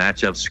SEC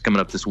matchups coming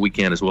up this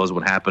weekend, as well as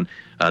what happened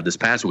this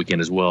past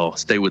weekend as well.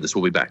 Stay with us.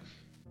 We'll be back.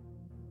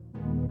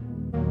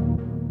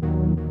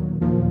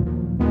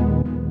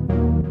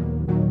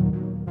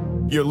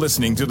 You're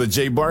listening to The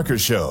Jay Barker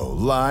Show,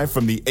 live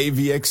from the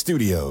AVX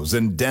studios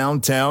in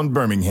downtown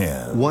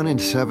Birmingham. 1 in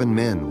 7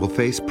 men will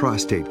face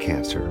prostate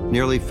cancer.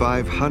 Nearly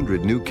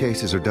 500 new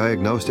cases are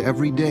diagnosed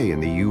every day in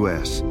the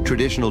U.S.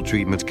 Traditional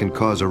treatments can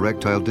cause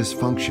erectile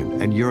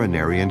dysfunction and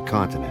urinary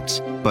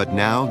incontinence. But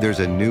now there's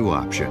a new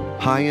option,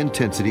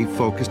 high-intensity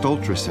focused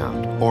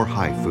ultrasound, or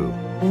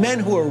HIFU. Men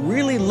who are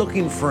really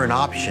looking for an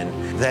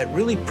option that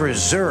really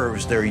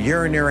preserves their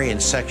urinary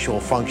and sexual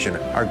function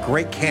are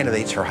great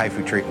candidates for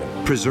HIFU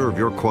treatment. Preserve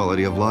your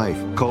quality of life.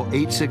 Call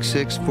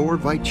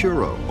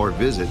 866-4-VITURO or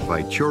visit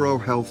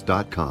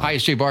VituroHealth.com. Hi,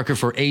 it's Jay Barker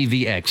for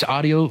AVX,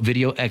 Audio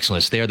Video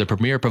Excellence. They are the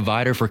premier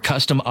provider for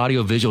custom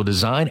audio-visual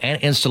design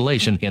and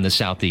installation in the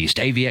Southeast.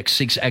 AVX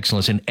seeks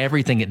excellence in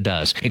everything it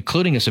does,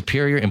 including a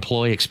superior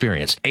employee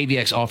experience.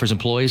 AVX offers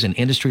employees an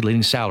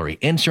industry-leading salary,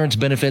 insurance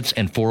benefits,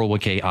 and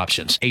 401k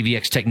options.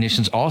 AVX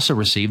technicians also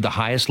receive the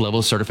highest level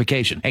of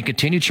certification and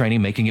continue training,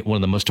 making it one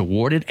of the most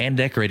awarded and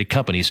decorated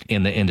companies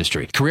in the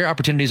industry. Career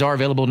opportunities are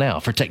available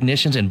now for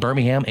technicians in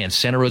Birmingham and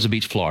Santa Rosa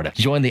Beach, Florida.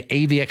 Join the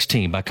AVX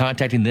team by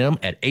contacting them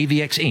at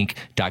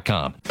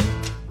avxinc.com.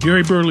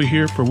 Gary Burley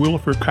here for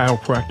Williford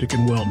Chiropractic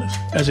and Wellness.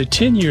 As a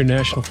 10-year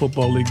National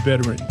Football League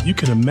veteran, you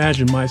can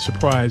imagine my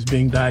surprise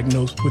being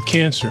diagnosed with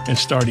cancer and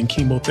starting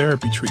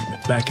chemotherapy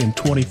treatment back in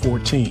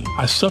 2014.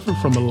 I suffered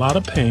from a lot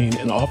of pain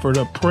and offered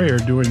up prayer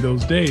during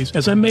those days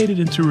as I made it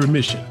into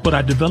remission, but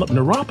I developed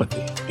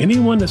neuropathy.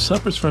 Anyone that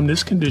suffers from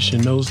this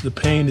condition knows the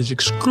pain is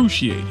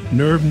excruciating,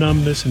 nerve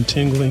numbness and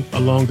tingling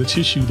along the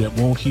tissue that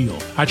won't heal.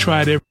 I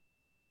tried every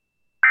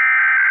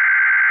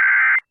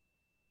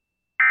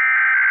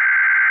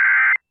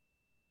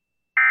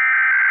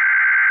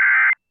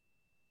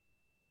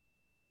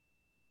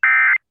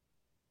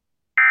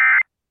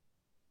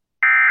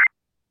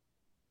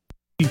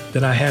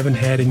that I haven't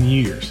had in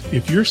years.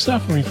 If you're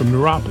suffering from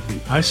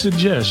neuropathy, I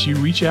suggest you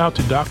reach out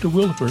to Dr.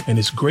 Williford and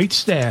his great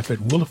staff at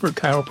Williford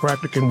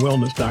Chiropractic and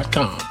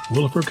Wellness.com.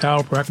 Williford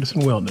Chiropractic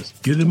and Wellness.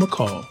 Give them a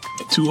call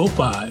at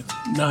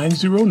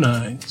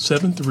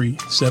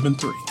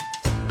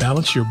 205-909-7373.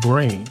 Balance your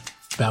brain,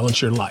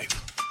 balance your life.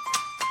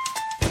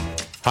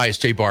 Hi, it's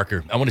Jay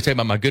Barker. I want to tell you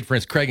about my good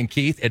friends Craig and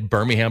Keith at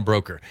Birmingham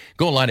Broker.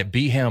 Go online at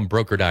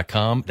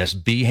bhambroker.com. That's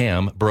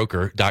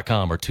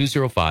bhambroker.com or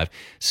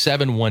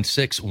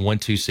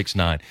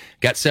 205-716-1269.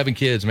 Got 7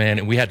 kids, man,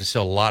 and we had to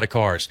sell a lot of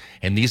cars.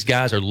 And these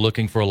guys are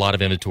looking for a lot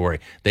of inventory.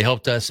 They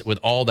helped us with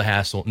all the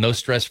hassle. No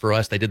stress for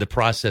us. They did the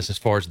process as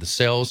far as the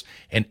sales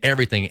and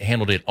everything.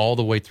 Handled it all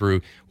the way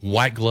through.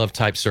 White glove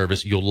type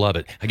service. You'll love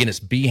it. Again,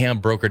 it's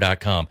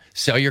bhambroker.com.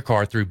 Sell your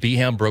car through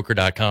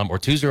bhambroker.com or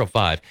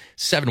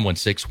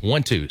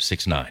 205-716-1269.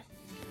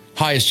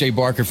 Hi, it's Jay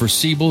Barker for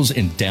Siebel's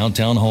in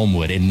downtown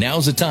Homewood, and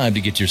now's the time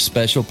to get your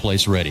special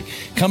place ready.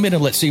 Come in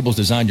and let Siebel's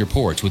design your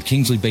porch with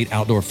Kingsley Bait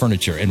outdoor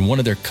furniture and one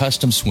of their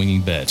custom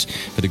swinging beds.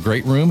 For the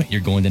great room,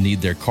 you're going to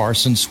need their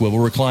Carson swivel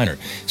recliner.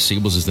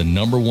 Siebel's is the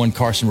 #1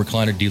 Carson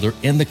recliner dealer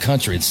in the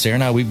country, and Sarah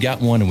and I, we've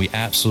got one, and we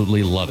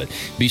absolutely love it.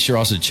 Be sure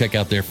also to check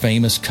out their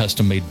famous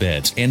custom-made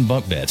beds and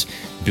bunk beds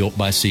built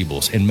by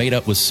Siebel's and made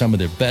up with some of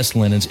their best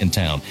linens in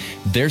town.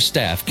 Their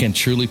staff can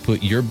truly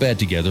put your bed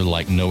together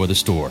like no other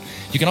store.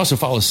 You can also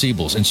follow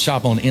Siebel's and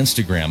shop on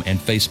Instagram and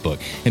Facebook.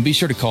 And be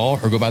sure to call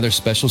or go by their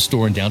special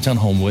store in downtown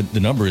Homewood. The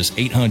number is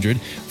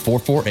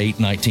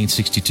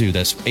 800-448-1962.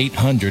 That's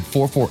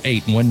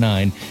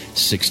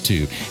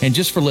 800-448-1962. And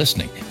just for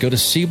listening, go to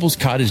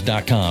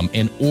Siebel'sCottage.com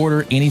and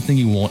order anything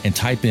you want and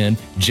type in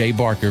Jay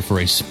Barker for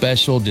a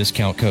special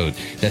discount code.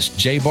 That's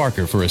Jay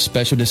Barker for a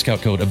special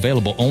discount code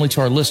available only to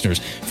our listeners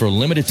for a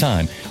limited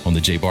time on The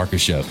Jay Barker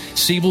Show.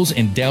 Siebel's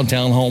in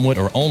downtown Homewood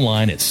or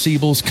online at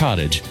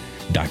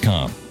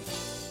Siebel'sCottage.com.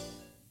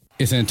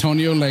 It's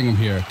Antonio Langham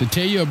here to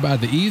tell you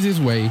about the easiest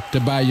way to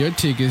buy your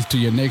tickets to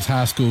your next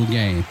high school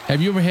game.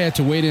 Have you ever had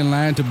to wait in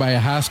line to buy a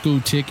high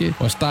school ticket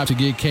or stop to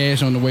get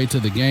cash on the way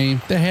to the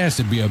game? There has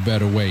to be a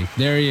better way.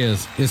 There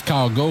is. It's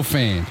called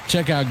GoFan.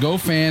 Check out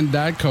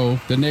GoFan.co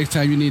the next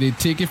time you need a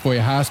ticket for a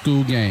high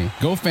school game.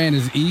 GoFan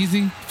is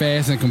easy,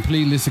 fast, and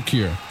completely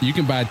secure. You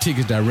can buy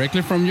tickets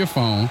directly from your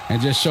phone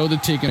and just show the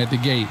ticket at the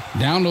gate.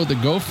 Download the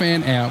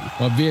GoFan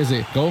app or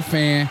visit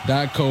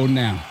GoFan.co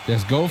now.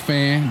 That's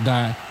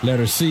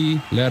GoFan.C.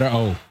 Letter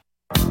O.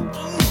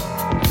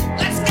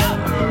 Let's go!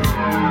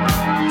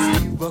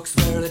 Steve walks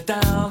barely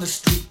down the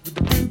street with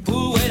the brim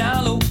pulled way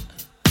down low.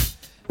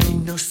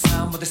 Ain't no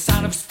sound but the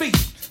sound of his feet.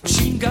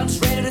 Machine guns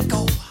ready to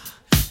go.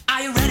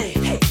 Are you ready?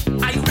 Hey,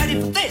 are you ready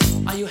for this?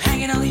 Are you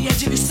hanging on the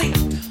edge of your seat?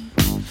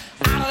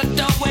 Out of the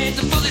doorway,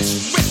 the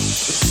bullets rip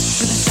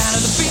to the sound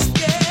of the beat.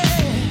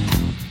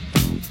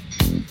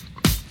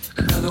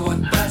 Yeah. Another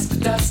one bites the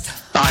dust.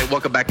 All right,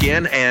 welcome back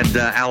in. And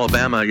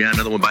Alabama,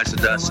 another one bites the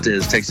dust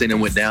as Texas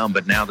A&M went down.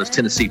 But now this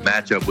Tennessee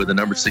matchup with the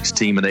number 6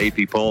 team in the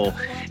AP poll,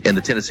 and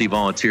the Tennessee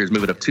Volunteers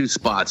moving up 2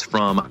 spots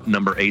from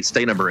number 8,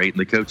 stay number 8 in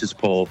the coaches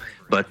poll.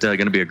 But going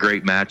to be a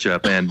great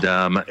matchup and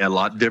a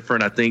lot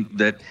different, I think,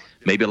 that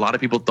maybe a lot of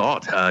people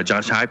thought.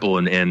 Josh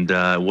Heupel and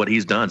what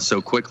he's done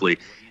so quickly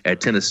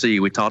at Tennessee.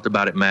 We talked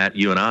about it, Matt,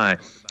 you and I,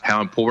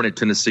 how important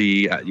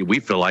Tennessee we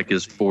feel like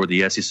is for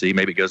the SEC.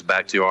 Maybe it goes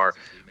back to our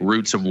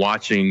roots of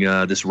watching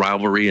this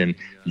rivalry and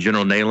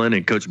General Neyland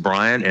and Coach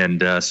Bryant,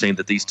 and seeing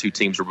that these two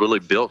teams have really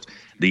built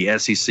the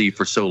SEC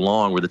for so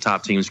long, where the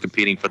top teams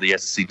competing for the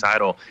SEC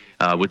title.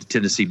 With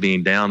Tennessee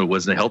being down, it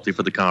wasn't healthy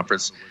for the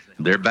conference.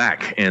 They're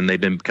back, and they've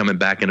been coming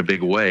back in a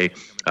big way.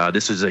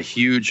 This is a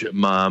huge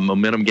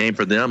momentum game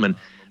for them, and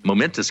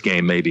momentous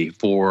game maybe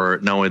for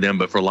not only them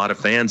but for a lot of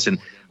fans, and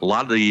a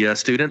lot of the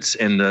students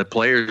and the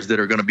players that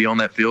are going to be on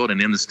that field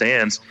and in the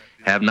stands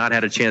have not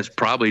had a chance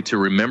probably to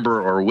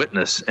remember or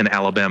witness an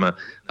Alabama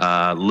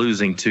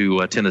losing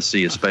to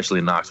Tennessee, especially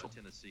in Knoxville.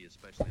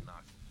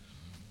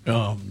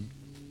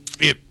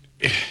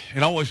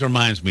 It always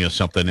reminds me of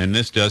something, and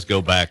this does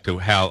go back to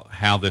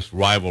how this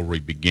rivalry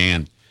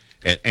began,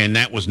 and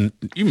that was,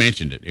 you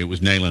mentioned it, it was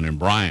Neyland and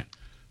Bryant.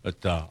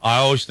 But I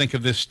always think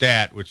of this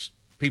stat, which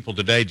people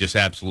today just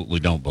absolutely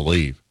don't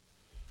believe.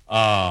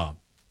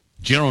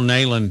 General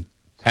Neyland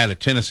had a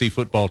Tennessee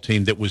football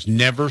team that was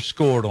never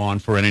scored on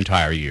for an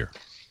entire year.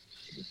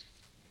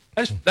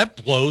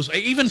 That blows,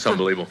 even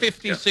from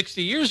 50,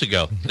 60 years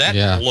ago,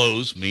 that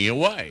blows me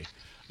away.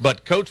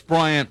 But Coach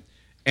Bryant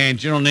and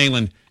General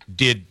Neyland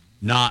did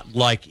not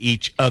like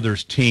each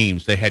other's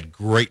teams. They had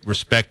great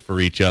respect for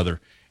each other.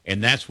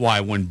 And that's why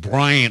when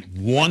Bryant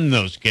won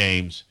those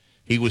games,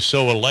 he was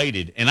so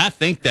elated. And I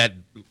think that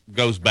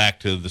goes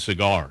back to the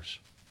cigars.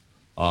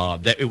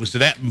 That it was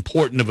that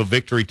important of a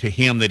victory to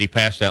him that he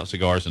passed out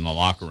cigars in the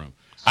locker room.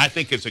 I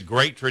think it's a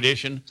great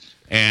tradition.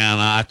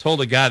 And I told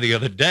a guy the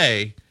other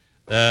day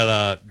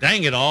that,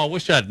 dang it all,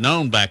 wish I'd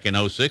known back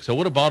in 06. I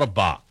would have bought a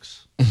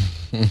box.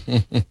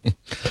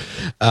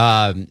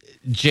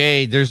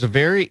 Jay, there's a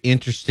very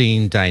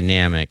interesting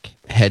dynamic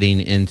heading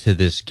into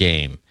this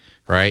game,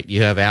 right?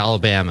 You have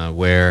Alabama,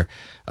 where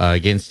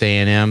against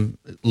A&M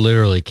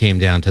literally came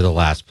down to the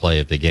last play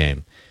of the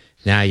game.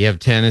 Now you have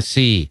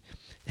Tennessee.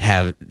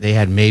 They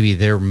had maybe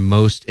their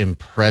most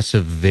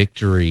impressive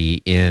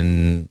victory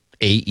in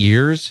 8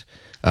 years,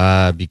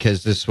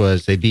 because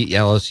they beat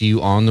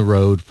LSU on the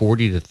road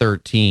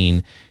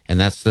 40-13. And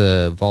that's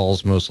the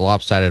Vols' most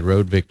lopsided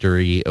road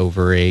victory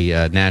over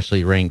a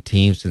nationally ranked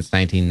team since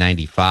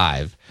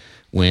 1995,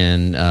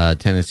 when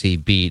Tennessee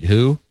beat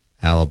who?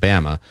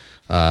 Alabama.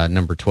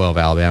 Number 12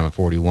 Alabama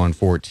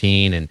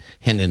 41-14, and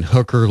Hendon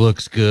Hooker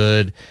looks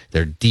good.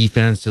 Their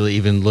defense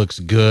even looks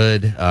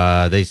good.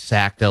 They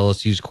sacked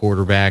LSU's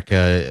quarterback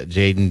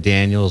Jaden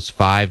Daniels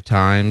 5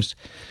 times.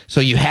 So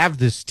you have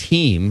this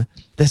team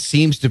that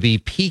seems to be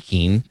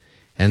peaking,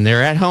 and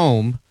they're at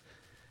home.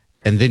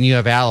 And then you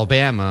have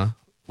Alabama,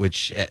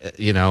 which,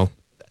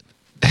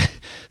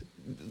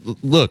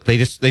 look,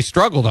 they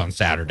struggled on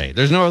Saturday.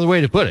 There's no other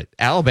way to put it.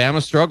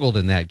 Alabama struggled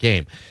in that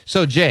game.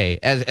 So, Jay,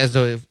 as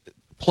a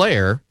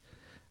player,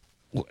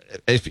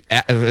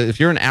 if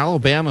you're an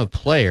Alabama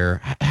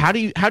player, how do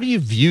you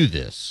view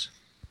this?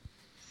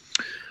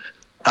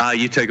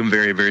 You take them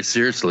very, very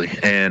seriously,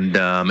 and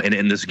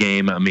in this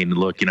game, I mean,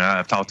 look,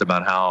 I've talked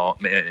about how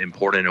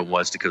important it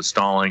was to Coach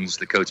Stallings,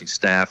 the coaching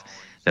staff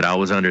that I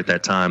was under at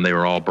that time. They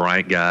were all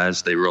Bryant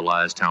guys. They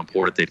realized how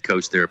important they'd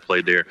coached there,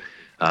 played there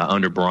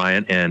under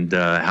Bryant, and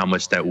how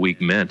much that week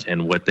meant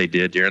and what they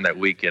did during that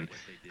week. And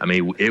I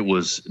mean, it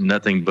was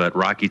nothing but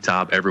Rocky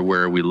Top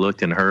everywhere we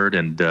looked and heard,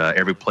 and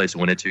every place we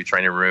went into,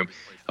 training room,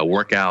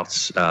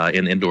 workouts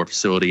in the indoor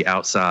facility,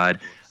 outside,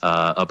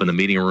 up in the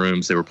meeting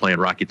rooms. They were playing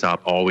Rocky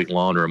Top all week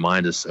long to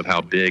remind us of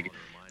how big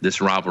this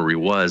rivalry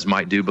was.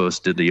 Mike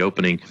Dubose did the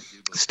opening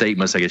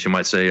statements, I guess you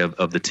might say,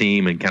 of the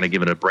team, and kind of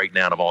giving a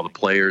breakdown of all the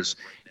players,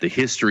 the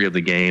history of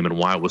the game, and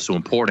why it was so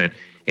important.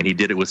 And he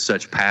did it with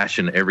such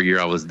passion every year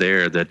I was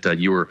there that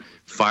you were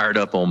fired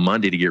up on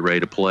Monday to get ready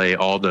to play.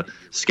 All the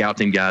scout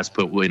team guys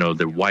put,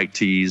 the white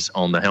tees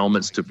on the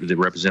helmets to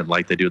represent,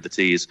 like they do at the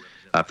tees.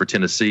 For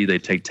Tennessee, they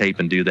take tape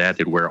and do that.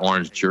 They'd wear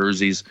orange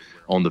jerseys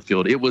on the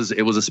field. It was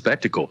a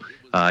spectacle,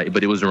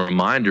 but it was a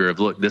reminder of,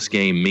 look, this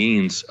game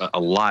means a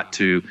lot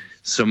to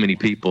so many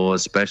people,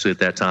 especially at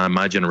that time,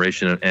 my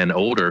generation and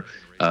older,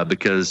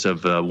 because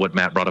of what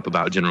Matt brought up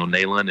about General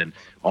Neyland and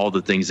all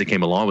the things that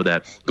came along with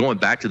that. Going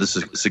back to the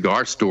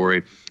cigar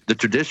story, the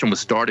tradition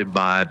was started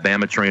by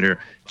Bama trainer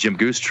Jim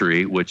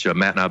Goosetree, which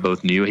Matt and I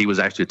both knew. He was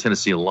actually a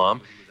Tennessee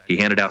alum. He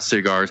handed out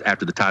cigars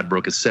after the Tide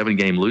broke a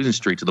 7-game losing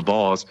streak to the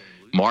Vols,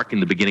 marking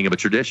the beginning of a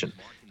tradition.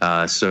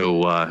 Man,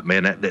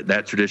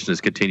 that tradition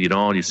has continued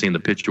on. You've seen the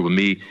picture with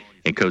me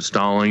and Coach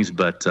Stallings.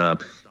 But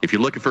if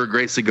you're looking for a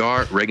great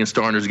cigar, Reagan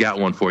Starner's got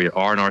one for you,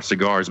 R&R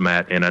Cigars,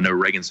 Matt. And I know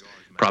Reagan's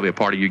probably a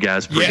part of you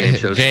guys' pregame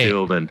show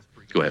still. And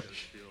go ahead.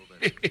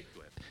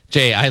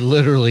 Jay, I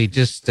literally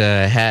just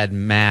had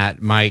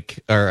Mike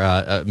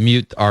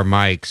mute our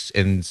mics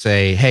and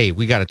say, hey,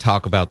 we got to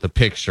talk about the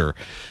picture.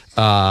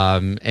 It's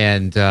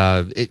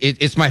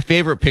my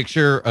favorite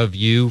picture of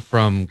you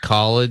from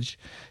college.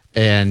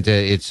 and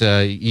it's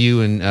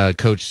you and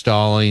Coach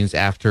Stallings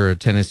after a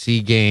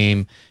Tennessee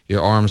game.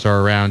 Your arms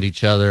are around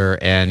each other,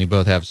 and you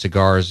both have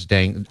cigars,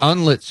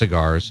 unlit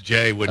cigars.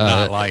 Jay would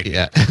not like it.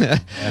 Yeah.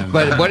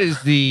 But what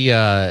is the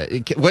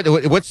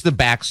what's the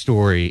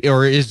backstory,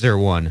 or is there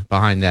one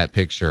behind that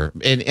picture?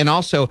 And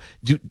also,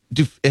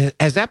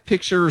 has that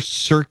picture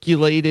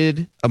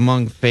circulated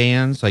among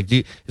fans? Like,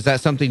 is that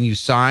something you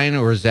sign,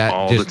 or is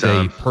that just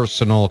a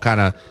personal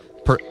kind of?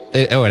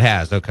 It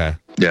has. Okay.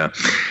 Yeah,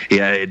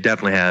 it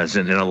definitely has,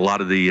 and a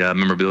lot of the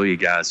memorabilia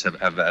guys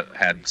have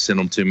had sent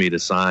them to me to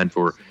sign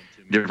for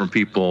different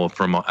people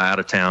from out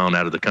of town,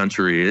 out of the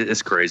country.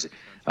 It's crazy.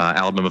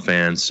 Alabama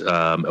fans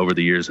over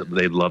the years,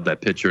 they love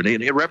that picture, and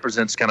it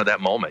represents kind of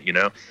that moment,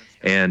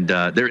 And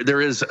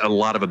there is a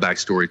lot of a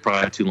backstory,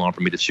 probably too long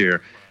for me to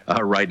share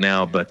right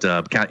now. But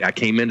I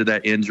came into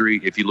that injury.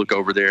 If you look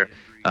over there,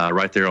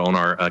 right there on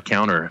our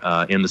counter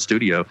in the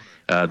studio,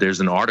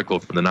 there's an article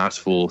from the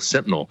Knoxville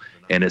Sentinel,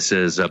 and it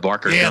says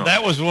Barker. Yeah, Gump.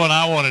 that was one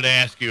I wanted to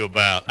ask you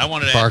about. I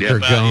wanted to ask Barker you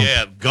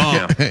about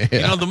Gump.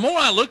 Gump. The more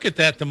I look at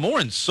that, the more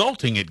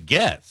insulting it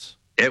gets.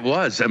 It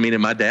was. I mean,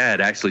 and my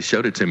dad actually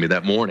showed it to me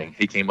that morning.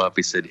 He came up,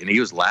 he said, and he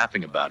was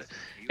laughing about it.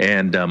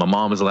 And my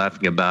mom was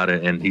laughing about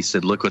it. And he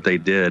said, look what they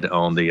did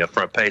on the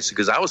front page.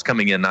 Because I was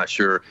coming in not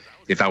sure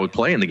if I would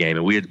play in the game.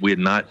 And we had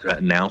not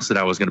announced that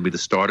I was going to be the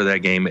starter of that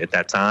game at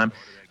that time.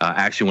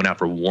 Actually went out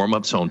for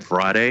warm-ups on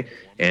Friday.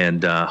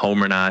 And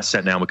Homer and I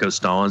sat down with Coach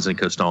Stallings in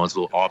Coach Stallings'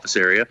 little office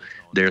area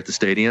there at the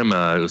stadium.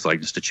 It was like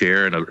just a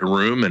chair and a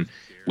room. And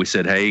we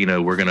said, hey,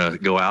 we're going to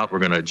go out.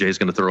 Jay's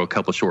going to throw a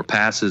couple short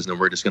passes, and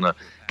we're just going to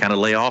kind of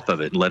lay off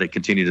of it and let it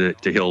continue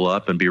to heal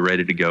up and be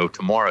ready to go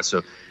tomorrow.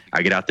 So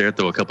I get out there,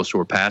 throw a couple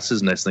short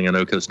passes. Next thing I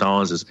know, Coach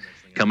Stallings is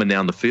coming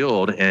down the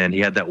field, and he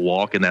had that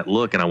walk and that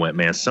look, and I went,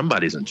 man,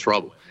 somebody's in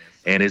trouble.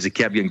 And as he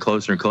kept getting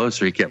closer and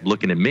closer, he kept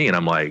looking at me, and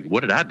I'm like,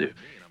 what did I do?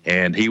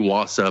 And he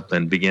walks up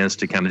and begins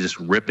to kind of just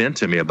rip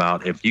into me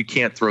about, if you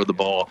can't throw the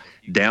ball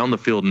down the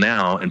field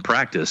now in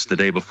practice the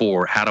day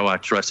before, how do I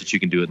trust that you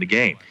can do it in the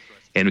game?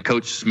 And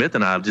Coach Smith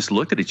and I just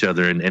looked at each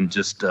other and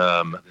just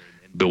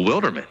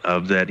bewilderment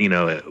of that,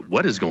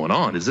 what is going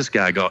on? Is this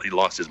guy he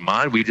lost his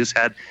mind? We just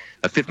had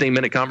a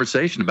 15-minute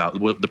conversation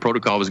about what the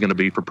protocol was going to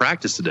be for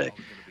practice today.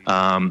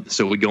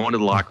 So we go into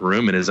the locker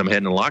room, and as I'm heading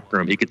in the locker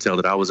room, he could tell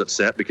that I was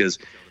upset because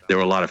there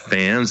were a lot of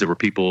fans. There were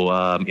people,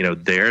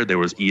 there. There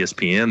was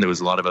ESPN. There was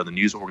a lot of other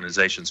news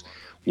organizations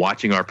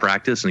watching our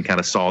practice and kind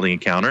of saw the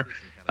encounter.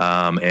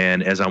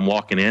 And as I'm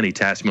walking in, he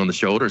taps me on the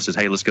shoulder and says,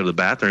 hey, let's go to the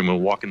bathroom. And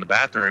we walk in the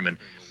bathroom, and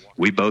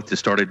we both just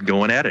started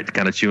going at it,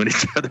 kind of chewing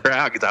each other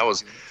out, because I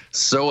was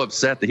so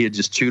upset that he had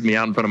just chewed me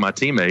out in front of my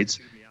teammates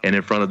and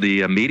in front of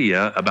the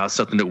media about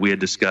something that we had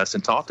discussed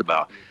and talked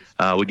about.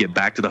 We get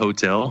back to the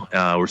hotel.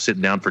 We're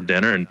sitting down for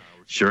dinner, and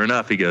sure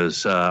enough, he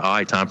goes, all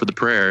right, time for the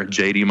prayer.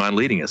 Jay, do you mind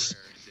leading us?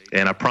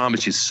 And I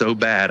promise you, so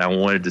bad I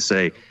wanted to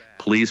say,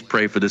 please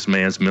pray for this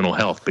man's mental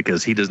health,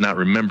 because he does not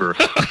remember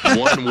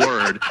one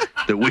word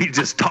that we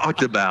just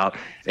talked about.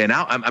 And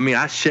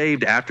I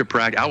shaved after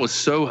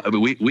practice.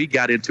 We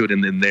got into it,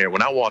 and then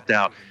when I walked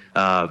out,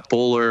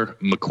 Fuller,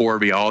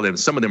 McCorvey, all of them,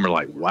 some of them were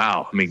like,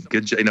 wow. I mean,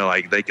 good,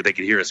 like they could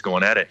hear us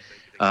going at it.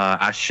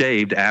 I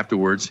shaved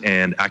afterwards,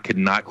 and I could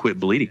not quit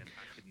bleeding.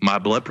 My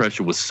blood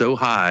pressure was so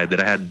high that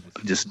I had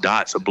just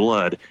dots of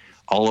blood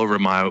all over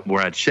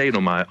where I'd shaved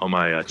on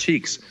my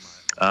cheeks.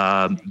 We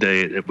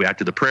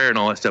after the prayer and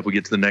all that stuff, we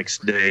get to the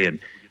next day, and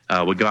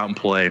we go out and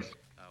play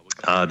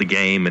the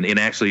game. And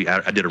actually,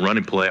 I did a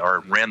running play,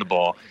 or ran the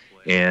ball,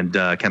 and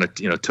kind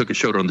of took a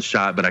shoulder on the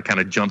shot, but I kind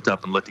of jumped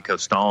up and looked at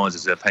Coach Stallings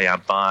as if, hey,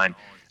 I'm fine,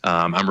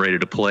 I'm ready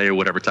to play, or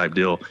whatever type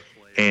deal.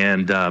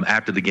 And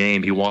after the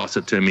game, he walks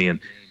up to me, and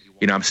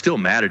I'm still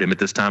mad at him at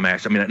this time.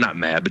 Actually, I mean, not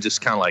mad, but just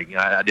kind of like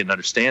I didn't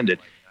understand it.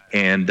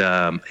 And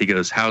he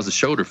goes, how's the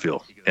shoulder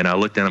feel? And I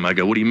looked at him. I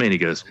go, what do you mean? He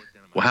goes,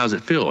 well, how's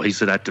it feel? He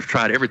said, I've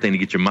tried everything to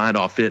get your mind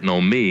off it and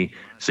on me,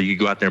 so you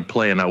go out there and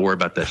play and not worry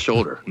about that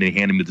shoulder. And he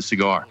handed me the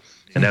cigar.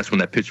 And that's when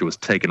that picture was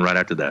taken, right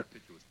after that.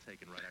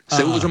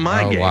 So it was a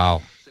mind game.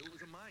 Wow.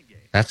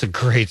 That's a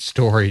great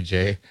story,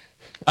 Jay.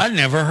 I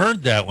never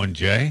heard that one,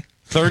 Jay.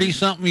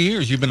 30-something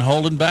years you've been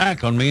holding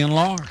back on me and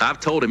Laura. I've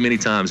told it many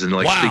times in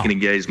speaking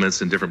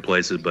engagements in different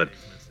places, but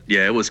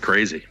yeah, it was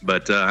crazy.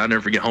 But I'll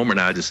never forget Homer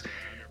and I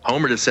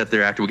Homer just sat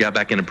there after we got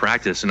back into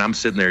practice, and I'm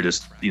sitting there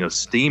just,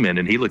 steaming,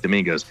 and he looked at me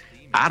and goes,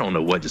 I don't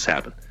know what just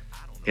happened.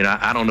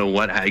 I don't know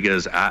what, he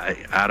goes,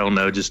 I don't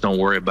know, just don't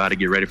worry about it,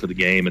 get ready for the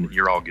game, and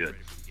you're all good.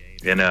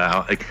 And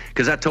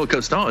because I told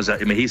Coach Stallings,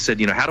 he said,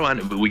 how do I,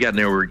 we got in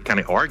there, we were kind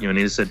of arguing, and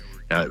he said,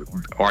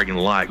 arguing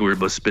like we were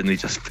both spitting in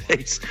each other's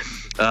face.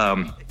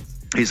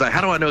 He's like,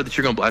 how do I know that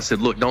you're going to play? I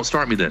said, look, don't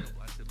start me then.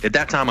 At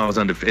that time, I was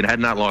undefeated,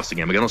 had not lost the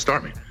game. I go, don't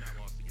start me.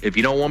 If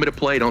you don't want me to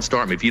play, don't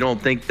start me. If you don't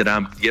think that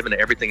I'm giving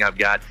everything I've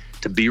got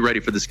to be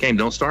ready for this game,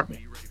 don't start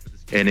me.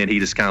 And then he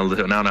just kind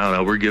of,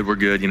 no, we're good,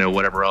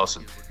 whatever else.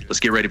 And let's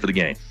get ready for the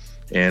game.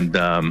 And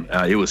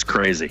it was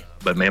crazy.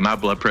 But, man, my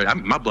blood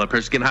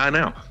pressure's getting high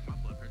now.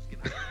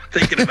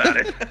 Thinking about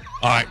it.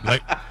 All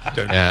right.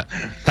 Yeah.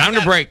 Time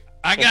to break.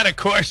 I got a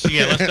question.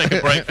 Yeah, let's take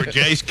a break for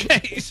Jay's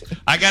case.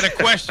 I got a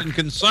question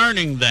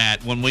concerning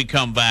that when we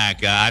come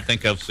back. I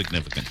think of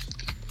significance.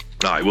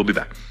 All right, we'll be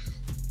back.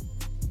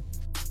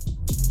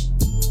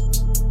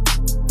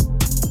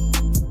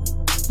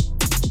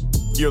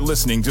 You're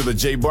listening to The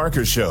Jay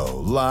Barker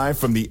Show, live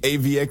from the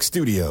AVX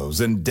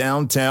studios in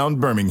downtown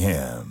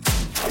Birmingham.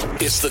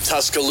 It's the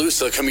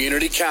Tuscaloosa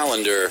Community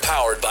Calendar,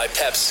 powered by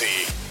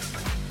Pepsi.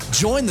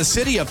 Join the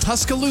city of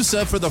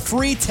Tuscaloosa for the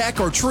free Tech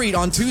or Treat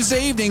on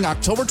Tuesday evening,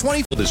 October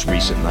 24th. This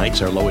recent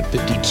nights are low at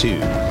 52.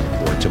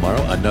 For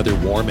tomorrow, another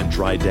warm and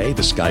dry day.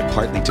 The sky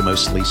partly to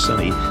mostly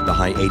sunny, the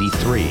high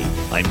 83.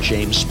 I'm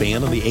James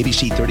Spann on the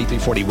ABC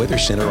 3340 Weather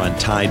Center on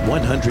Tide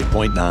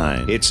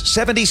 100.9. It's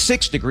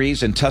 76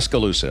 degrees in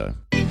Tuscaloosa.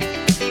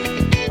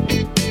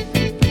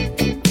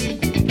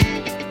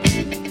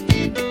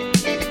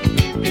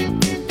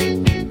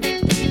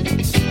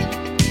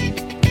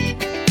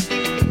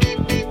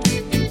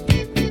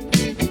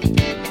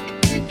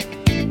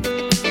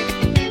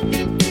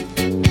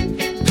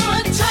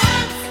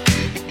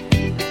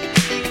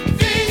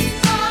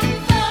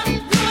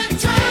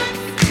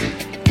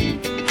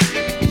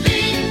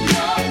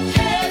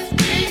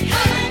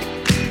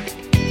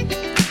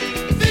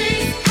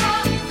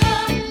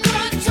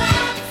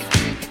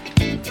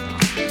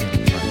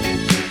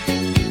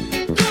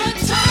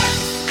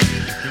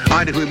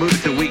 As we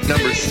move to week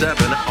number 7,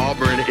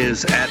 Auburn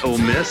is at Ole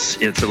Miss.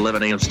 It's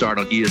 11 a.m. start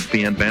on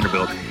ESPN.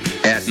 Vanderbilt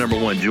at number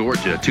 1,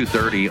 Georgia,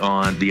 2:30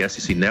 on the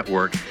SEC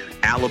Network.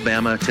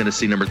 Alabama,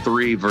 Tennessee, number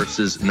 3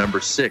 versus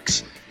number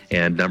 6.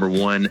 And number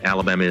 1,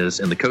 Alabama is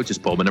in the coaches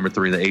poll, but number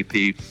 3 in the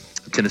AP.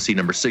 Tennessee,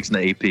 number 6 in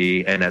the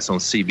AP, and that's on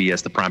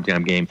CBS, the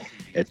primetime game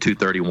at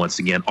 2:30 once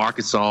again.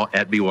 Arkansas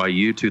at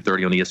BYU,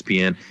 2:30 on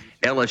ESPN.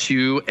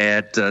 LSU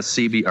at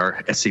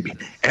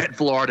at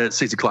Florida at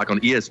 6 o'clock on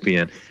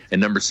ESPN, and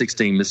number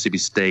 16 Mississippi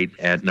State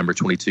at number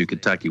 22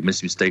 Kentucky.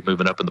 Mississippi State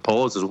moving up in the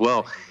polls as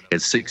well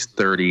at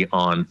 6:30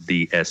 on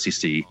the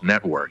SEC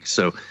Network.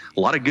 So a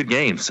lot of good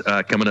games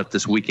coming up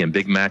this weekend.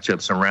 Big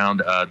matchups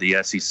around the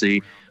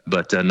SEC,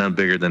 but none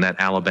bigger than that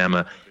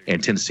Alabama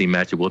and Tennessee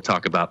matchup we'll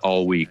talk about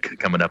all week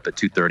coming up at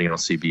 2:30 on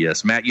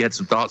CBS. Matt, you had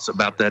some thoughts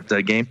about that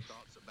game?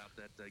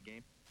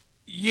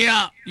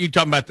 Yeah, you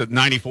talking about the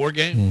 94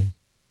 game?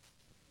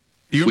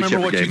 Do you remember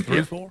what you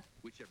threw for?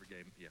 Whichever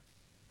game, yeah.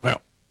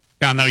 Well,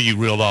 I know you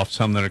reeled off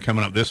some that are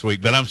coming up this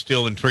week, but I'm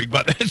still intrigued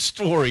by that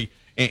story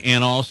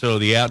and also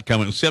the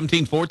outcome. It was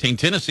 17-14.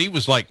 Tennessee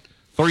was like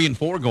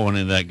 3-4 going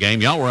into that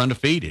game. Y'all were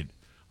undefeated.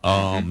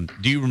 Do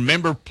you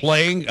remember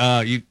playing?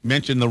 You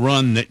mentioned the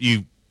run that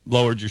you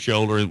lowered your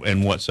shoulder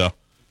and what's up.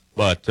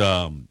 But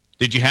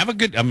did you have a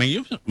good – I mean,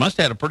 you must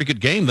have had a pretty good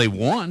game. They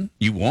won.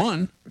 You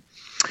won.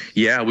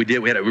 Yeah, we did.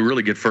 We had a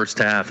really good first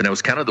half, and it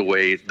was kind of the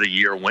way the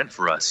year went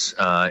for us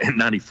in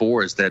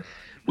 '94. Is that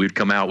we'd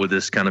come out with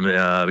this kind of,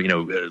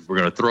 we're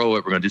going to throw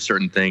it, we're going to do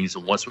certain things,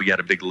 and once we got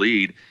a big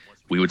lead,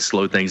 we would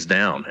slow things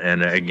down.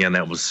 And again,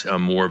 that was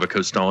more of a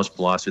Coach Stallings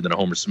philosophy than a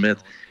Homer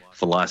Smith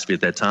philosophy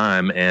at that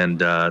time.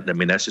 And I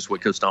mean, that's just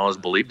what Coach Stallings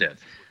believed in.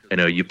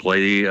 You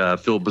play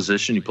field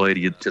position, you play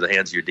to the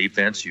hands of your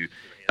defense. You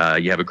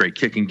have a great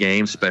kicking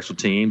game, special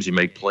teams. You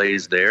make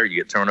plays there, you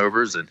get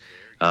turnovers, and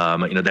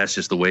that's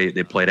just the way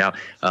they played out.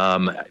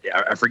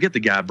 I forget the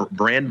guy,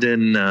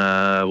 Brandon.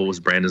 What was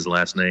Brandon's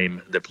last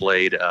name that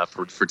played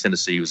for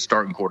Tennessee? He was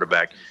starting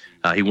quarterback.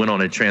 He went on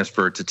and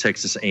transferred to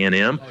Texas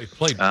A&M. Oh, he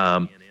played.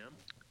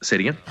 Say it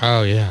again.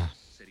 Oh yeah.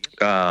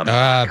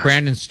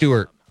 Brandon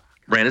Stewart.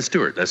 Brandon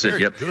Stewart. That's it.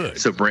 Yep. Good.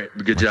 So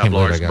good job,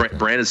 Lars.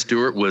 Brandon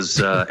Stewart was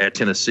at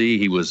Tennessee.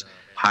 He was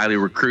highly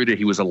recruited.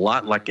 He was a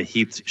lot like a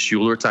Heath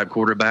Schuler type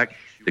quarterback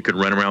that could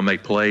run around,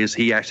 make plays.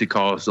 He actually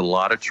caused a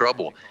lot of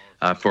trouble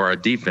for our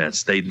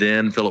defense.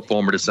 Philip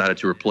Fulmer decided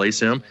to replace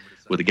him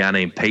with a guy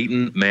named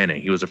Peyton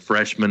Manning. He was a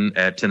freshman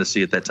at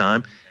Tennessee at that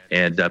time,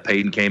 and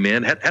Peyton came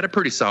in, had a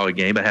pretty solid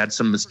game, but had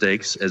some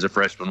mistakes as a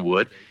freshman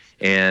would.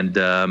 And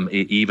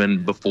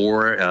even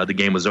before the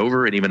game was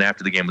over, and even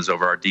after the game was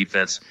over, our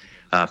defense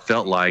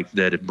felt like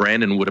that if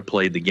Brandon would have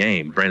played the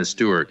game, Brandon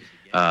Stewart,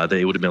 that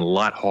it would have been a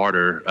lot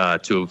harder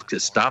to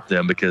stop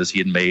them because he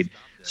had made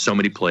so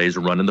many plays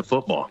running the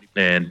football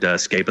and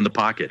escaping the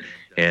pocket.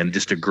 And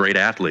just a great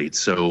athlete.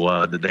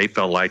 So they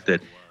felt like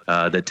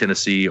that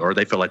Tennessee, or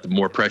they felt like the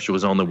more pressure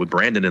was on them with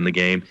Brandon in the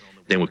game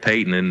than with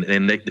Peyton,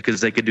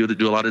 because they could do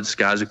a lot of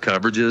disguise of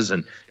coverages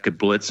and could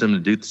blitz him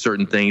and do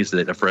certain things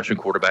that a freshman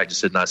quarterback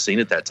just had not seen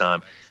at that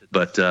time.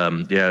 But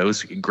it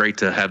was great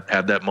to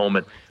have that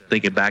moment.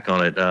 Thinking back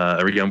on it,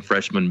 a young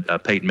freshman,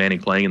 Peyton Manning,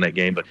 playing in that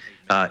game,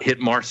 but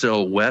hit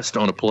Marcel West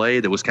on a play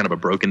that was kind of a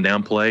broken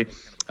down play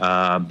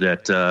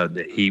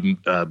that he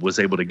was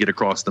able to get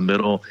across the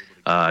middle.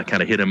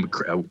 kind of hit him,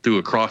 threw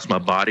across my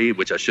body,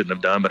 which I shouldn't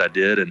have done, but I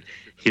did, and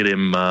hit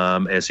him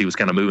as he was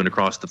kind of moving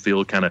across the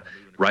field, kind of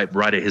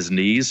right at his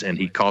knees, and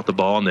he caught the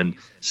ball and then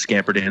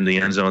scampered into the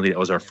end zone. That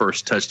was our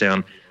first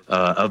touchdown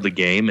of the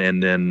game,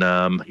 and then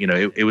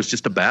it was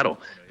just a battle.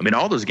 I mean,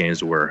 all those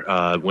games were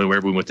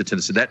whenever we went to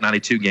Tennessee. That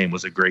 92 game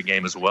was a great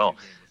game as well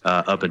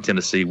up in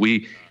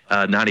Tennessee.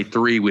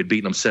 93, we'd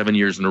beaten them 7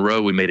 years in a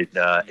row. We made it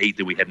 8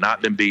 that we had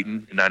not been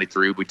beaten. In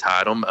 93, we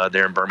tied them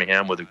there in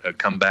Birmingham with a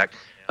comeback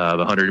of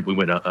 100. We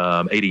went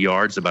 80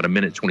 yards, about a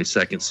minute, 20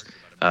 seconds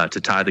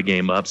to tie the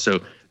game up. So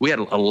we had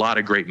a lot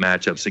of great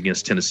matchups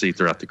against Tennessee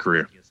throughout the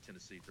career.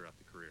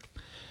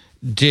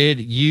 Did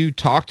you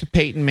talk to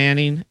Peyton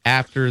Manning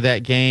after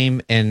that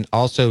game? And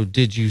also,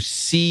 did you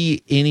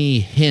see any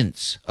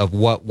hints of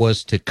what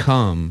was to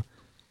come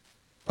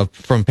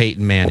from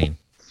Peyton Manning?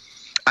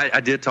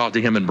 I did talk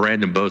to him and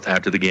Brandon both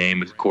after the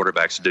game, as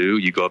quarterbacks do.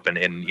 You go up and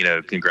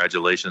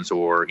congratulations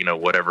or,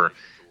 whatever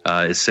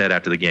is said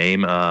after the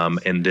game.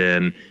 And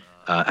then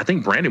I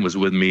think Brandon was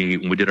with me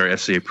when we did our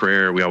FCA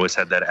prayer. We always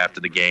had that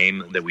after the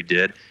game that we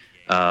did.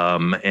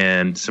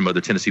 And some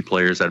other Tennessee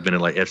players I've been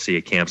in like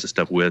FCA camps and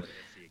stuff with.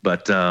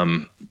 But,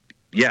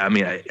 yeah, I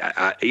mean,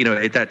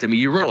 at that time,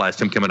 you realized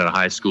him coming out of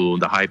high school,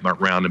 the hype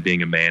around him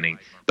being a Manning.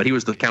 But he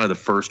was the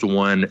first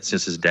one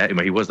since his dad.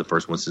 He was the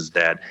first one since his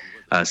dad.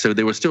 So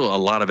there was still a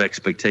lot of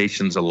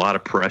expectations, a lot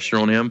of pressure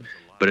on him.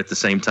 But at the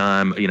same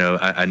time,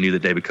 I knew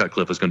that David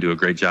Cutcliffe was going to do a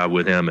great job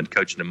with him and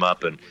coaching him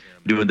up and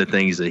doing the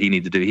things that he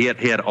needed to do. He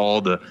had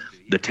all the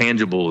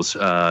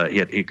tangibles. He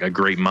had a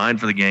great mind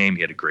for the game.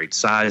 He had a great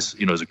size,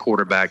 as a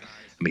quarterback. I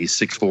mean, he's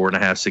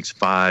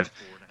 6'4.5",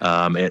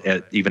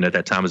 6'5". Even at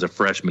that time as a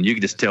freshman, you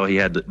could just tell he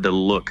had the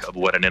look of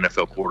what an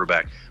NFL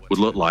quarterback would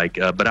look like.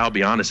 But I'll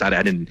be honest,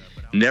 I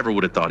never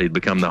would have thought he'd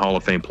become the Hall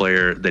of Fame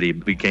player that he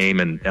became,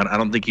 and I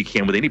don't think he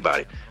can with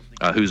anybody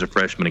who's a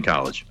freshman in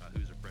college.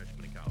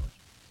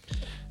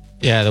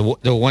 Yeah,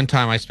 the one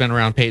time I spent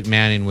around Peyton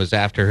Manning was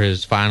after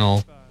his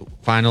final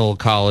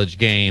college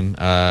game.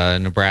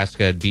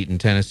 Nebraska had beaten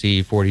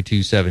Tennessee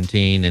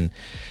 42-17, and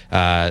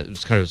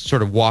was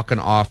sort of walking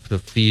off the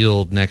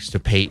field next to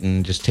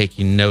Peyton, just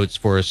taking notes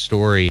for a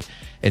story.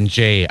 And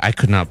Jay, I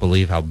could not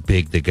believe how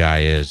big the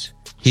guy is.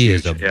 He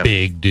is a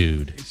big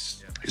dude.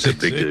 He's a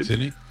big dude, isn't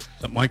he?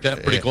 Something like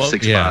that, pretty close.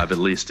 6'5", at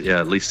least.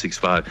 Yeah, at least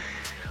 6'5".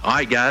 All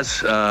right,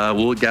 guys,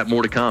 we'll got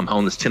more to come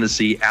on this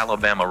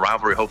Tennessee-Alabama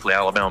rivalry. Hopefully,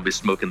 Alabama will be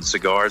smoking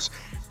cigars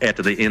at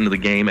the end of the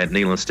game at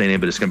Neyland Stadium,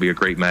 but it's going to be a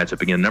great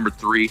matchup. Again, number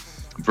 3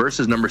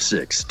 versus number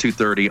 6,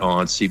 2:30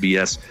 on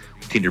CBS.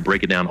 We'll continue to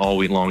break it down all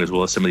week long, as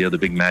well as some of the other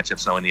big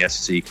matchups, not only in the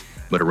SEC,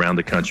 but around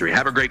the country.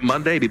 Have a great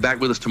Monday. Be back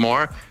with us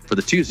tomorrow for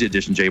the Tuesday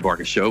edition Jay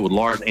Barker Show with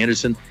Lars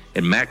Anderson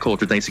and Matt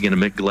Coulter. Thanks again to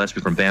Mick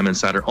Gillespie from Bama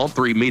Insider on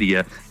 3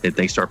 Media. And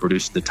thanks to our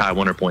producer, the Tide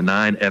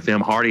 100.9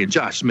 FM, Hardy, and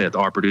Josh Smith,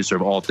 our producer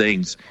of all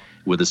things,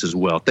 with us as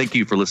well. Thank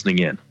you for listening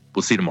in.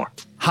 We'll see you tomorrow.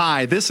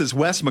 Hi, this is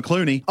Wes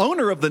McClooney,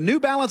 owner of the New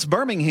Balance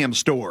Birmingham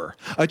store.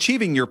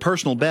 Achieving your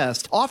personal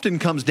best often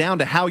comes down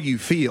to how you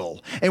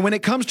feel. And when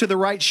it comes to the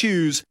right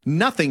shoes,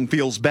 nothing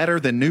feels better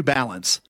than New Balance.